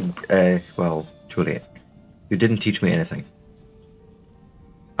 Oh, well, too late. You didn't teach me anything.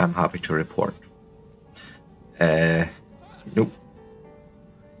 I'm happy to report. Nope.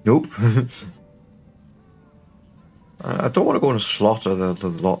 Nope. I don't want to go and slaughter the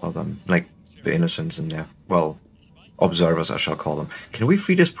lot of them, like the innocents in there. Well, observers, I shall call them. Can we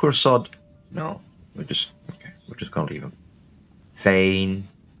free this poor sod? No. We're just gonna leave him. Fine.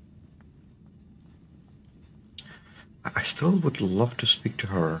 I still would love to speak to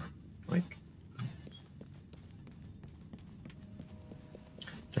her. Like,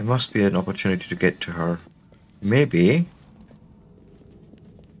 there must be an opportunity to get to her. Maybe.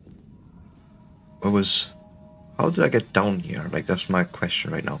 How did I get down here? Like, that's my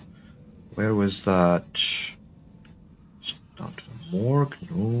question right now. Where was that? Down to the morgue?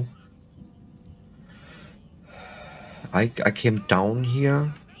 No. I came down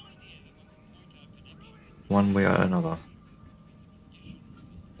here. One way or another.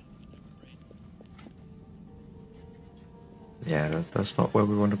 Yeah, that's not where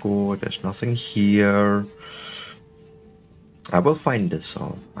we want to go. There's nothing here. I will find this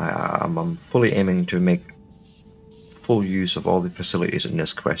all. I'm fully aiming to make full use of all the facilities in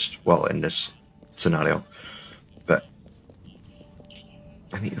this quest. Well, in this scenario. But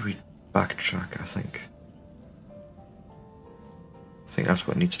I need to backtrack, I think. I think that's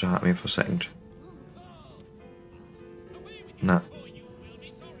what needs to happen for a second. Nah.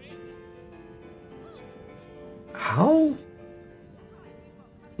 How?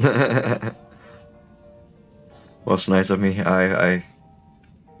 What's nice of me, I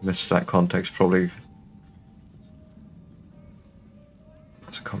missed that context probably.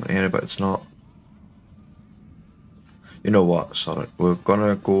 It's a common area, but it's not. You know what, sorry, we're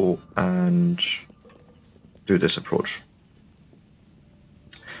gonna go and do this approach.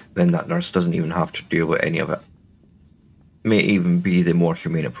 Then that nurse doesn't even have to deal with any of it. May even be the more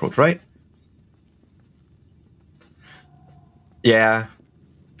humane approach, right? Yeah,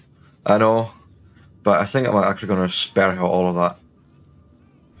 I know, but I think I'm actually going to spare her all of that.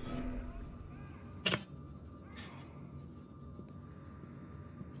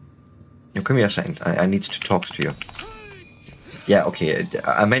 You come here a second. I need to talk to you. Yeah, okay.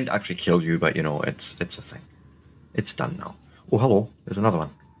 I meant to actually kill you, but you know, it's a thing. It's done now. Oh, hello. There's another one.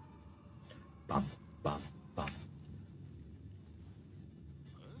 Bum, bum, bum.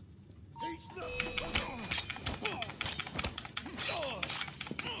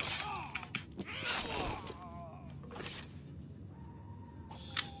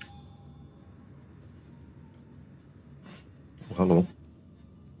 Oh, hello.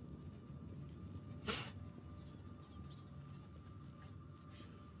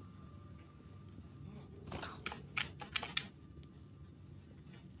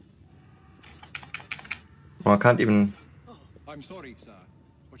 Well, I can't even... I'm sorry, sir,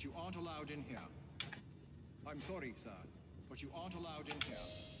 but you aren't allowed in here. I'm sorry, sir, but you aren't allowed in here.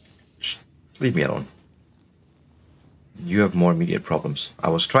 Shh, leave me alone. You have more immediate problems. I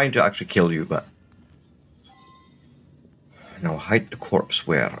was trying to actually kill you, but... Now, hide the corpse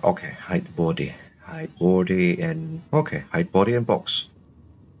where? Okay, hide the body. Hide body in... Okay, hide body in box.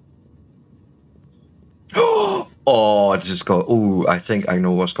 Oh, this is going... Ooh, I think I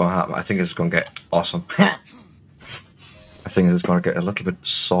know what's going to happen. I think it's going to get awesome. I think it's going to get a little bit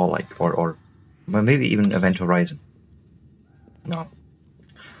Saw-like, or maybe even Event Horizon. No.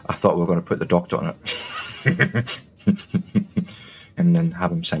 I thought we were going to put the doctor on it. And then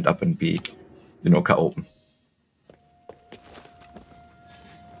have him sent up and be, you know, cut open.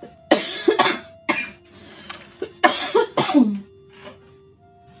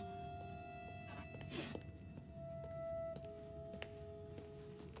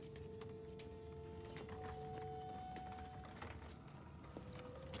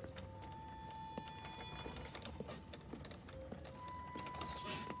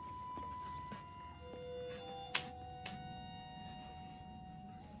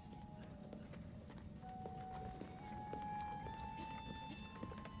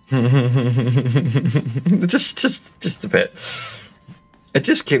 just a bit. It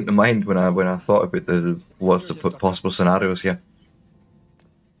just came to mind when I thought about what's the possible scenarios here.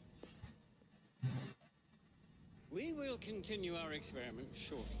 We will continue our experiment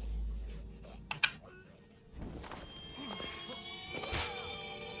shortly.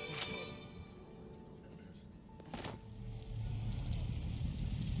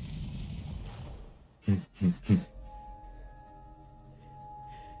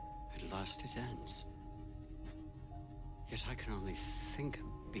 At last it ends. Yet I can only think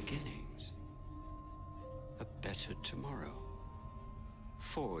of beginnings. A better tomorrow.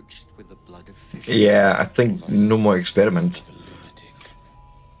 Forged with the blood of fish. Yeah, I think no more experiment. Do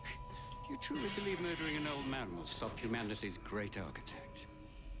you truly believe murdering an old man will stop humanity's great architect?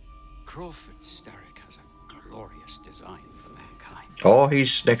 Crawford Starrick has a glorious design for mankind. Oh,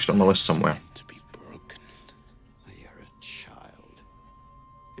 he's next on the list somewhere. You're a child.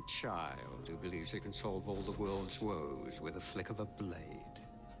 A child who believes it can solve all the world's woes with a flick of a blade.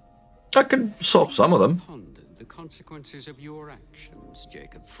 I can solve some of them. Pondered the consequences of your actions,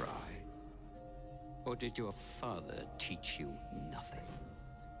 Jacob Fry? Or did your father teach you nothing?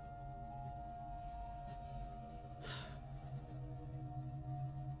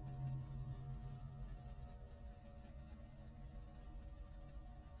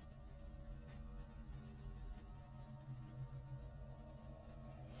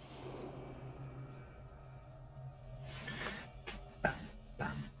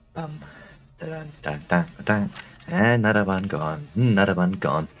 Bum, dun, dun, dun, dun. And another one gone. Another one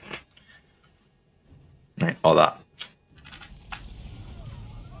gone. Right, all that.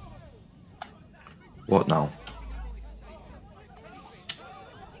 What now?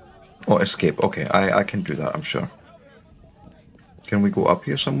 Oh, escape. Okay, I can do that, I'm sure. Can we go up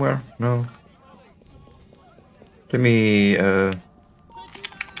here somewhere? No. Let me, yeah,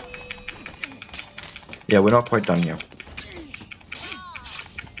 we're not quite done yet.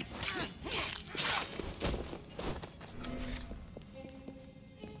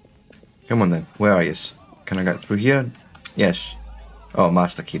 Come on then, where are you? Can I get through here? Yes. Oh,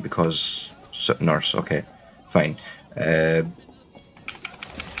 master key because nurse. Okay, fine. I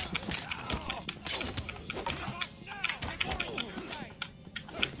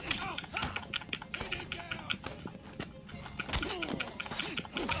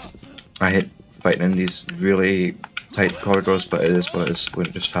hate fighting in these really tight corridors, but it is what it is. We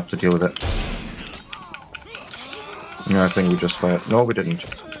just have to deal with it. No, I think we just fired. No, we didn't.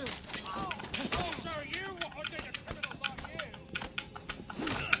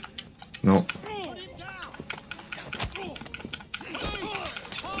 No.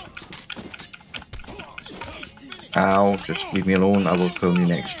 Ow, just leave me alone, I will kill you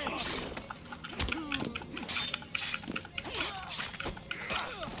next.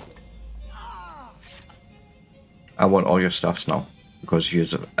 I want all your stuffs now, because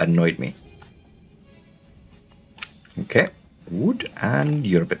you've annoyed me. Okay, wood and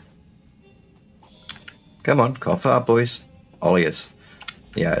Europe. Come on, cough up, boys. All yes.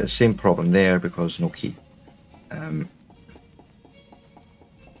 Yeah, same problem there, because no key. I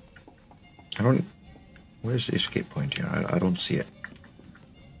don't... Where's the escape point here? I don't see it.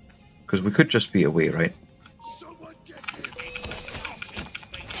 Because we could just be away, right?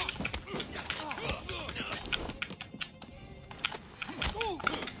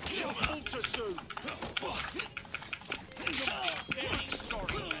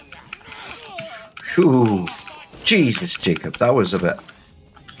 Phew. Jesus, Jacob, that was a bit...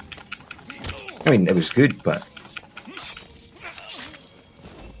 I mean, it was good, but...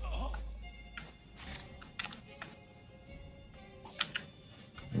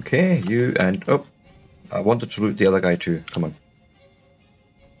 Okay, you and... Oh, I wanted to loot the other guy too. Come on.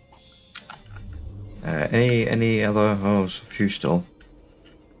 Any other... Oh, there's a few still.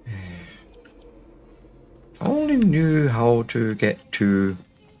 If I only knew how to get to...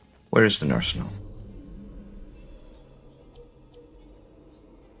 Where is the nurse now?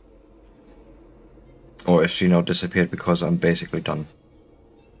 Or is she now disappeared because I'm basically done?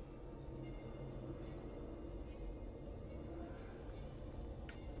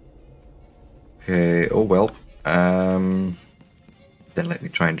 Okay, oh well. Then let me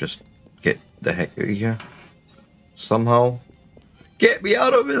try and just get the heck out of here. Somehow. Get me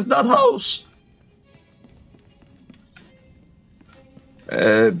out of his nut house!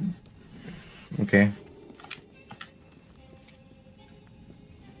 Okay.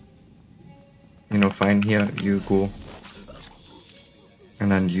 You know, fine, here, you go. And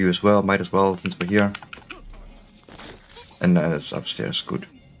then you as well, might as well, since we're here. And it's upstairs, good.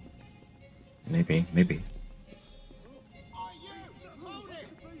 Maybe, maybe.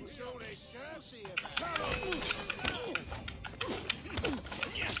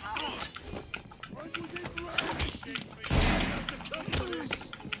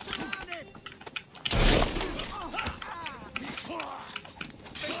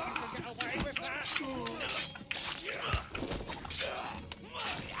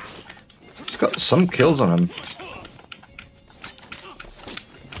 He's got some kills on him.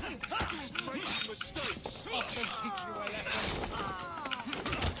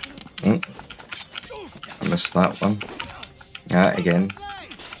 I missed that one. Yeah, again.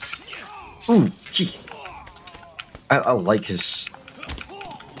 Ooh, gee. I like his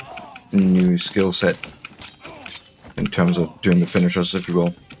new skill set in terms of doing the finishers, if you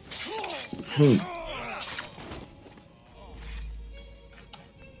will.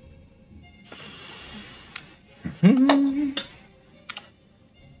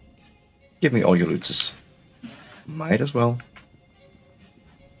 Give me all your looters. Might as well.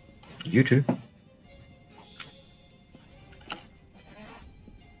 You too.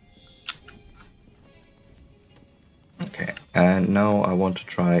 Okay, and now I want to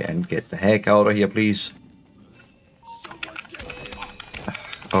try and get the heck out of here, please.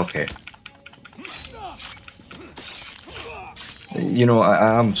 Okay. You know,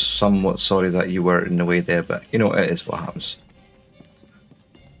 I am somewhat sorry that you were in the way there, but you know, it is what happens.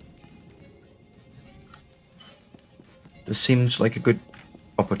 This seems like a good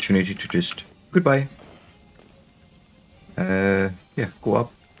opportunity to just... Goodbye. Yeah, go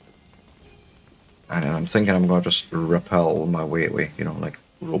up. And then I'm thinking I'm going to just rappel my way away, you know, like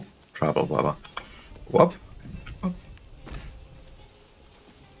rope, travel, blah, blah. Go up. Up.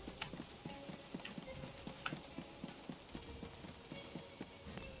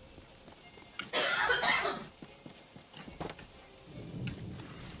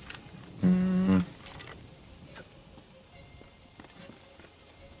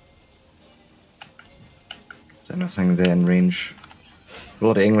 Is there nothing there in range?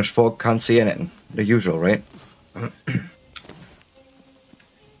 Bloody English folk can't see anything. The usual, right?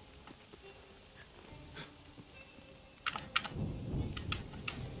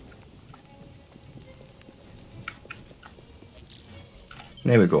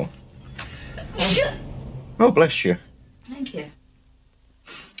 There we go. Oh, bless you. Thank you.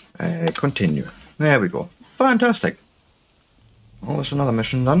 Continue. There we go. Fantastic. Oh, there's another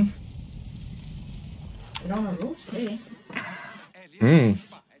mission done. We're on a roll today.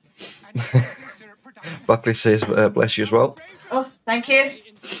 Buckley says, bless you as well. Oh, thank you.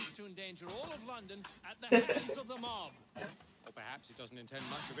 Or perhaps it doesn't intend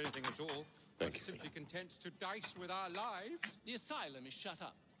much of anything at all. But simply content to dice with our lives. The asylum is shut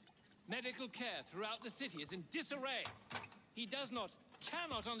up. Medical care throughout the city is in disarray. He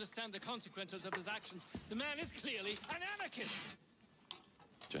cannot understand the consequences of his actions. The man is clearly an anarchist.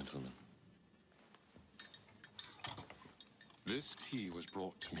 Gentlemen. This tea was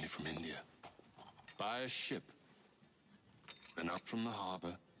brought to me from India by a ship, then up from the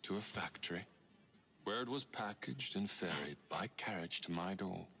harbor to a factory, where it was packaged and ferried by carriage to my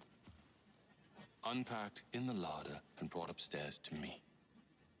door, unpacked in the larder and brought upstairs to me.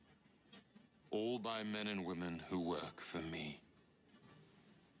 All by men and women who work for me,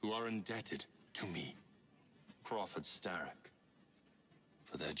 who are indebted to me, Crawford Starrick,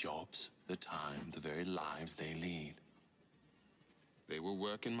 for their jobs, the time, the very lives they lead. They will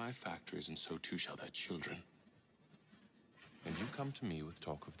work in my factories, and so too shall their children. And you come to me with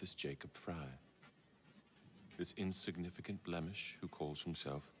talk of this Jacob Fry, this insignificant blemish who calls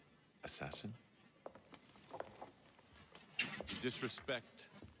himself assassin? You disrespect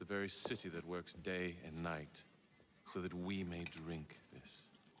the very city that works day and night so that we may drink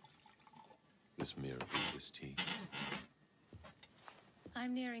this miracle, this tea.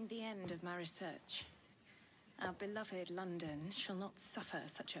 I'm nearing the end of my research. Our beloved London shall not suffer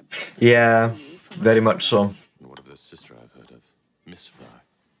such a... Yeah, very much so. And what of the sister I've heard of, Miss Fry?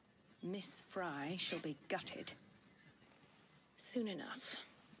 Miss Fry shall be gutted. Soon enough.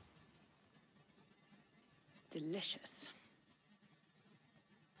 Delicious.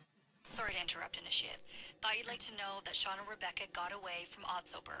 Sorry to interrupt, Initiate. Thought you'd like to know that Sean and Rebecca got away from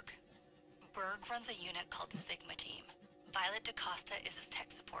Otzoberg. Berg runs a unit called Sigma Team. Violet DaCosta is his tech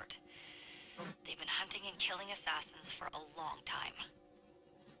support. They've been hunting and killing assassins for a long time.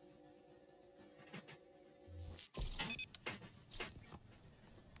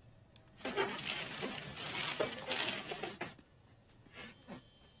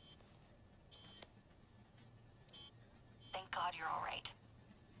 Thank God you're all right.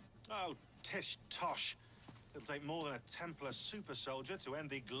 Oh, tish tosh. It'll take more than a Templar super soldier to end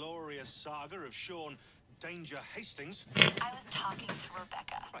the glorious saga of Sean Danger Hastings. I was talking to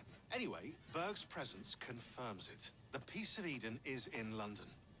Rebecca. Right. Anyway, Berg's presence confirms it. The Peace of Eden is in London.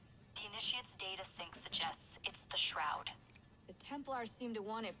 The Initiate's data sync suggests it's the Shroud. The Templars seem to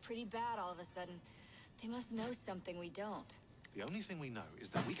want it pretty bad all of a sudden. They must know something we don't. The only thing we know is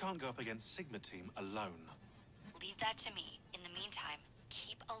that we can't go up against Sigma Team alone. Leave that to me. In the meantime,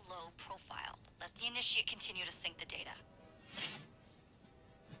 keep a low profile. Let the Initiate continue to sync the data.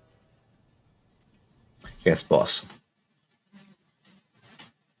 Yes, boss.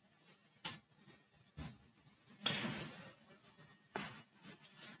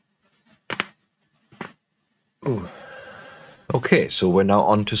 Ooh. Okay, so we're now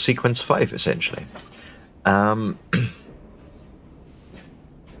on to sequence 5, essentially. Yeah,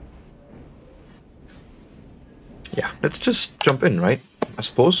 let's just jump in, right? I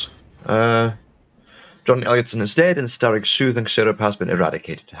suppose. John Elliotson is dead, and Starrick's soothing syrup has been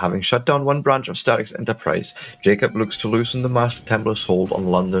eradicated. Having shut down one branch of Starrick's enterprise, Jacob looks to loosen the Master Templar's hold on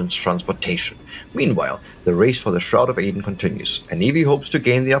London's transportation. Meanwhile, the race for the Shroud of Eden continues, and Evie hopes to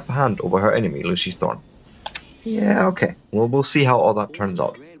gain the upper hand over her enemy, Lucy Thorne. Yeah, okay. Well, we'll see how all that turns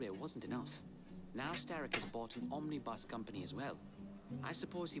out. The railway wasn't enough. Now Starrick has bought an omnibus company as well. I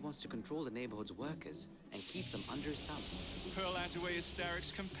suppose he wants to control the neighborhood's workers and keep them under his thumb. Pearl Attaway is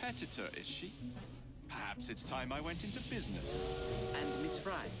Starrick's competitor, is she? Perhaps it's time I went into business. And Miss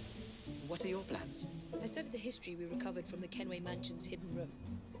Fry, what are your plans? I studied the history we recovered from the Kenway Mansion's hidden room.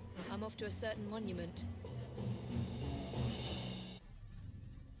 I'm off to a certain monument.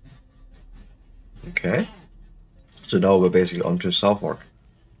 Okay. So now we're basically on to Southwark.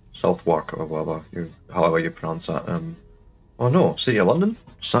 Southwark, or however you pronounce that. Oh no, City of London?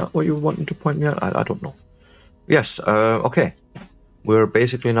 Is that what you're wanting to point me at? I don't know. Yes, okay. We're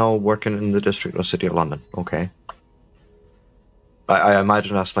basically now working in the district of City of London. Okay. I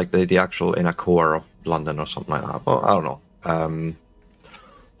imagine that's like the actual inner core of London or something like that. Well, I don't know.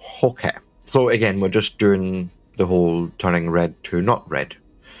 Okay. So again, we're just doing the whole turning red to not red.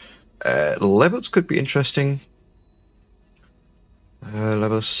 Levels could be interesting.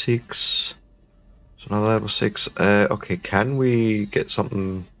 Level 6. So now level 6. Okay, can we get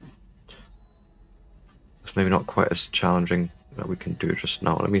something that's maybe not quite as challenging that we can do just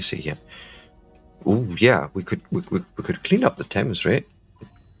now? Let me see here. Oh yeah, we could clean up the Thames, right?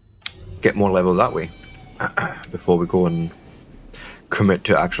 Get more level that way before we go and commit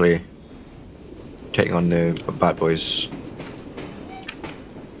to actually taking on the bad boys.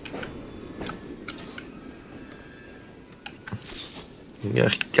 Yeah,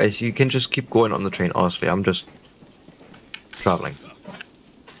 guys, you can just keep going on the train. Honestly, I'm just traveling.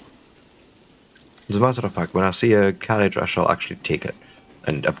 As a matter of fact, when I see a carriage, I shall actually take it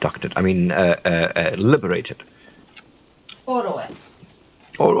and abduct it. I mean, liberate it. Borrow it.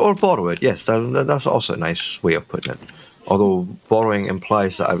 Or borrow it, yes. That's also a nice way of putting it. Although borrowing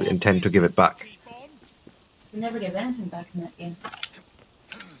implies that I intend to give it back. We never give anything back in that game.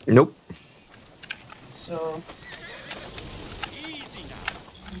 Nope. So.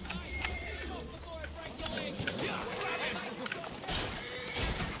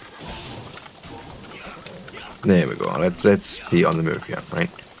 There we go. Let's be on the move here, right?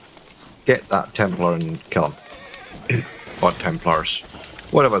 Let's get that Templar and kill him. Or Templars.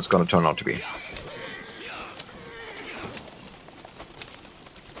 Whatever it's going to turn out to be.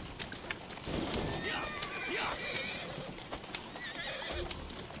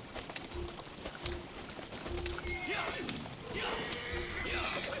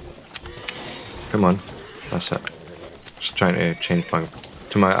 Come on. That's it. Just trying to change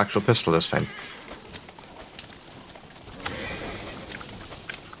to my actual pistol this time.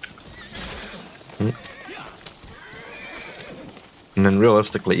 And then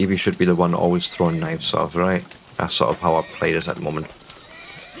realistically, Evie should be the one always throwing knives off, right? That's sort of how I played it at the moment.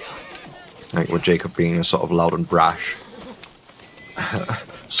 Like with Jacob being a sort of loud and brash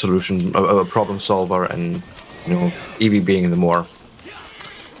solution, a problem solver, and you know, Evie being the more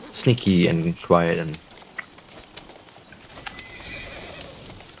sneaky and quiet and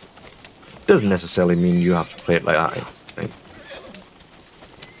doesn't necessarily mean you have to play it like that. Like,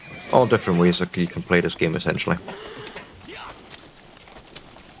 all different ways that you can play this game essentially.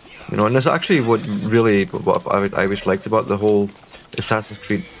 You know, and that's actually what I always liked about the whole Assassin's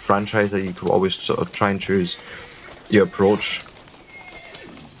Creed franchise, that you could always sort of try and choose your approach.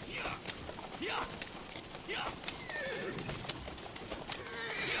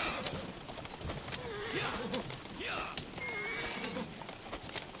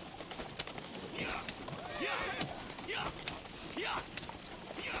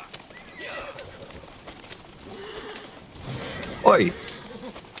 Oi!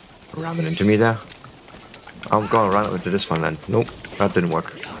 Ramming into me there. I'm gonna run into this one then. Nope, that didn't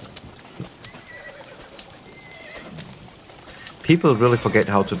work. People really forget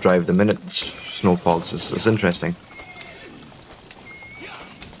how to drive the minute snow falls. It's interesting.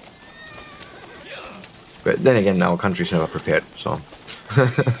 But then again, our country's never prepared, so.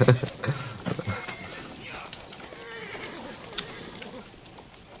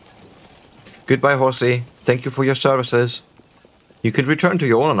 Goodbye, horsey. Thank you for your services. You could return to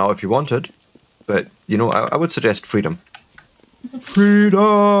your owner now if you wanted, but, you know, I would suggest freedom. Freedom!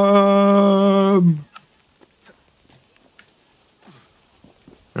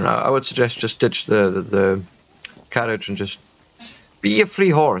 And I would suggest just ditch the carriage and just be a free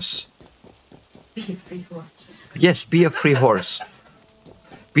horse. Be a free horse. Yes, be a free horse.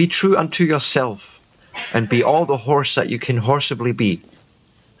 Be true unto yourself, and be all the horse that you can horsably be.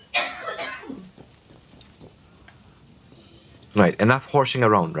 Right, enough horsing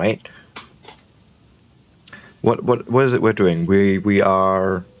around, right? What is it we're doing? We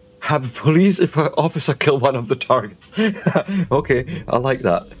are have a police officer kill one of the targets. Okay, I like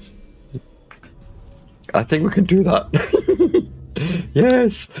that. I think we can do that.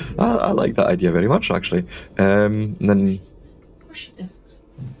 Yes, I like that idea very much, actually. And then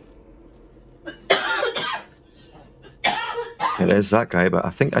it is that guy, but I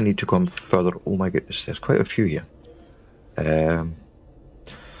think I need to come further. Oh my goodness, there's quite a few here.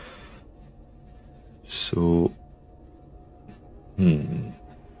 So,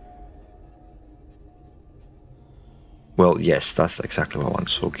 well, yes, that's exactly what I want.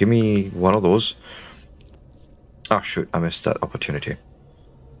 So give me one of those. Ah, shoot, I missed that opportunity.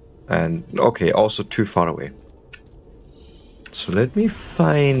 And, okay, also too far away. So let me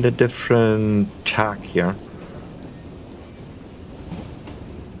find a different tack here.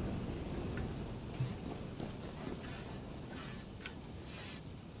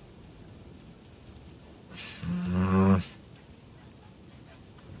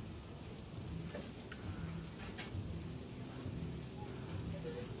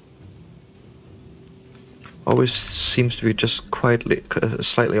 Always seems to be just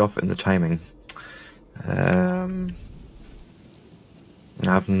slightly off in the timing. I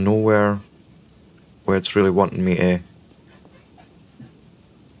have nowhere where it's really wanting me to.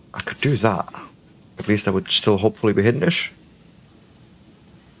 I could do that. At least I would still hopefully be hidden-ish.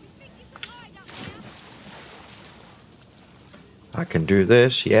 I can do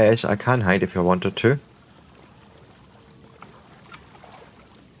this. Yes, I can hide if I wanted to.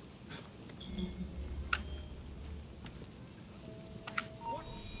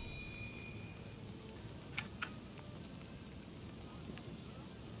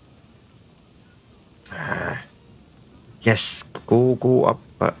 Yes, go up,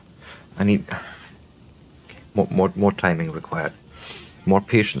 but I need more timing required, more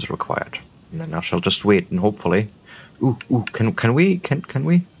patience required, and then I shall just wait and hopefully. Ooh, can we?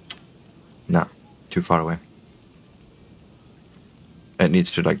 Nah, too far away. It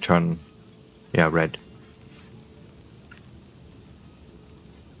needs to like turn, yeah, red.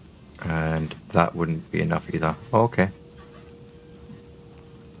 And that wouldn't be enough either. Okay.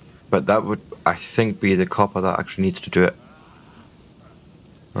 But that would, I think, be the copper that actually needs to do it.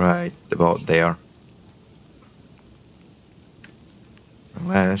 Right about there.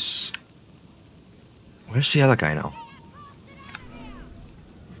 Unless... Where's the other guy now?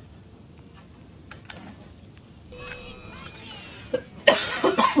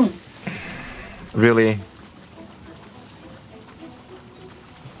 Really?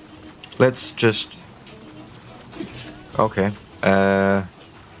 Let's just... Okay.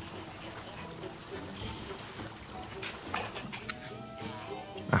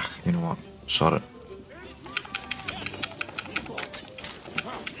 You know what? Sod it.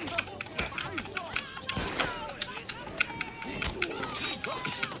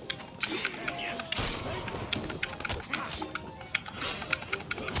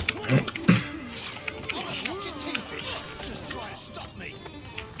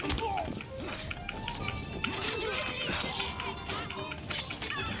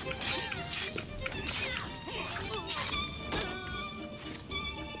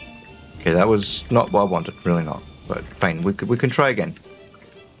 Okay, that was not what I wanted, really not. But fine, we can try again.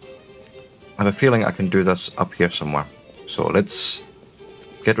 I have a feeling I can do this up here somewhere. So let's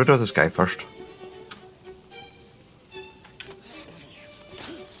get rid of this guy first.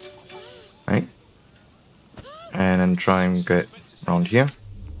 Right. And then try and get around here.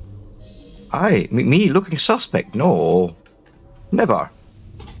 Aye, me looking suspect? No. Never.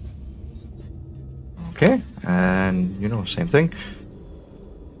 Okay, and you know, same thing.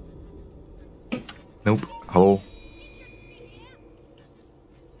 Nope. Hello.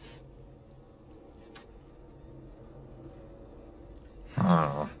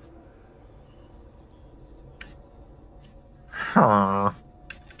 Huh. Huh.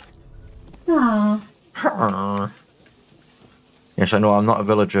 Huh. Yes, I know I'm not a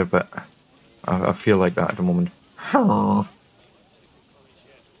villager, but I feel like that at the moment. Huh.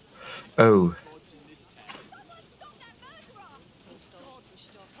 Oh.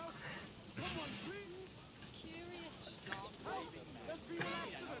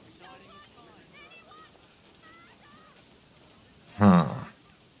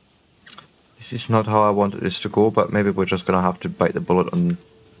 This is not how I wanted this to go, but maybe we're just gonna have to bite the bullet and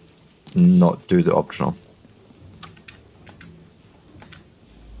not do the optional.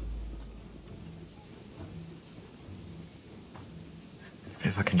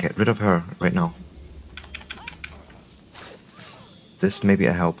 If I can get rid of her right now. This may be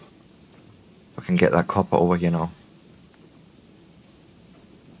a help. If I can get that copper over here now.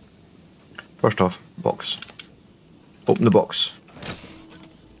 First off, box. Open the box.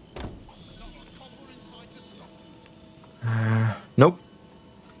 Nope.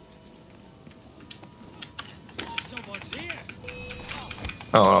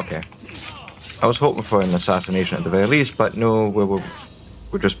 Oh, okay. I was hoping for an assassination at the very least, but no,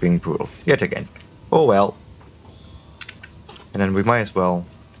 we're just being brutal. Yet again. Oh well. And then we might as well...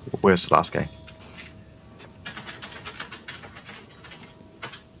 Where's the last guy?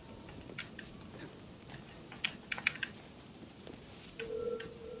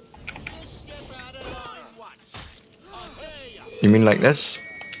 You mean like this?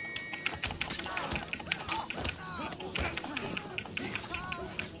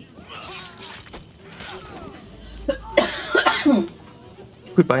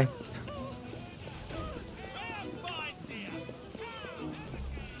 Goodbye.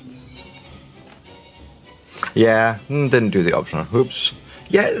 Yeah, didn't do the optional. Oops.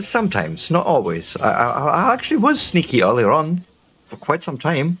 Yeah, sometimes, not always. I actually was sneaky earlier on, for quite some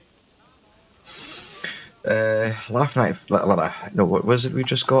time. Laugh knife. No, what was it we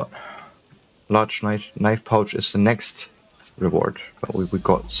just got? Large knife pouch is the next reward. But we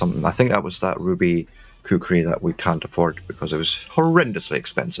got something. I think that was that ruby kukri that we can't afford because it was horrendously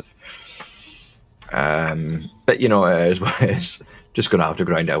expensive. But you know, it is what it is. Just gonna have to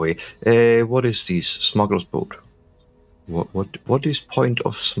grind our way. What is this smuggler's boat? What is point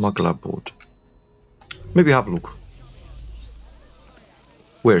of smuggler boat? Maybe have a look.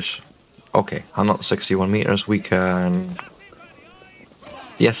 Where's? Okay, I'm not 61 meters. We can.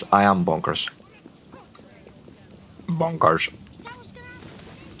 Yes, I am bonkers. Bonkers.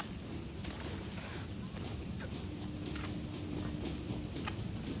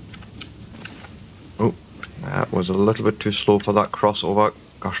 Oh, that was a little bit too slow for that crossover.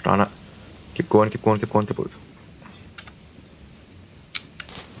 Gosh darn it. Keep going, keep going, keep going, keep going.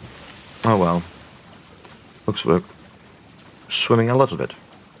 Oh well. Looks like we're swimming a little bit.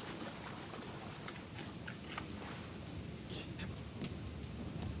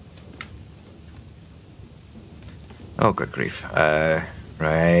 Oh, good grief.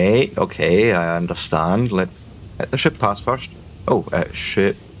 Right. Okay, I understand. Let the ship pass first. Oh,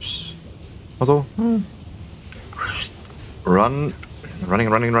 ships. Although, run,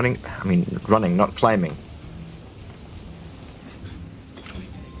 running. I mean, running, not climbing.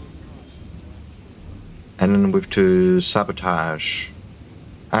 And then we've to sabotage,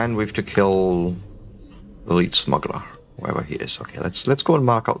 and we've to kill the lead smuggler, wherever he is. Okay, let's go and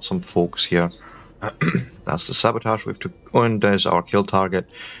mark out some folks here. That's the sabotage. We've to and there's our kill target,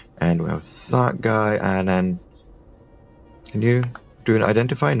 and we have that guy. And then, can you do an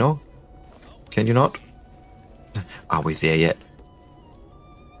identify? No, can you not? Are we there yet?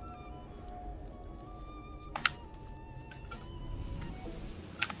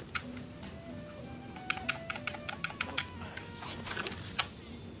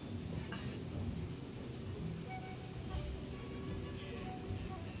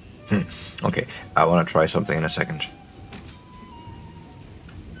 Okay, I want to try something in a second.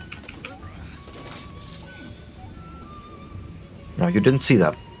 No, you didn't see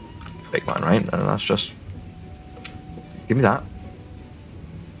that big man, right? That's just... Give me that.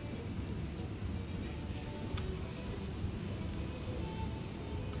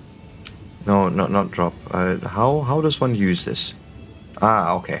 No, not drop. How does one use this?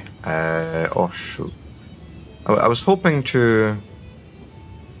 Ah, okay. Oh, shoot. I was hoping to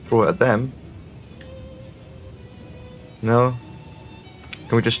throw it at them. No?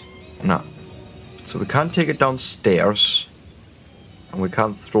 Can we just... No. So we can't take it downstairs. And we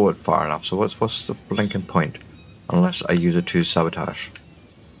can't throw it far enough. So what's the blinking point? Unless I use it to sabotage.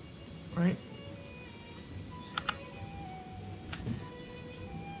 Right.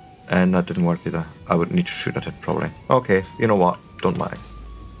 And that didn't work either. I would need to shoot at it probably. Okay, you know what? Don't mind.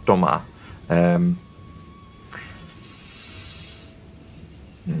 Don't matter.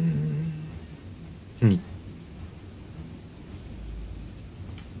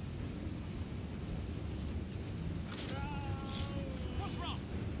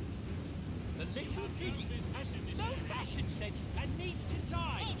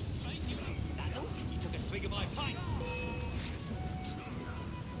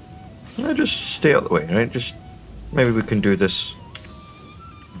 Just stay out of the way, right? Just maybe we can do this.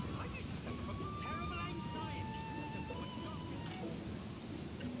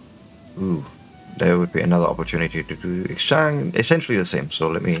 Ooh, there would be another opportunity to do essentially the same. So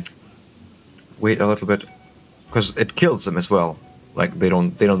let me wait a little bit, because it kills them as well. Like they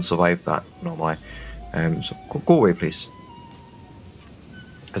don't survive that normally. So go away, please.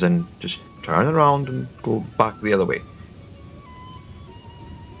 And then just turn around and go back the other way.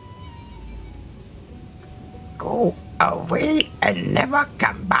 Go away and never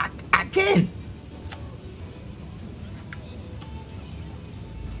come back again.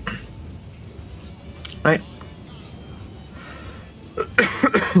 Right.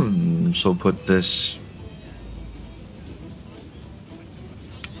 So put this...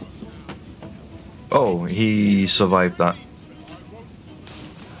 Oh, he survived that.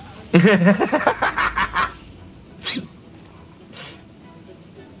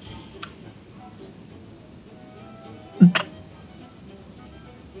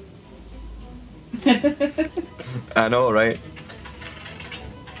 I know, right?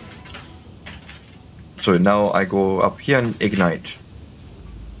 So now I go up here and ignite.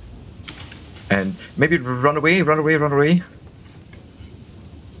 And maybe run away.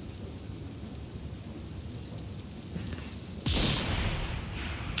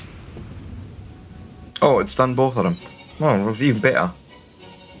 Oh, it's done both of them. Oh, it was even better.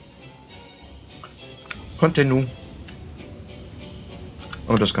 Continue.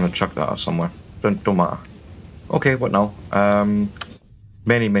 I'm just gonna chuck that out somewhere. Don't matter. Okay, what now?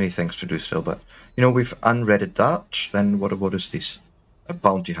 Many things to do still, but you know, we've unreaded that. Then what is this? A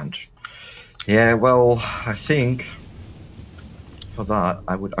bounty hunt. Yeah, well, I think for that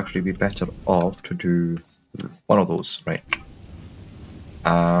I would actually be better off to do one of those, right?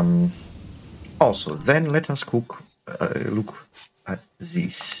 Also, then let us look at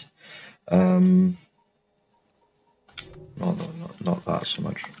this. No, not that so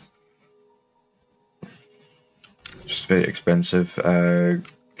much. Just very expensive.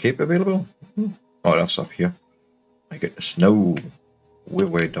 Cape available? Oh, that's up here. My goodness, no, we're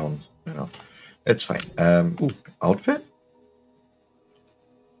way down. You know, it's fine. Ooh, outfit.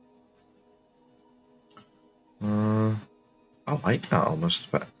 I like that almost,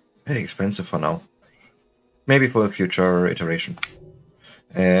 but very expensive for now. Maybe for a future iteration.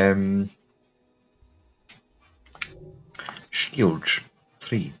 Shields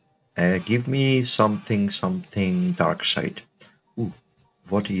 3. Give me something dark side. Ooh,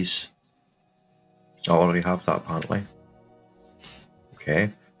 what is I already have that apparently.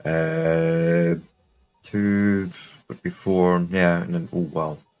 Okay. 2 would be 4, yeah, and then oh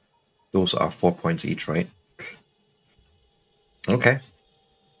wow. Those are 4 points each, right? Okay.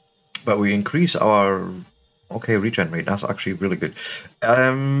 But we increase our regen rate. That's actually really good.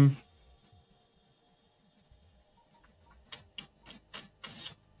 Don't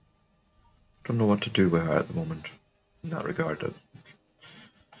know what to do with her at the moment in that regard.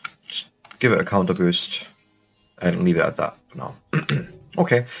 Just give it a counter boost and leave it at that for now.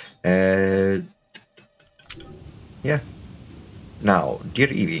 Okay. Yeah. Now,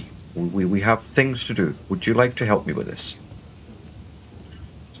 dear Evie, we have things to do. Would you like to help me with this?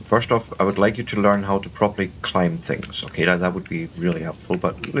 So first off, I would like you to learn how to properly climb things. Okay, that would be really helpful,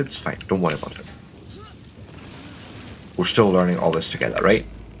 but it's fine. Don't worry about it. We're still learning all this together, right?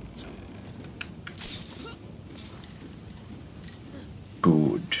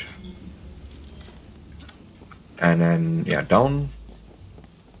 Good. And then, yeah, down.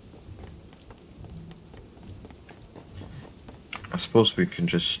 I suppose we can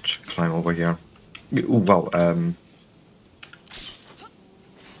just climb over here. Ooh, wow,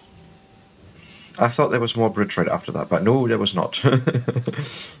 I thought there was more bridge right after that, but no, there was not.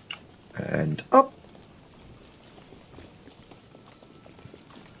 And up.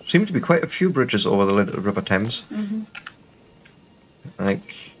 Seem to be quite a few bridges over the River Thames. Mm-hmm.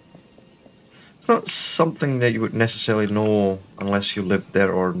 Like, it's not something that you would necessarily know unless you lived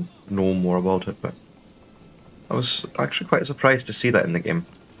there or know more about it, but I was actually quite surprised to see that in the game.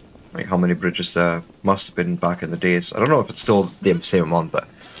 Like how many bridges there must have been back in the days. I don't know if it's still the same amount, but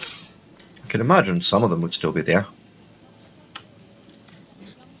I can imagine some of them would still be there.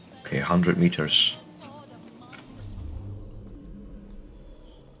 Okay, 100 meters.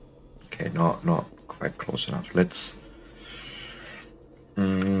 Okay, not quite close enough. Let's...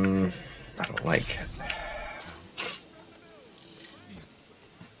 I don't like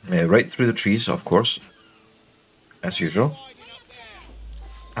it. Right through the trees, of course. As usual.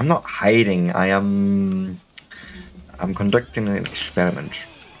 I'm not hiding, I'm conducting an experiment.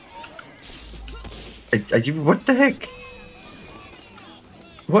 What the heck?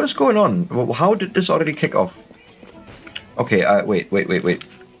 What is going on? How did this already kick off? Okay, wait.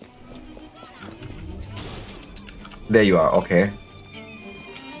 There you are, okay.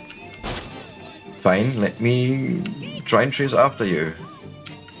 Fine, let me try and chase after you.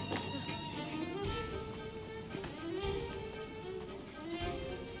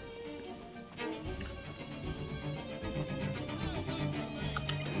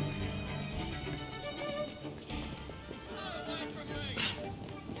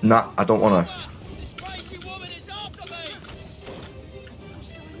 Nah, I don't wanna.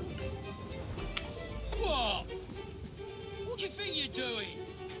 What do you think you're doing?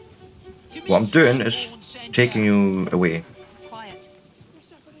 What I'm doing is taking you away. Quiet.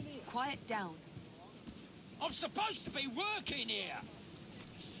 Quiet down. I'm supposed to be working here.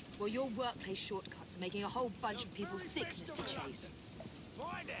 Well, your workplace shortcuts are making a whole bunch of people sick, Mr. Chase.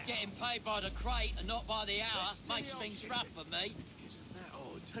 Getting paid by the crate and not by the hour makes things rough for me.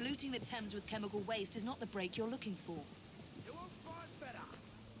 Polluting the Thames with chemical waste is not the break you're looking for.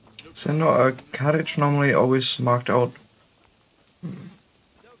 Is there not a carriage normally always marked out?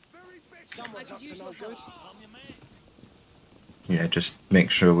 Yeah, just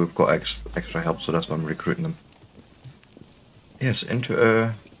make sure we've got extra help, so that's why I'm recruiting them. Yes, into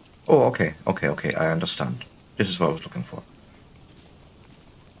a... Oh, okay, I understand. This is what I was looking for.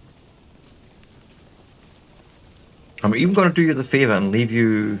 I'm even going to do you the favour and leave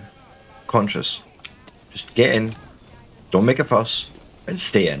you conscious. Just get in, don't make a fuss, and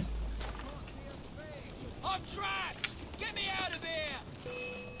stay in. I'm trapped! Get me out of here!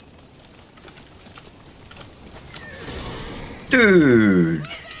 Dude!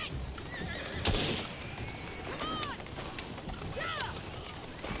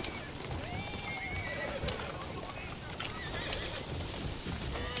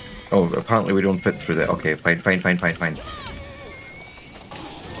 Oh, apparently we don't fit through there. Okay, fine.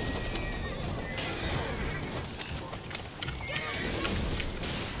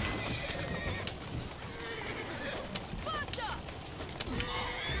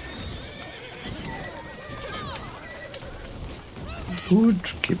 Good,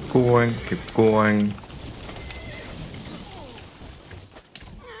 keep going.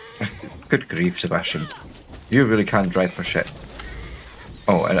 Good grief, Sebastian. You really can't drive for shit.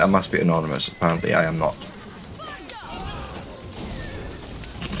 Oh, and I must be anonymous. Apparently I am not.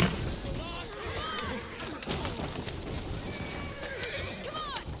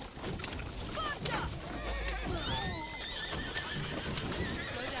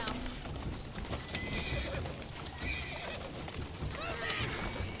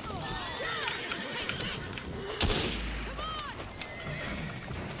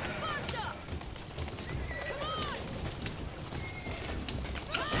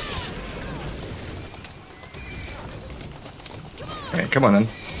 Come on then.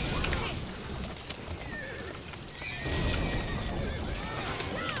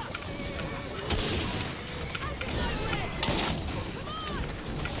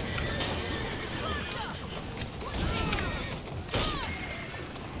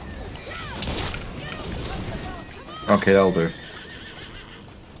 Okay, that'll do.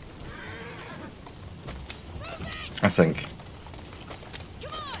 I think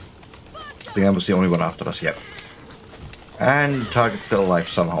I was the only one after us yet. And target's still alive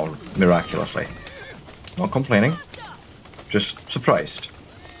somehow, miraculously. Not complaining, just surprised.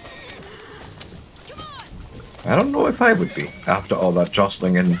 I don't know if I would be, after all that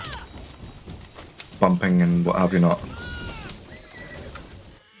jostling and bumping and what have you not.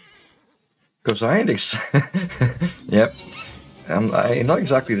 Because I ain't yep. I'm not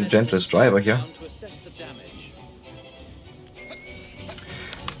exactly the gentlest driver here.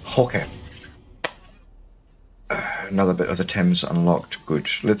 Okay. Another bit of the Thames unlocked. Good.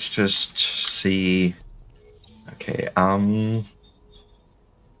 Let's just see. Okay,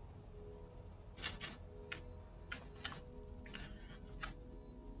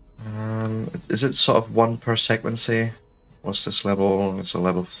 is it sort of one per segment, say? What's this level? It's a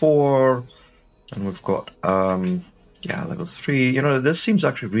level 4. And we've got, yeah, level 3. You know, this seems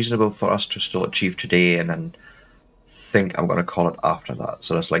actually reasonable for us to still achieve today, and then think I'm going to call it after that.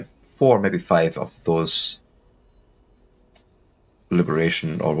 So that's like 4, maybe 5 of those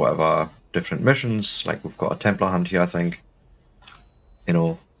liberation or whatever different missions. Like we've got a Templar hunt here, I think. You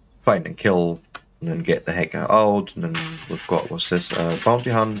know, find and kill, and then get the heck out. And then we've got, what's this,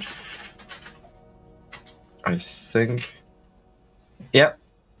 bounty hunt. I think. Yeah.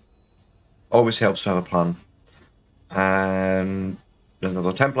 Always helps to have a plan. And then there's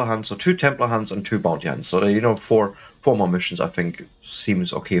a Templar hunt, so 2 Templar hunts and 2 bounty hunts. So, you know, 4 more missions, I think,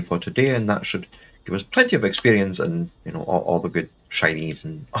 seems okay for today, and that should give us plenty of experience and, you know, all the good shinies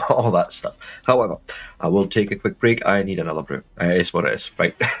and all that stuff. However, I will take a quick break. I need another brew. It's what it is,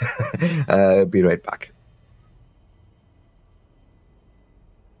 right? Be right back.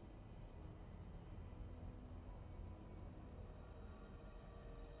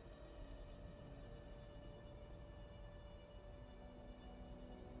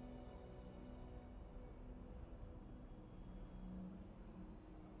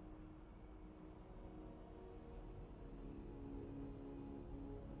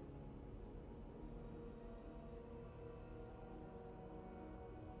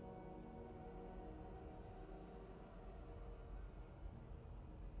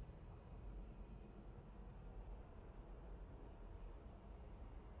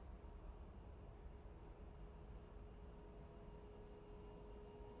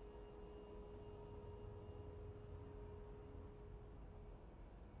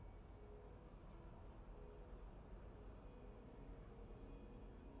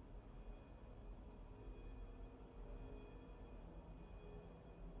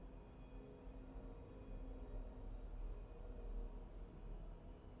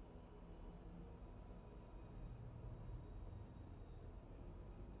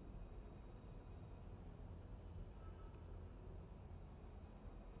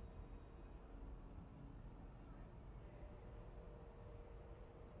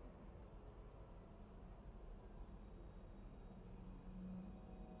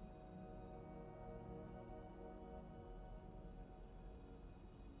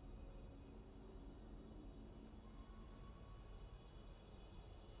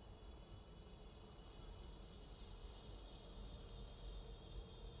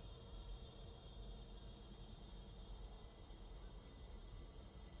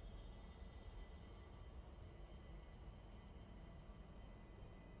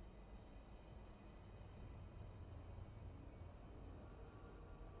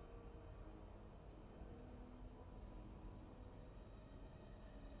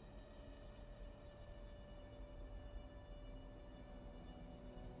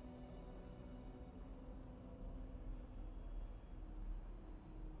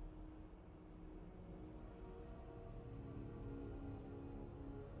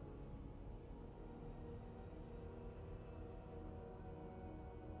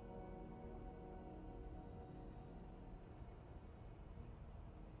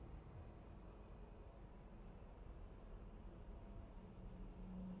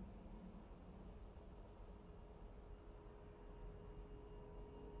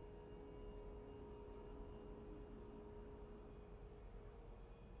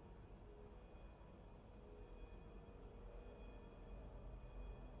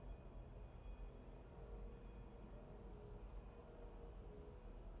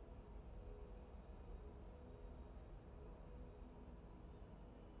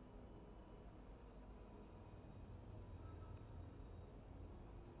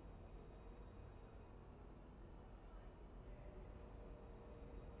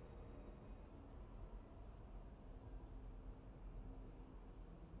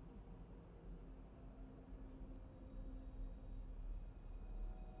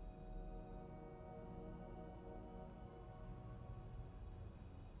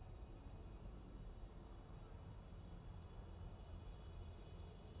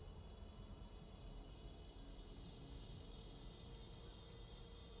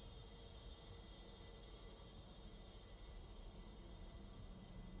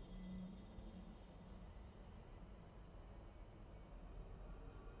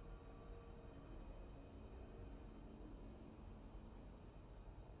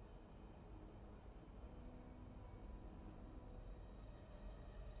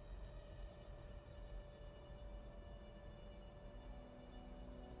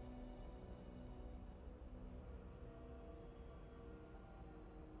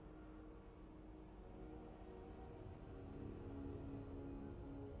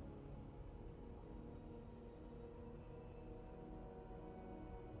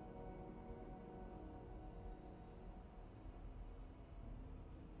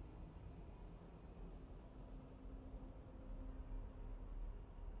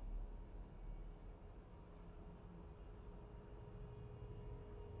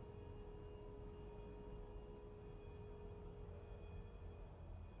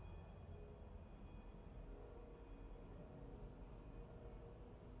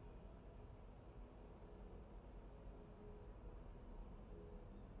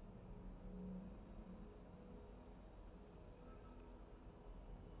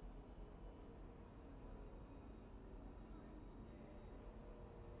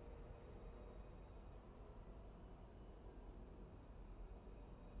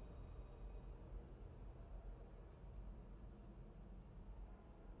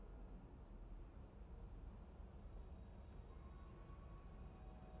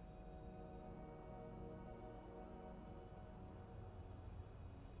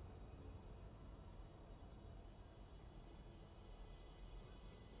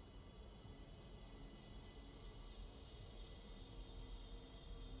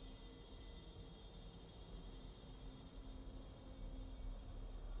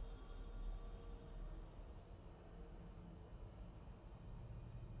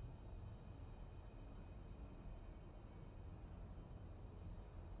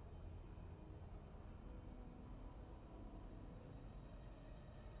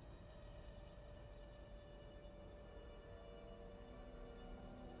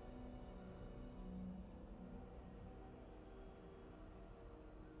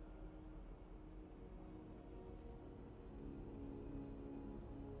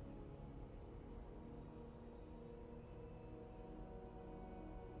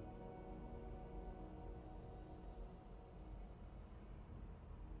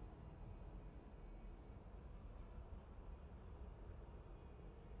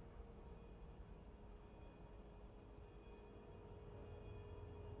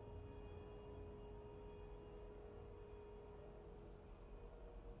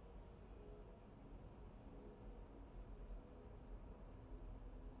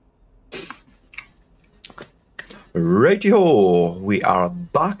 Righty-ho, we are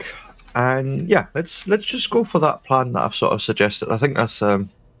back, and yeah, let's just go for that plan that I've sort of suggested. I think that's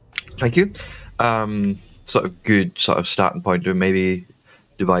thank you, sort of good sort of starting point to maybe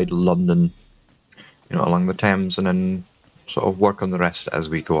divide London, you know, along the Thames, and then sort of work on the rest as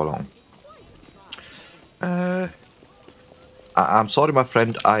we go along. I'm sorry, my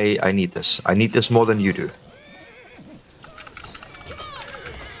friend. I need this. I need this more than you do.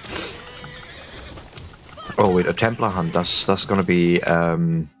 Oh wait, a Templar hunt. That's gonna be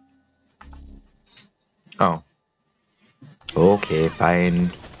Oh. Okay,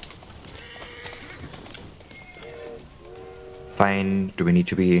 fine. Fine. Do we need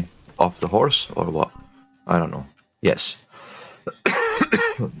to be off the horse or what? I don't know. Yes.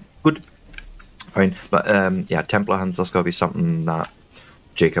 Good. Fine. But yeah, Templar hunts. That's gonna be something that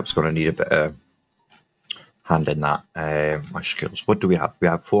Jacob's gonna need a bit of hand in that. My skills. What do we have? We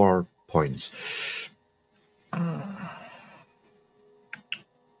have 4 points.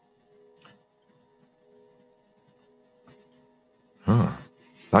 Huh.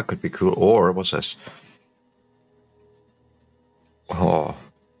 That could be cool. Or what's this? Oh.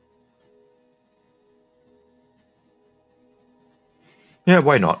 Yeah,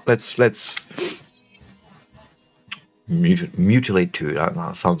 why not? Let's mutilate 2.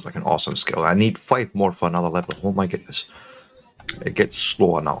 That sounds like an awesome skill. I need 5 more for another level. Oh my goodness. It gets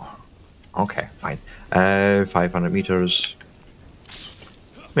slower now. Okay, fine. 500 meters.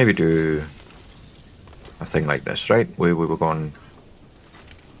 Maybe do a thing like this, right? We were going...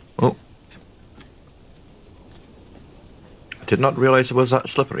 Oh. I did not realize it was that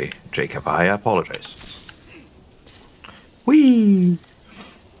slippery, Jacob. I apologize. Whee!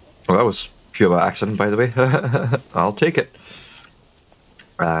 Well, that was pure accident, by the way. I'll take it.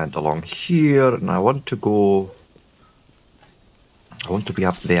 And along here, and I want to go... I want to be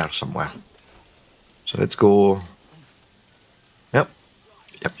up there somewhere. So let's go... Yep.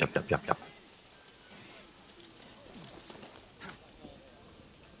 Yep.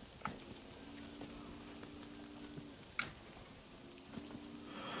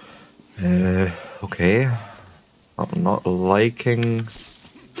 Okay. I'm not liking...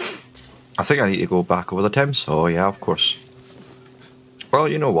 I think I need to go back over the Thames. Oh yeah, of course. Well,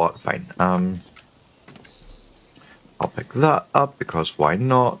 you know what? Fine. I'll pick that up because why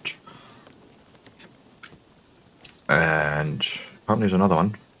not? And apparently there's another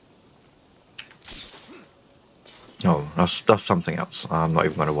one. No, that's something else. I'm not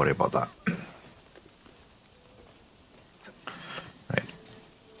even going to worry about that. Right.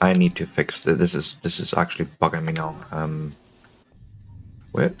 I need to fix this. This is actually bugging me now.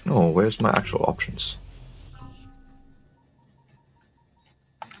 Where's my actual options?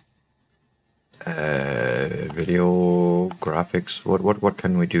 Video, graphics. What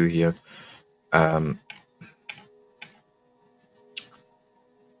can we do here?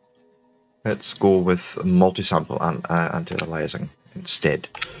 Let's go with multi-sample and anti-aliasing instead.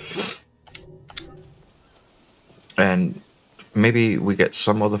 And maybe we get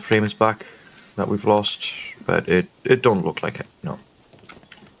some other frames back that we've lost, but it don't look like it. No.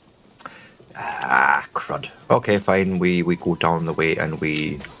 Ah, crud. Okay, fine. We go down the way and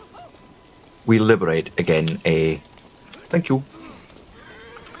we liberate again a... Thank you.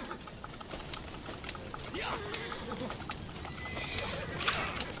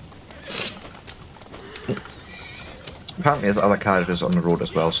 Apparently there's other characters on the road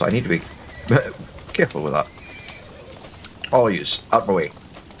as well, so I need to be careful with that. All yous, out my way.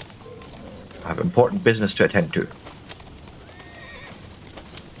 I have important business to attend to.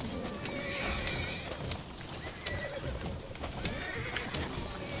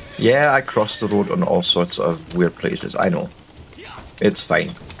 Yeah, I cross the road on all sorts of weird places, I know. It's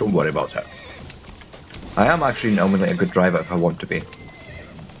fine, don't worry about it. I am actually normally a good driver if I want to be.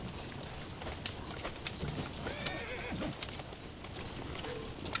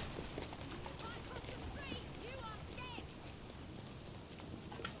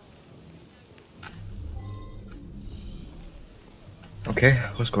 Okay,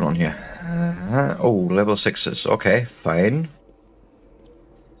 what's going on here? Oh, level 6s. Okay, fine.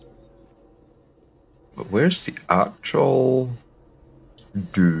 But where's the actual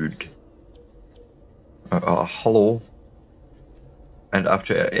dude? Hello. And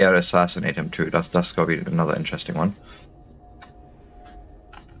after air assassinate him too. That's gotta be another interesting one.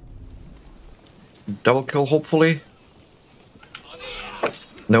 Double kill, hopefully.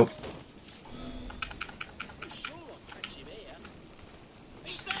 Nope.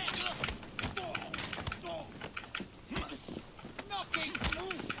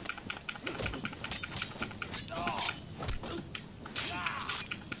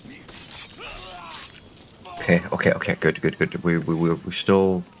 Okay, okay, okay, good, good, good. We're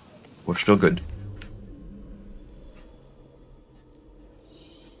still good.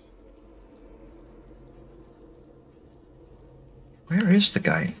 Where is the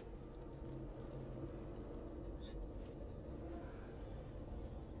guy?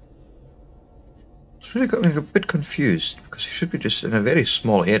 It's really got me a bit confused because he should be just in a very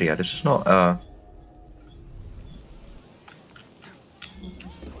small area. This is not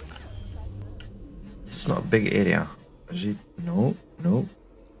this is not a big area. Is he? No, no.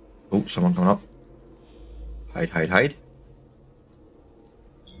 Oh, someone coming up. Hide, hide, hide.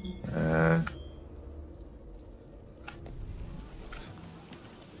 Huh.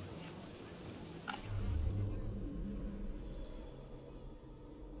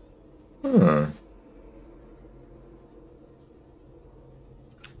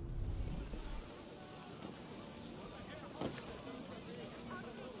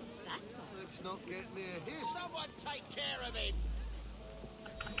 Let's not get near here. Someone take care of him.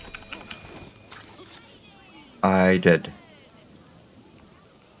 I did.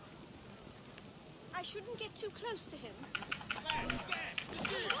 I shouldn't get too close to him.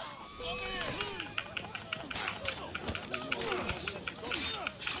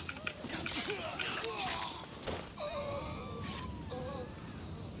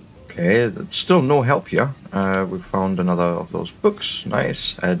 Okay, still no help here. We found another of those books.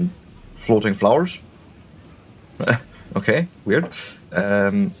 Nice. And floating flowers. Okay, weird.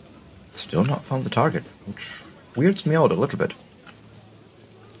 Still not found the target, which weirds me out a little bit.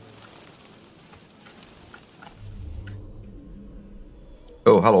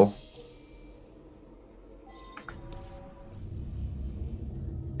 Oh, hello.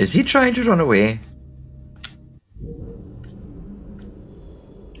 Is he trying to run away?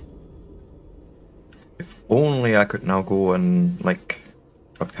 If only I could now go and, like,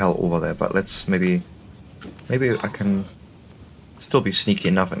 rappel over there, but let's maybe I can still be sneaky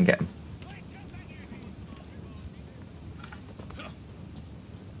enough and get him.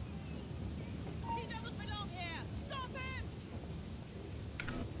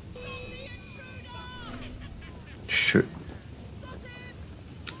 Shoot.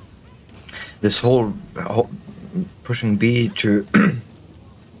 This whole pushing B to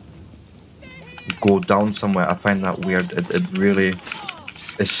go down somewhere, I find that weird. It really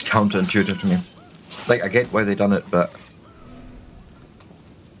is counterintuitive to me. Like, I get why they done it, but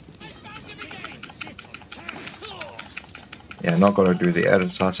yeah, not gonna do the air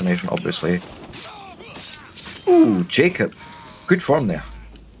assassination, obviously. Ooh, Jacob. Good form there.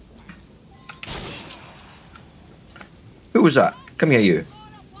 Who was that? Come here, you.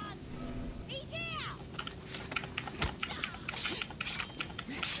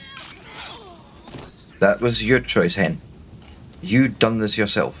 That was your choice, Hen. You done this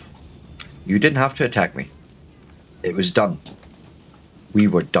yourself. You didn't have to attack me. It was done. We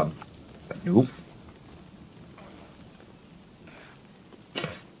were done. But nope.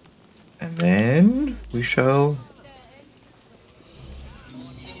 And then we shall...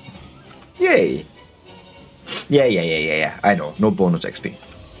 Yay! Yeah. I know. No bonus XP.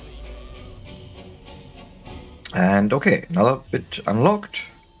 And okay, another bit unlocked.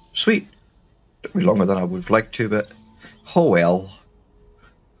 Sweet. Took me longer than I would have liked to, but oh well.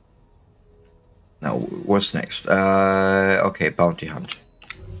 Now, what's next? Okay, bounty hunt.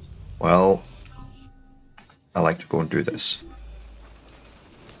 Well, I like to go and do this.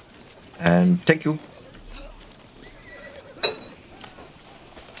 And thank you.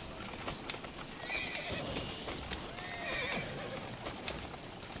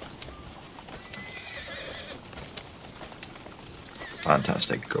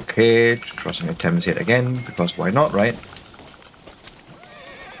 Fantastic. Okay, crossing the Thames yet again, because why not, right?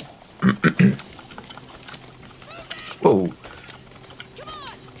 Whoa.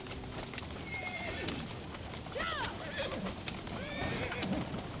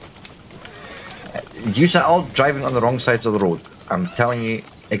 You are all driving on the wrong sides of the road. I'm telling you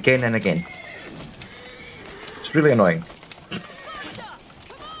again and again. It's really annoying.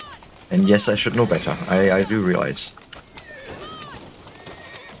 And yes, I should know better. I do realize.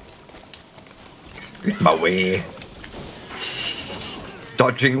 Get my way.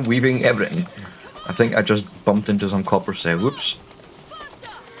 Dodging, weaving, everything. I think I just bumped into some coppers there. Whoops.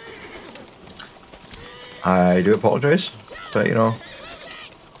 I do apologize, but you know,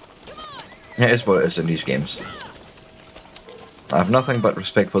 it is what it is in these games. I have nothing but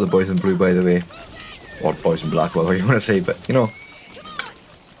respect for the boys in blue, by the way. Or boys in black, whatever you want to say, but you know,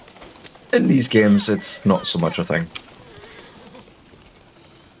 in these games, it's not so much a thing.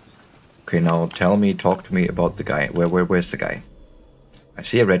 Okay, now talk to me about the guy. Where's the guy? I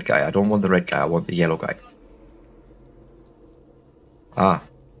see a red guy. I don't want the red guy, I want the yellow guy. Ah.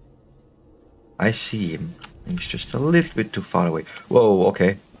 I see him. He's just a little bit too far away. Whoa,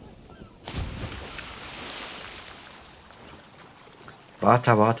 okay.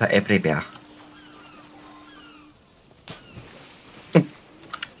 Water, water everywhere.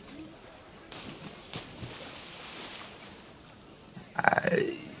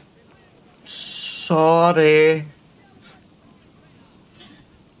 Sorry.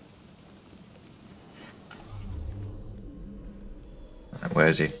 Where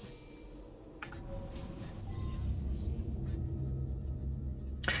is he?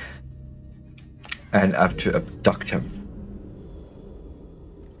 And I have to abduct him.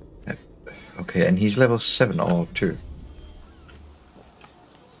 Okay, and he's level 7 or 2.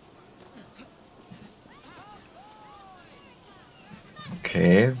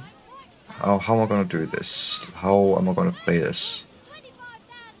 Okay. How am I going to do this? How am I going to play this?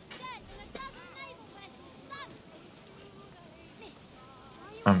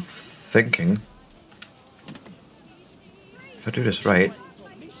 I'm thinking, if I do this right,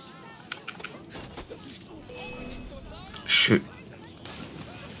 shoot.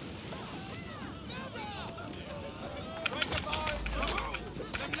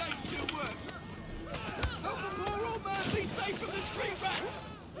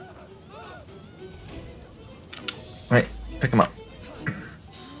 Right, pick him up.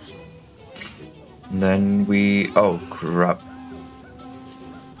 And then we... oh, crap.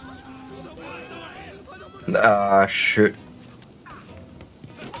 Ah, shoot.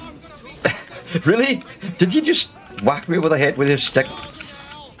 Really? Did you just whack me over the head with your stick?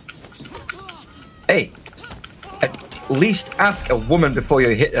 Hey, at least ask a woman before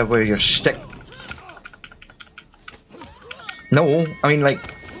you hit her with your stick. No, I mean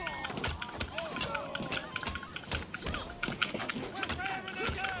like...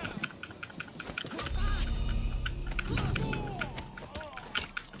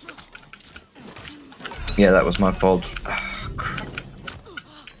 yeah, that was my fault.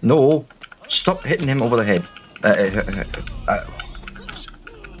 No, stop hitting him over the head. I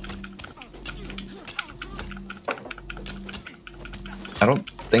don't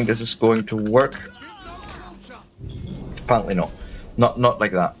think this is going to work. Apparently not. Not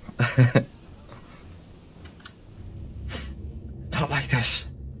like that. Not like this.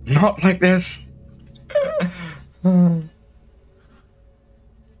 Not like this.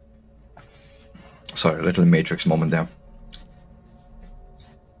 Sorry, a little Matrix moment there.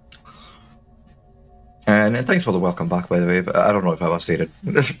 And thanks for the welcome back, by the way. I don't know if I was stated.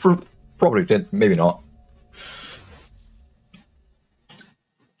 Probably did, maybe not.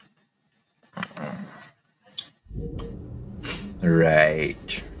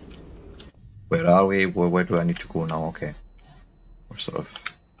 Right. Where are we? Where do I need to go now? Okay. We're sort of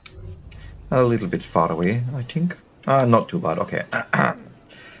a little bit far away, I think. Not too bad, okay.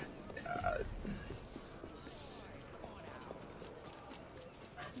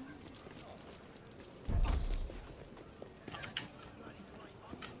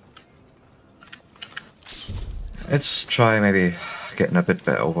 Let's try maybe getting a bit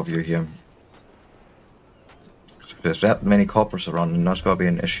better overview here. If there's that many coppers around, and that's gonna be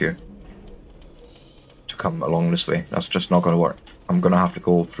an issue to come along this way. That's just not gonna work. I'm gonna have to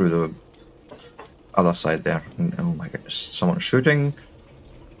go through the other side there. And, oh my goodness, someone shooting.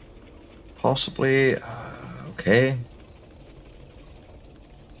 Possibly. Okay.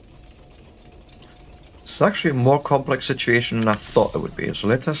 It's actually a more complex situation than I thought it would be. So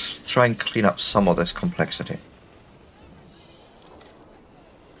let us try and clean up some of this complexity.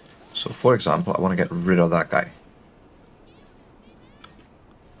 So, for example, I want to get rid of that guy.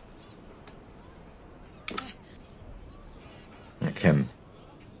 Like him.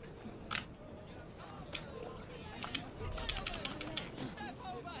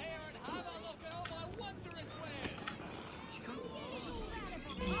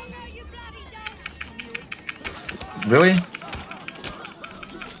 Really?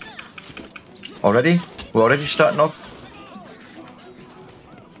 Already? We're already starting off?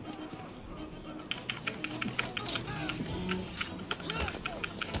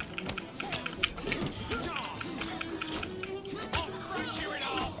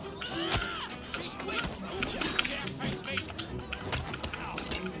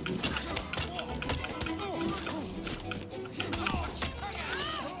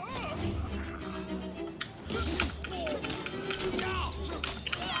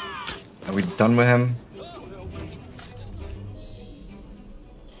 Are we done with him?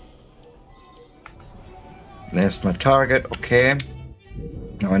 There's my target, okay.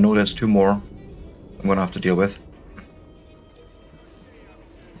 Now I know there's 2 more I'm gonna have to deal with.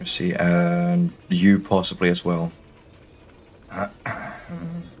 Let's see, and you possibly as well.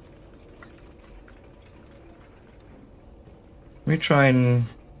 me try and...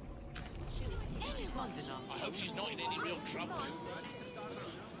 I hope she's not in any real trouble.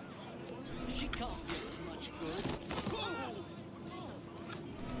 She can't be up to much good.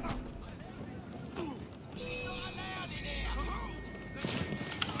 She's not allowed in here.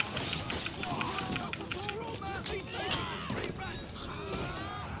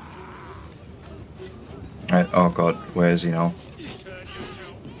 Right, oh god, where is he now?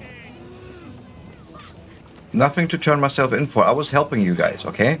 Nothing to turn myself in for. I was helping you guys,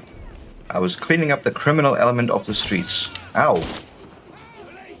 okay? I was cleaning up the criminal element of the streets. Ow.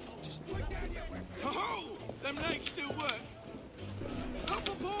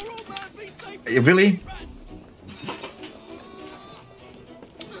 Really?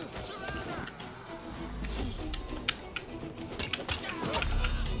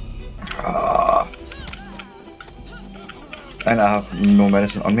 And I have no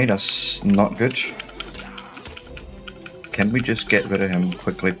medicine on me, that's not good. Can we just get rid of him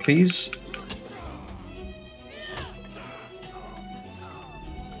quickly, please?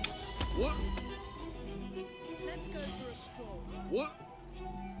 What? Let's go for a stroll. What?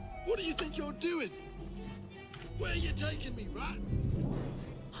 What do you think you're doing? Where are you taking me, rat?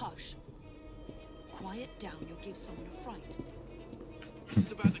 Hush. Quiet down, you'll give someone a fright. This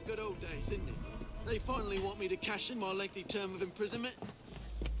is about the good old days, isn't it? They finally want me to cash in my lengthy term of imprisonment.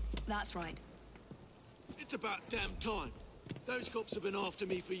 That's right. It's about damn time. Those cops have been after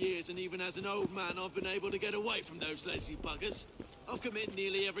me for years, and even as an old man, I've been able to get away from those lazy buggers. I've committed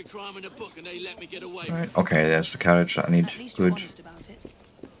nearly every crime in the book, and they let me get away. Right, okay, there's the carriage that I need. Good.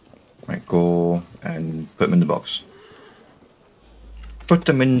 Right, go and put them in the box. Put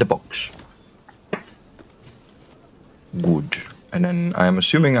them in the box. Good. And then I'm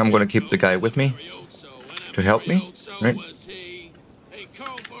assuming I'm going to keep the guy with me to help me, right?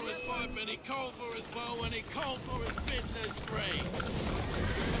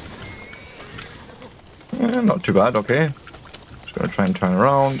 Yeah, not too bad, okay. Just going to try and turn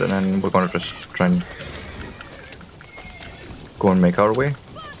around, and then we're going to just try and go and make our way.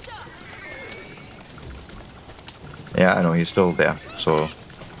 Yeah, I know, he's still there, so...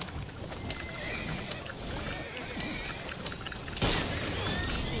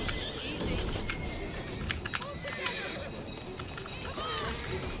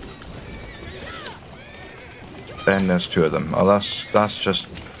 Then there's two of them. Oh, that's just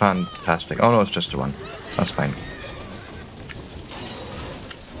fantastic. Oh no, it's just the one. That's fine.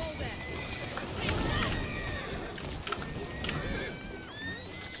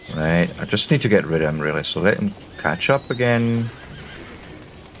 Right, I just need to get rid of him really, so let him catch up again.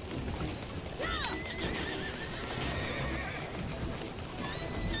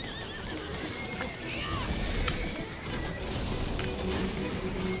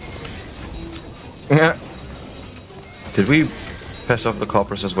 Yeah. Did we piss off the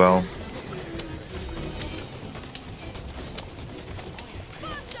coppers as well?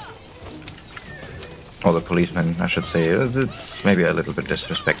 Or the policemen, I should say. It's maybe a little bit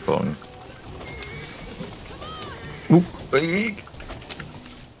disrespectful. Oop. Eek.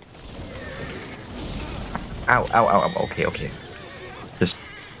 Ow, ow, ow, ow. Okay, okay. Just...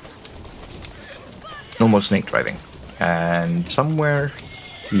 no more snake driving. And somewhere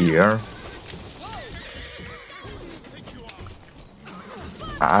here...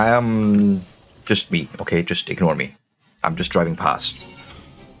 I am just me, okay? Just ignore me. I'm just driving past.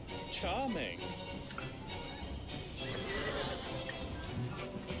 Charming.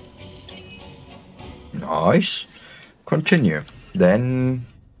 Nice. Continue. Then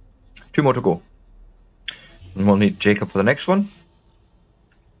 2 more to go. And we'll need Jacob for the next one.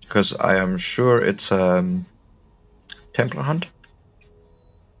 Because I am sure it's Templar hunt.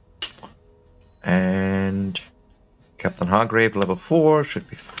 And Captain Hargrave, level 4, should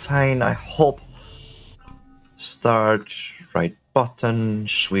be fine, I hope. Start, right button,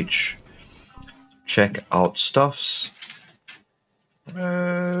 switch, check out stuffs.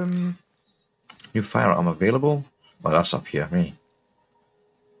 New firearm available. Well, that's up here, me.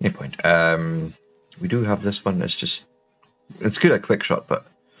 No point. We do have this one, it's just... it's good at quick shot, but...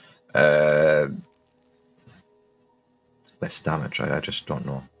 less damage, I just don't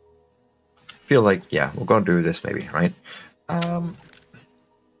know. Feel like, yeah, we're gonna do this maybe, right?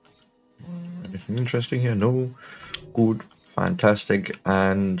 Anything interesting here? No. Good, fantastic,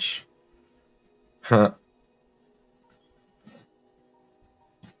 and yeah,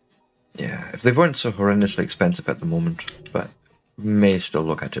 if they weren't so horrendously expensive at the moment, but may still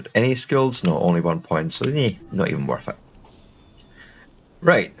look at it. Any skills? No, only 1 point, so not even worth it.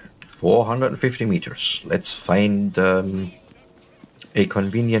 Right, 450 meters. Let's find a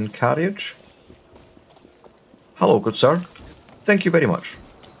convenient carriage. Hello, good sir. Thank you very much.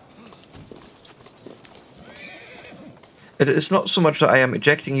 It is not so much that I am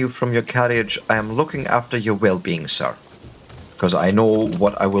ejecting you from your carriage, I am looking after your well-being, sir. Because I know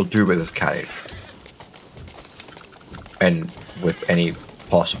what I will do with this carriage. And with any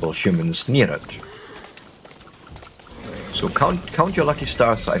possible humans near it. So count your lucky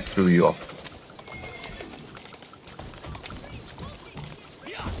stars that I threw you off.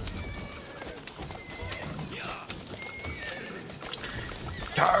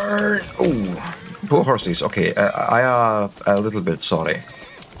 Turn! Oh, poor horses. Okay, I are a little bit sorry.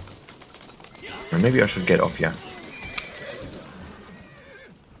 Or maybe I should get off here.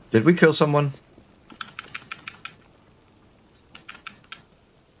 Did we kill someone?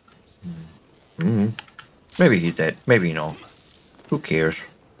 Maybe he did. Maybe no. Who cares?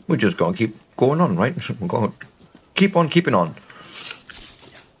 We're just gonna keep going on, right? We're gonna keep on keeping on.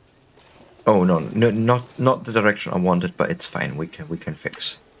 Oh no, not the direction I wanted, but it's fine. We can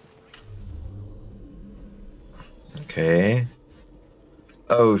fix. Okay.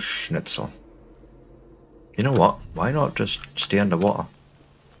 Oh schnitzel. You know what? Why not just stay underwater?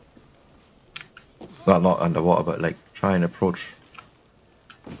 Well, not underwater, but like try and approach.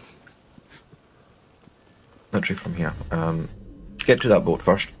 Actually, from here. Get to that boat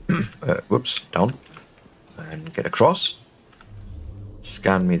first. Whoops, down. And get across.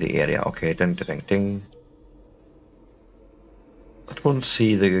 Scan me the area. Okay, ding, ding, ding, ding. I don't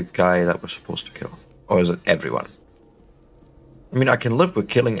see the guy that we're supposed to kill. Or is it everyone? I mean, I can live with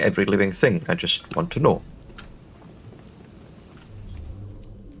killing every living thing. I just want to know.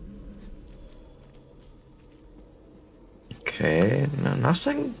 Okay, no,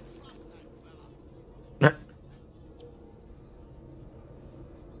 nothing? No.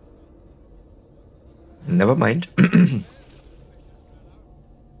 Never mind.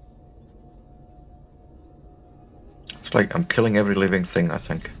 It's like I'm killing every living thing, I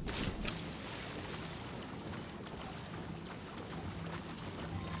think.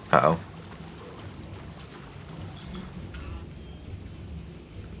 Uh-oh.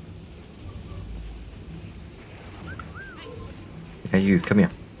 Yeah, you, come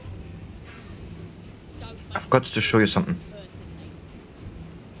here. I've got to show you something.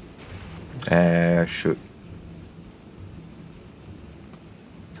 Shoot.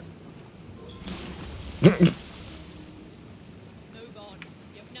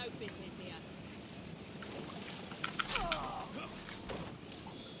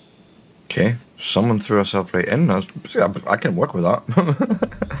 Okay, someone threw herself right in. I can work with that.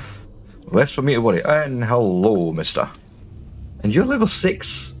 Less for me to worry. And hello, mister. And you're level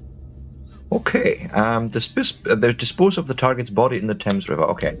 6. Okay. Dispose of the target's body in the Thames River.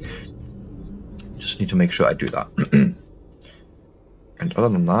 Okay. Just need to make sure I do that. And other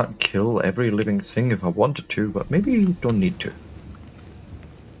than that, kill every living thing if I wanted to, but maybe don't need to.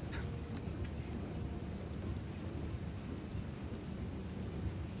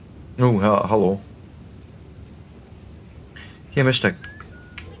 Oh, hello. Here, mister.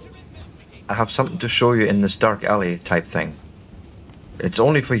 I have something to show you in this dark alley type thing. It's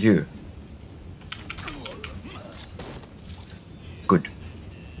only for you. Good.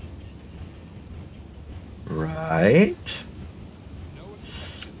 Right.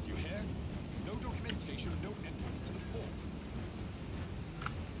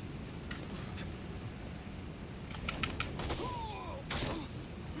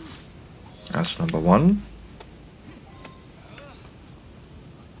 That's number 1.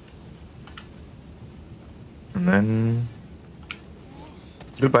 And then...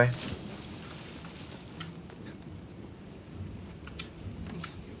 goodbye.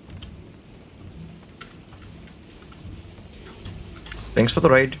 Thanks for the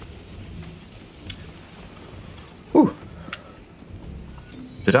ride. Whew.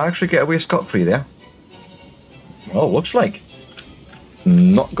 Did I actually get away scot-free there? Well, looks like.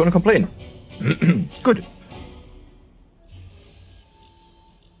 Not gonna complain. Good.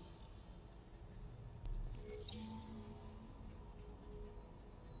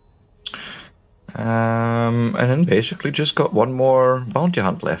 And then basically just got one more bounty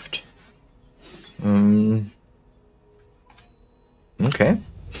hunt left. Okay.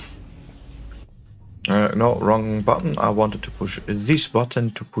 No, wrong button. I wanted to push this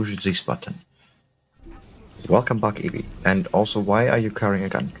button to push this button. Welcome back, Evie. And also, why are you carrying a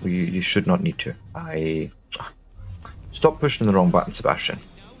gun? You should not need to. Stop pushing the wrong button, Sebastian.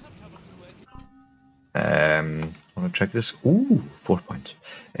 I want to check this. Ooh, 4 points.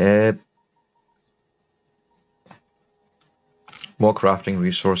 More crafting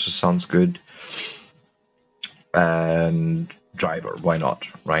resources sounds good. And driver, why not,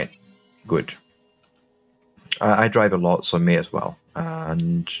 right? Good. I drive a lot, so I may as well.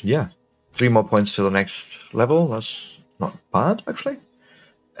 And yeah, 3 more points to the next level. That's not bad, actually.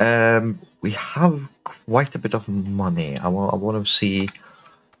 We have quite a bit of money. I want to see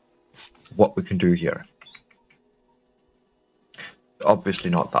what we can do here. Obviously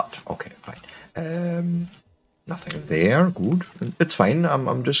not that. Okay, fine. Nothing there. Good. It's fine.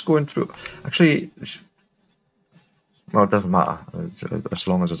 I'm just going through. Actually, well, it doesn't matter as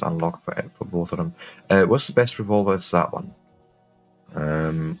long as it's unlocked for both of them. What's the best revolver? It's that one.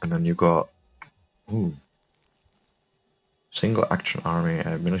 And then you got single action army,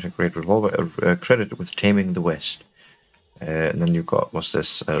 military grade revolver, credited with taming the West. And then you got what's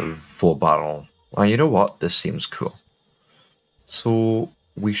this? 4 barrel. And you know what? This seems cool. So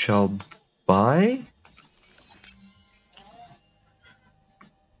we shall buy.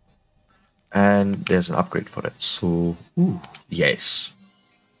 And there's an upgrade for it. So, yes.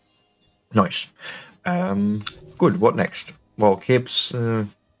 Nice. Good. What next? Well, capes.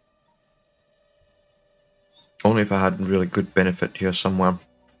 Only if I had really good benefit here somewhere.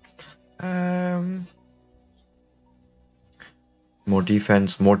 More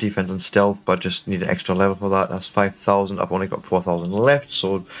defense and stealth, but just need an extra level for that. That's 5,000. I've only got 4,000 left,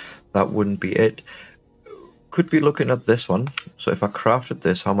 so that wouldn't be it. Could be looking at this one. So if I crafted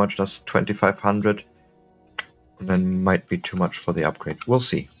this, how much? That's 2,500. And then might be too much for the upgrade. We'll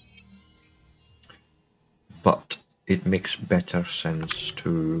see. But it makes better sense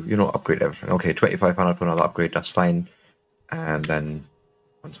to, upgrade everything. Okay, 2,500 for another upgrade, that's fine. And then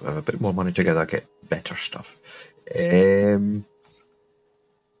once we have a bit more money together, get better stuff.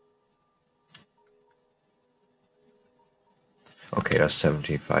 Okay, that's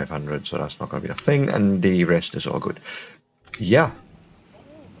 7,500, so that's not going to be a thing, and the rest is all good. Yeah.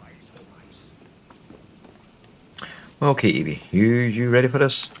 Okay, Evie, you ready for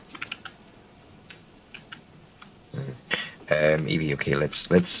this? Evie, okay, let's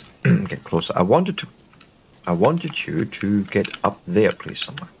get closer. I wanted you to get up there, please,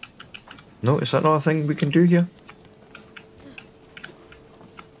 somewhere. No, is that not a thing we can do here?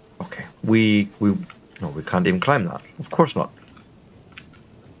 Okay, no, we can't even climb that. Of course not.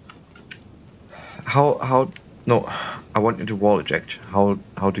 How, no, I want you to wall eject. How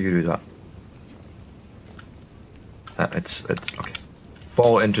do you do that? It's, okay.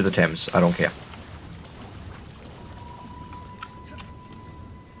 Fall into the Thames, I don't care.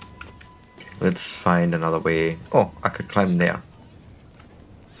 Let's find another way. Oh, I could climb there.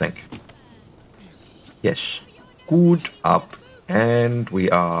 I think. Yes. Good, up. And we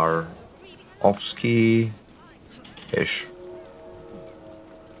are off ski-ish.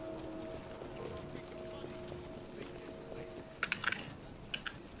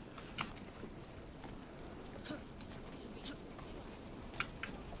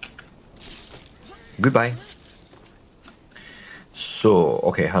 Goodbye. So,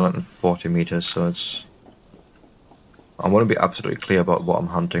 okay, 140 meters, so it's... I want to be absolutely clear about what I'm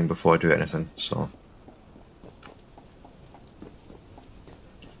hunting before I do anything, so...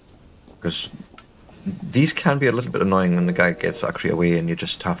 Because these can be a little bit annoying when the guy gets actually away and you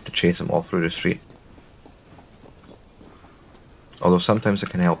just have to chase him all through the street. Although sometimes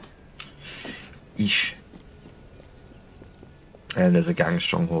it can help. Eesh. And there's a gang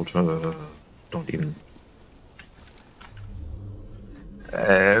stronghold. Don't even...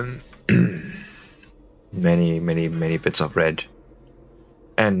 many bits of red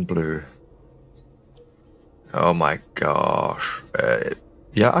and blue. Oh my gosh.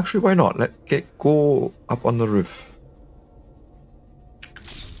 Yeah, actually, why not? Go up on the roof.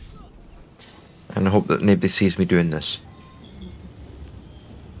 And I hope that nobody sees me doing this.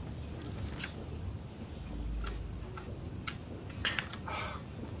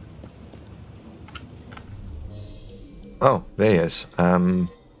 Oh, there he is.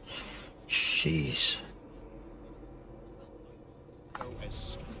 Jeez.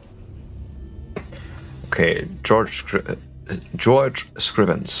 Okay, George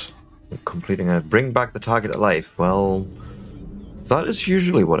Scrivens. Completing a bring back the target to life. Well, that is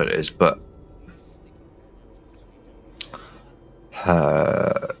usually what it is, but...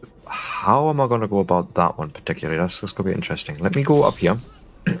 how am I going to go about that one particularly? That's going to be interesting. Let me go up here.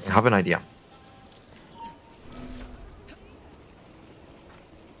 I have an idea.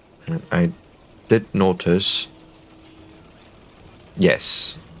 I did notice...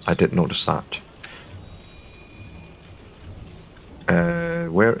 Yes, I did notice that.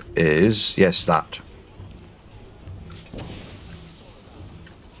 Where is... Yes, that.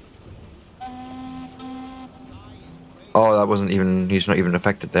 Oh, that wasn't even... He's not even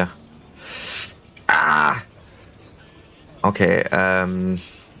affected there. Ah! Okay,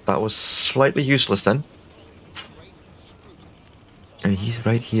 that was slightly useless then. And he's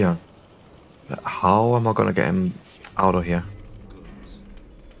right here. But how am I gonna get him out of here?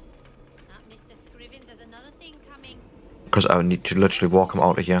 Because I would need to literally walk him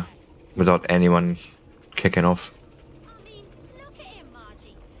out of here without anyone kicking off.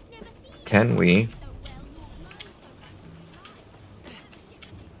 Can we?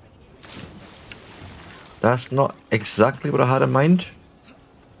 That's not exactly what I had in mind.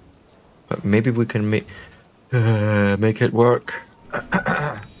 But maybe we can make it work.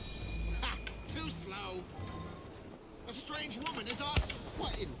 Too slow. A strange woman is our...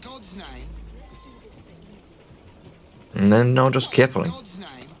 What in God's name? And then now just carefully. God's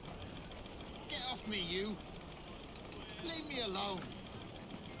name? Get off me, you. Leave me alone.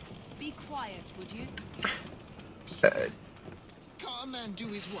 Be quiet, would you? Can't a man do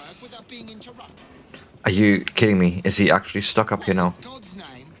his work without being interrupted? Are you kidding me? Is he actually stuck up here now? God's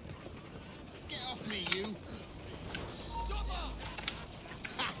name? Get off me, you. Stop her!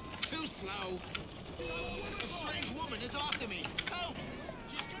 Ha! Too slow. A strange woman is after me. Help!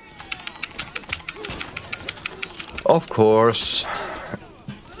 Of course.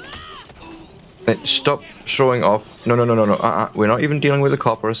 Stop showing off. No. We're not even dealing with the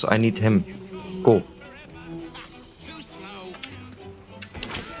coppers. I need him. Go.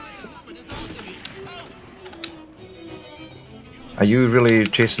 Are you really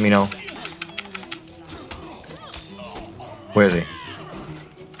chasing me now? Where is he?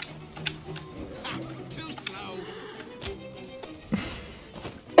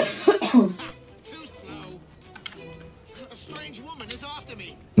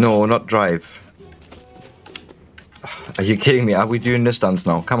 No, not drive. Are you kidding me? Are we doing this dance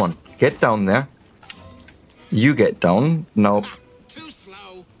now? Come on, get down there. You get down. Now.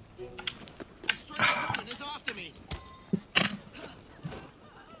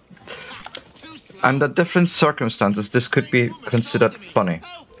 Under different circumstances, this could be considered funny.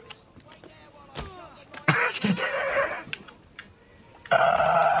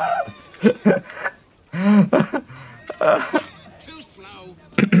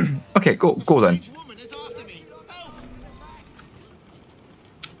 Okay, go then.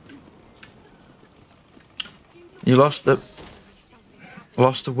 You lost the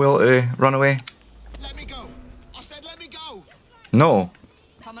will to run away? Let me go. I said let me go. No.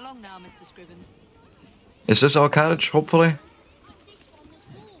 Come along now, Mr. Scrivens. Is this our carriage, hopefully?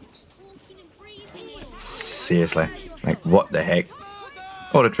 Seriously. Like, what the heck?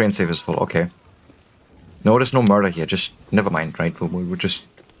 Oh, the train safe is full, okay. No, there's no murder here, just never mind, right?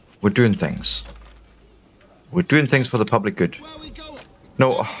 We're doing things. We're doing things for the public good.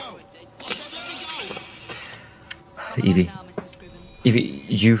 No. Evie. Evie,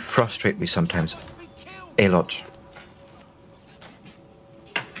 you frustrate me sometimes. A lot.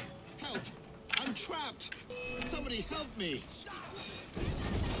 Help! I'm trapped. Somebody help me.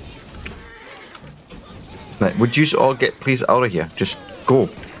 Like, would you all get please out of here? Just go.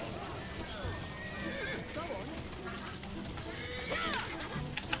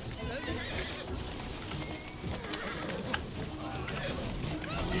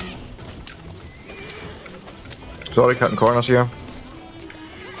 Sorry, cutting corners here.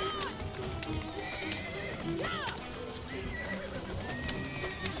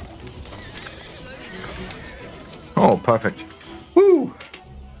 Oh, perfect. Woo!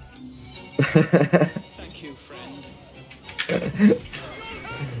 Thank you, friend.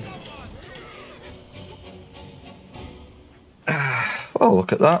 Oh,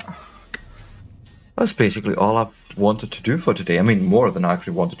 look at that. That's basically all I've wanted to do for today. I mean, more than I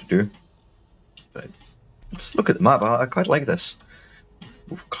actually wanted to do. But let's look at the map. I quite like this.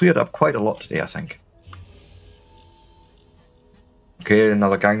 We've cleared up quite a lot today, I think. Okay,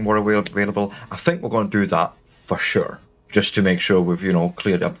 another gang war available. I think we're going to do that for sure. Just to make sure we've, you know,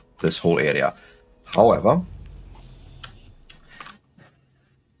 cleared up this whole area. However...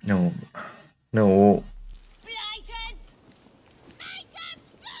 No.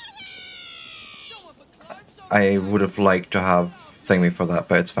 I would have liked to have thingy for that,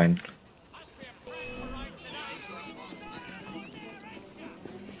 but it's fine.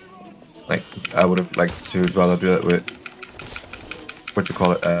 Like, I would have liked to rather do it with, what do you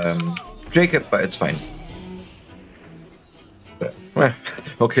call it, Jacob, but it's fine. But,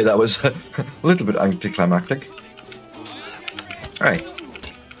 okay, that was a little bit anticlimactic. Alright.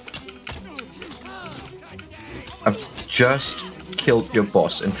 I've just killed your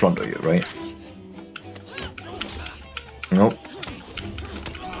boss in front of you, right? Nope.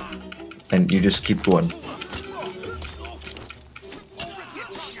 And you just keep going.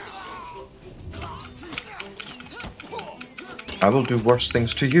 I will do worse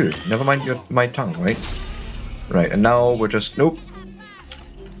things to you. Never mind my tongue, right? Right, and now we're just... Nope.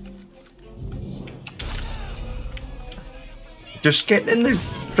 Just get in the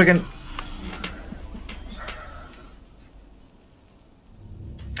friggin'...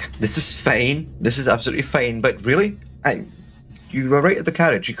 This is fine. This is absolutely fine, but really? You were right at the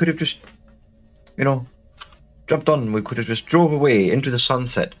carriage. You could have just, you know, jumped on. We could have just drove away into the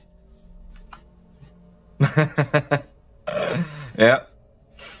sunset. Yeah.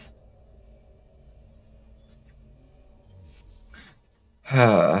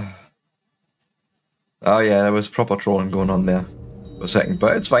 Oh yeah, there was proper trolling going on there for a second,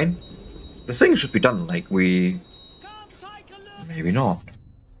 but it's fine. The thing should be done like we... Maybe not.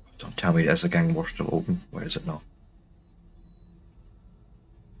 Don't tell me there's a gang war still open. Where is it now?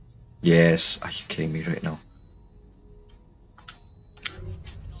 Yes, are you kidding me right now?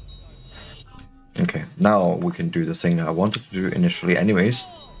 Okay, now we can do the thing that I wanted to do initially anyways.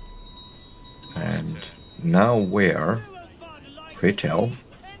 And now where? Pray tell.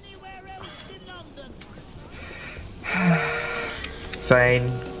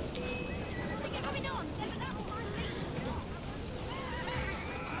 Fine.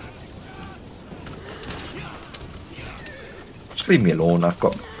 Just leave me alone, I've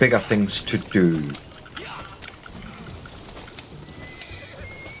got bigger things to do.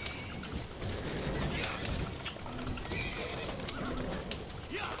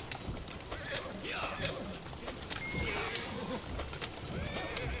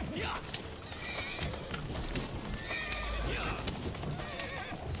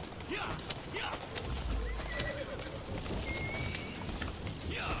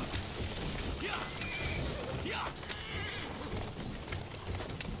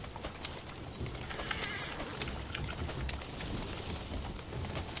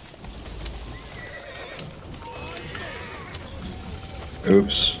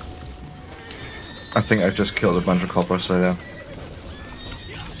 Oops. I think I just killed a bunch of coppers there.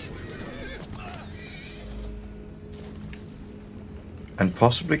 And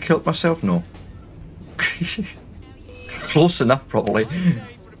possibly killed myself? No. Close enough, probably.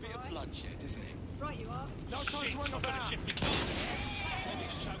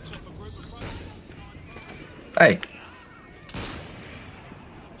 Hey.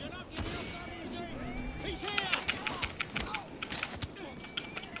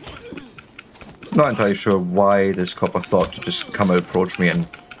 Not entirely sure why this copper thought to just come and approach me and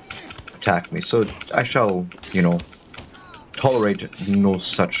attack me, so I shall, you know, tolerate no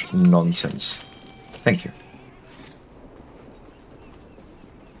such nonsense. Thank you.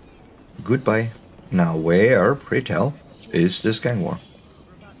 Goodbye. Now where, pray tell, is this gang war?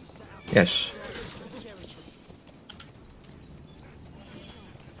 Yes.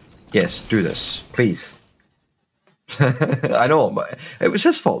 Yes, do this, please. I know, but it was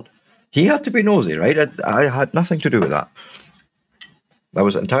his fault. He had to be nosy, right? I had nothing to do with that. That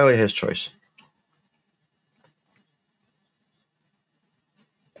was entirely his choice.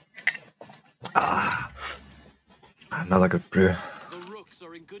 Ah, another good brew. The Rooks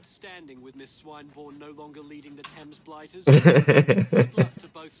are in good standing with Miss Swineborn no longer leading the Thames Blighters. Good luck to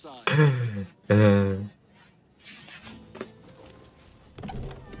both sides.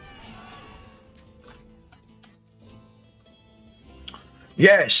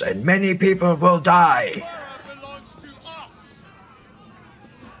 Yes, and many people will die.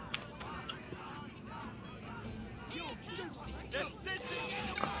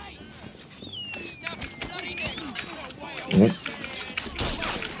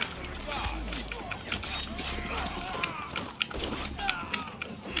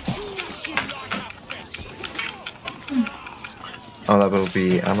 Oh, that will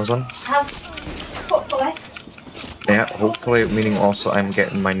be Amazon. Hopefully. Yeah, hopefully, meaning also I'm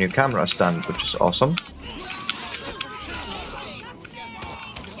getting my new camera stand, which is awesome.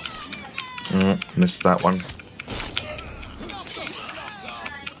 Missed that one.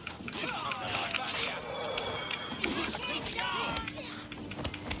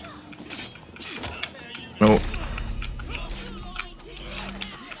 No.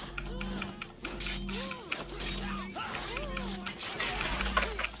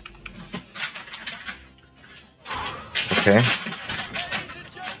 Okay.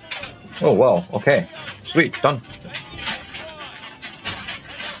 Oh, wow. Okay. Sweet. Done.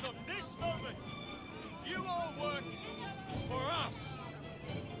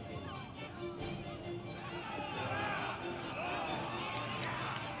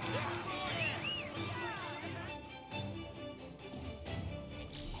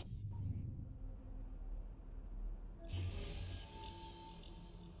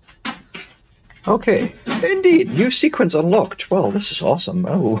 Okay, indeed, new sequence unlocked. Well, this is awesome.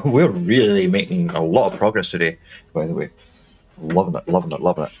 Oh, we're really making a lot of progress today, by the way. Loving it, loving it,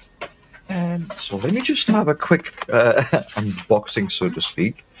 loving it. And so let me just have a quick unboxing, so to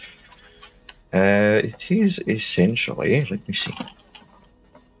speak. It is essentially, let me see.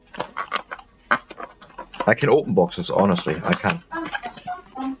 I can open boxes, honestly, I can.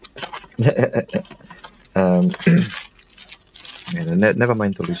 Yeah, never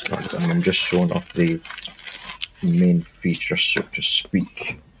mind the loose parts. I'm just showing off the main feature, so to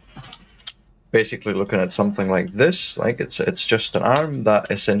speak. Basically, looking at something like this, like it's just an arm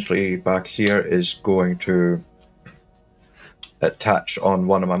that essentially back here is going to attach on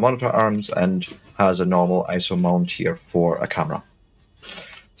one of my monitor arms and has a normal ISO mount here for a camera.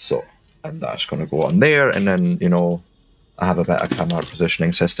 So, and that's going to go on there, and then, you know, I have a better camera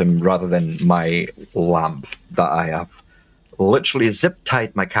positioning system rather than my lamp that I have literally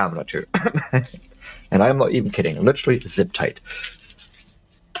zip-tied my camera to. And I'm not even kidding, literally zip-tied.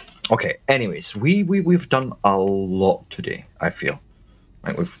 Okay, anyways, we've done a lot today, I feel.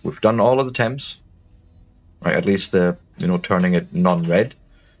 Right, we've done all of the temps. Right, at least the, you know, turning it non-red.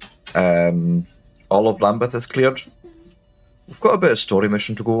 All of Lambeth is cleared. We've got a bit of story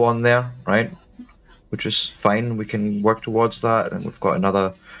mission to go on there, right? Which is fine, we can work towards that, and we've got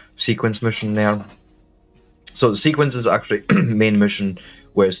another sequence mission there. So the sequence is actually main mission,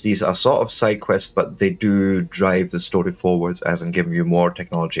 whereas these are sort of side quests, but they do drive the story forwards, as in giving you more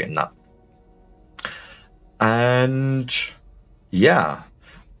technology in that. And yeah,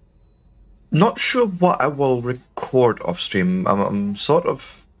 not sure what I will record off stream. I'm sort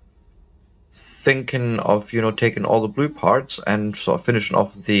of thinking of, you know, taking all the blue parts and sort of finishing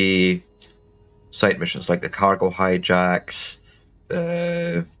off the side missions, like the cargo hijacks.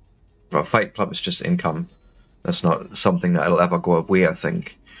 Fight Club is just income. That's not something that will ever go away, I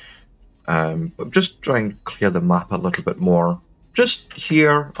think. But just try and clear the map a little bit more. Just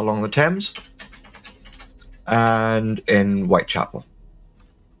here along the Thames and in Whitechapel.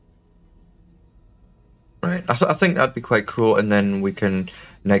 Right, I think that'd be quite cool, and then we can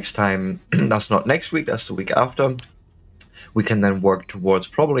next time, that's not next week, that's the week after, we can then work towards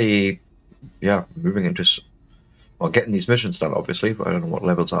probably, yeah, moving into, well, getting these missions done, obviously, but I don't know what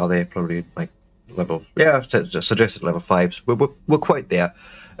levels are they, probably like level, yeah, suggested level 5s, we're quite there,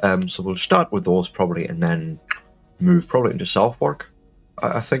 so we'll start with those probably, and then move probably into Southwark,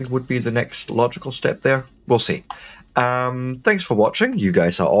 I think would be the next logical step there, we'll see. Thanks for watching. You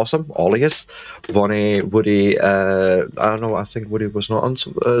guys are awesome, all of us. Vonnie, Woody, I don't know, I think Woody was not on at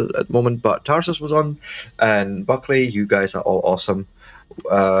the moment, but Tarsus was on, and Buckley, you guys are all awesome.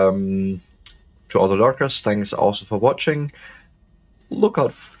 To all the lurkers, thanks also for watching. Look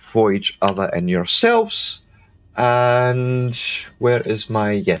out for each other and yourselves. And where is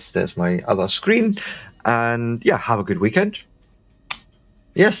my, yes, there's my other screen. And yeah, have a good weekend.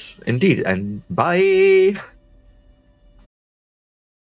 Yes, indeed, and bye.